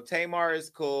 So Tamar is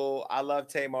cool. I love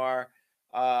Tamar.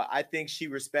 I think she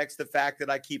respects the fact that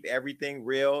I keep everything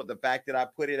real. The fact that I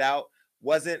put it out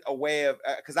wasn't a way of,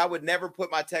 because I would never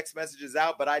put my text messages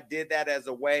out, but I did that as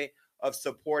a way of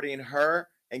supporting her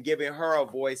and giving her a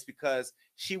voice, because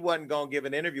she wasn't going to give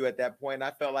an interview at that point. And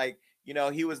I felt like, you know,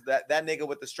 he was that nigga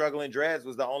with the struggling dreads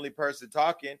was the only person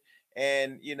talking,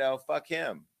 and, you know, fuck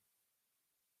him.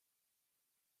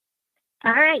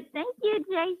 All right. Thank you,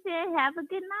 Jason. Have a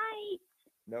good night.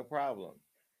 No problem.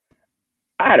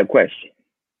 I had a question.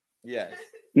 Yes.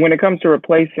 When it comes to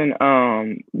replacing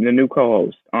the new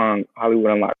co-host on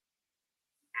Hollywood Unlocked.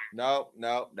 No.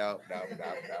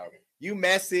 You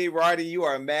messy, Roddy. You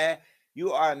are mad.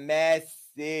 You are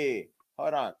messy.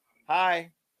 Hold on.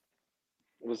 Hi.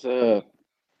 What's up?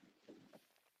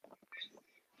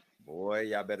 Boy,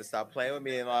 y'all better stop playing with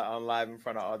me on live in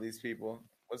front of all these people.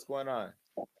 What's going on?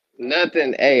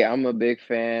 Nothing. Hey, I'm a big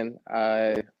fan.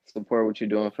 I support what you're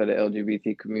doing for the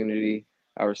LGBT community.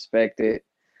 I respect it.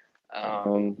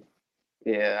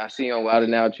 Yeah, I see you on Wild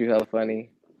 'N Out. You hella funny.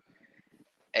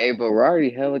 Hey, but Rardy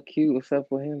hella cute. What's up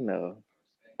with him though?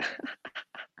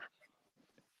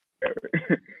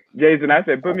 Jason, I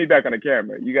said, put me back on the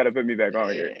camera. You got to put me back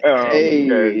on here.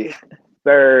 Hey.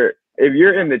 Sir, if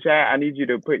you're in the chat, I need you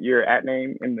to put your @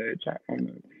 name in the chat.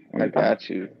 I got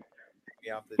you.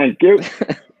 Thank you.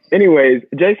 Anyways,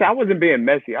 Jason, I wasn't being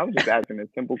messy. I was just asking a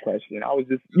simple question. I was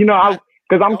just, you know,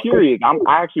 because I'm curious.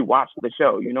 I actually watched the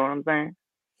show. You know what I'm saying?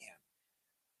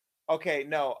 Okay,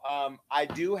 no, I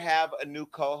do have a new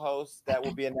co-host that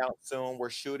will be announced soon. We're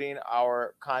shooting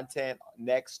our content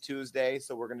next Tuesday,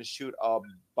 so we're gonna shoot a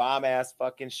bomb-ass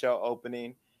fucking show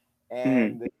opening,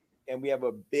 and we have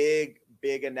a big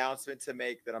announcement to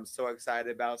make that I'm so excited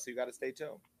about. So you got to stay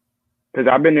tuned. Because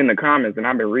I've been in the comments and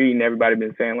I've been reading. Everybody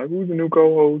been saying like, "Who's the new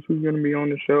co-host? Who's gonna be on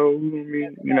the show? Who's gonna be?"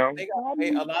 You know.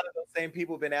 A lot of those same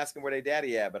people have been asking where their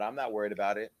daddy at, but I'm not worried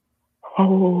about it.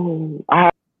 Oh,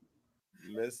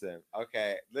 Listen,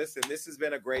 this has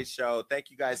been a great show.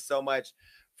 Thank you guys so much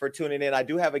for tuning in. I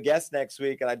do have a guest next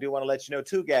week, and I do want to let you know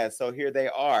 2 guests. So here they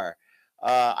are.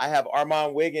 I have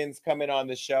Armand Wiggins coming on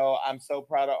the show. I'm so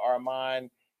proud of Armand.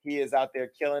 He is out there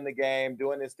killing the game,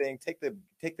 doing his thing. Take the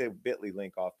Bitly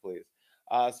link off, please.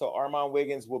 So Armand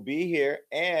Wiggins will be here,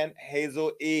 and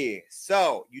Hazel E.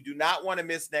 So you do not want to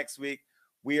miss next week.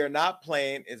 We are not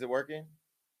playing. Is it working?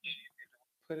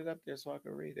 Put it up there so I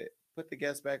can read it. Put the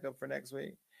guests back up for next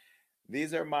week.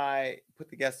 Put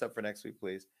the guests up for next week,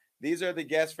 please. These are the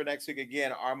guests for next week.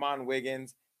 Again, Armand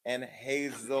Wiggins and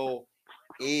Hazel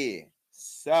E.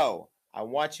 So I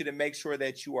want you to make sure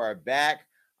that you are back.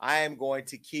 I am going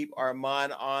to keep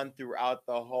Armand on throughout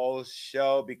the whole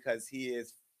show because he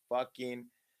is fucking,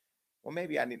 well,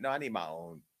 maybe I need my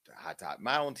own hot top,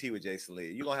 my own tea with Jason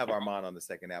Lee. You're going to have Armand on the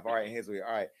second half. All right, Hazel.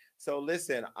 All right. So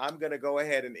listen, I'm going to go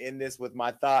ahead and end this with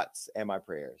my thoughts and my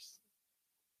prayers.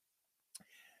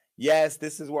 Yes,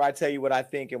 this is where I tell you what I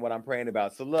think and what I'm praying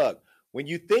about. So look, when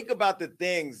you think about the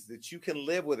things that you can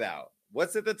live without,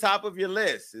 what's at the top of your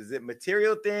list? Is it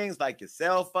material things like your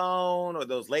cell phone or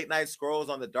those late night scrolls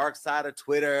on the dark side of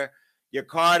Twitter, your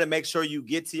car to make sure you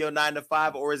get to your 9 to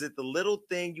 5? Or is it the little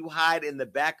thing you hide in the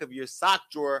back of your sock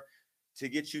drawer to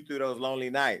get you through those lonely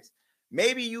nights?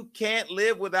 Maybe you can't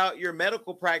live without your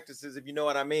medical practices, if you know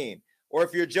what I mean. Or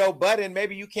if you're Joe Budden,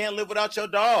 maybe you can't live without your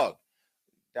dog.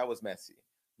 That was messy.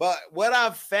 But what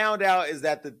I've found out is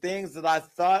that the things that I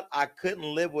thought I couldn't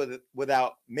live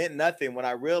without meant nothing when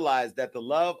I realized that the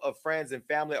love of friends and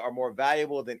family are more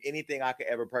valuable than anything I could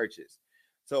ever purchase.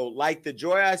 So like the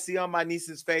joy I see on my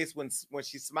niece's face when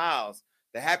she smiles,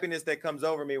 the happiness that comes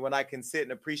over me when I can sit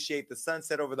and appreciate the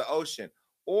sunset over the ocean,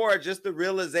 or just the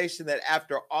realization that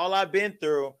after all I've been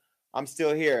through, I'm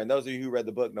still here. And those of you who read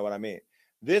the book know what I mean.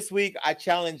 This week, I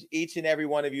challenge each and every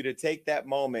one of you to take that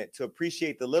moment to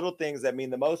appreciate the little things that mean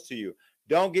the most to you.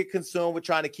 Don't get consumed with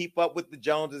trying to keep up with the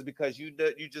Joneses because you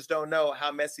just don't know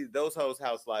how messy those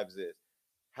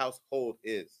household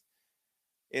is.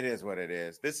 It is what it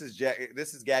is. This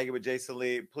is Gagging with Jay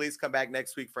Salih. Please come back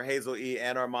next week for Hazel E.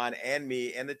 and Armand and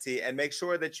me and the T. And make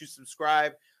sure that you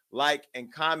subscribe, like,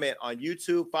 and comment on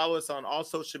YouTube. Follow us on all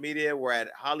social media. We're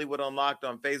at Hollywood Unlocked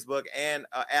on Facebook and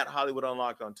at Hollywood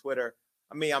Unlocked on Twitter.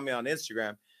 I mean on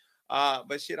Instagram.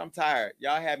 But shit, I'm tired.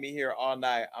 Y'all had me here all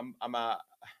night. I'm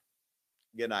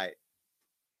good night.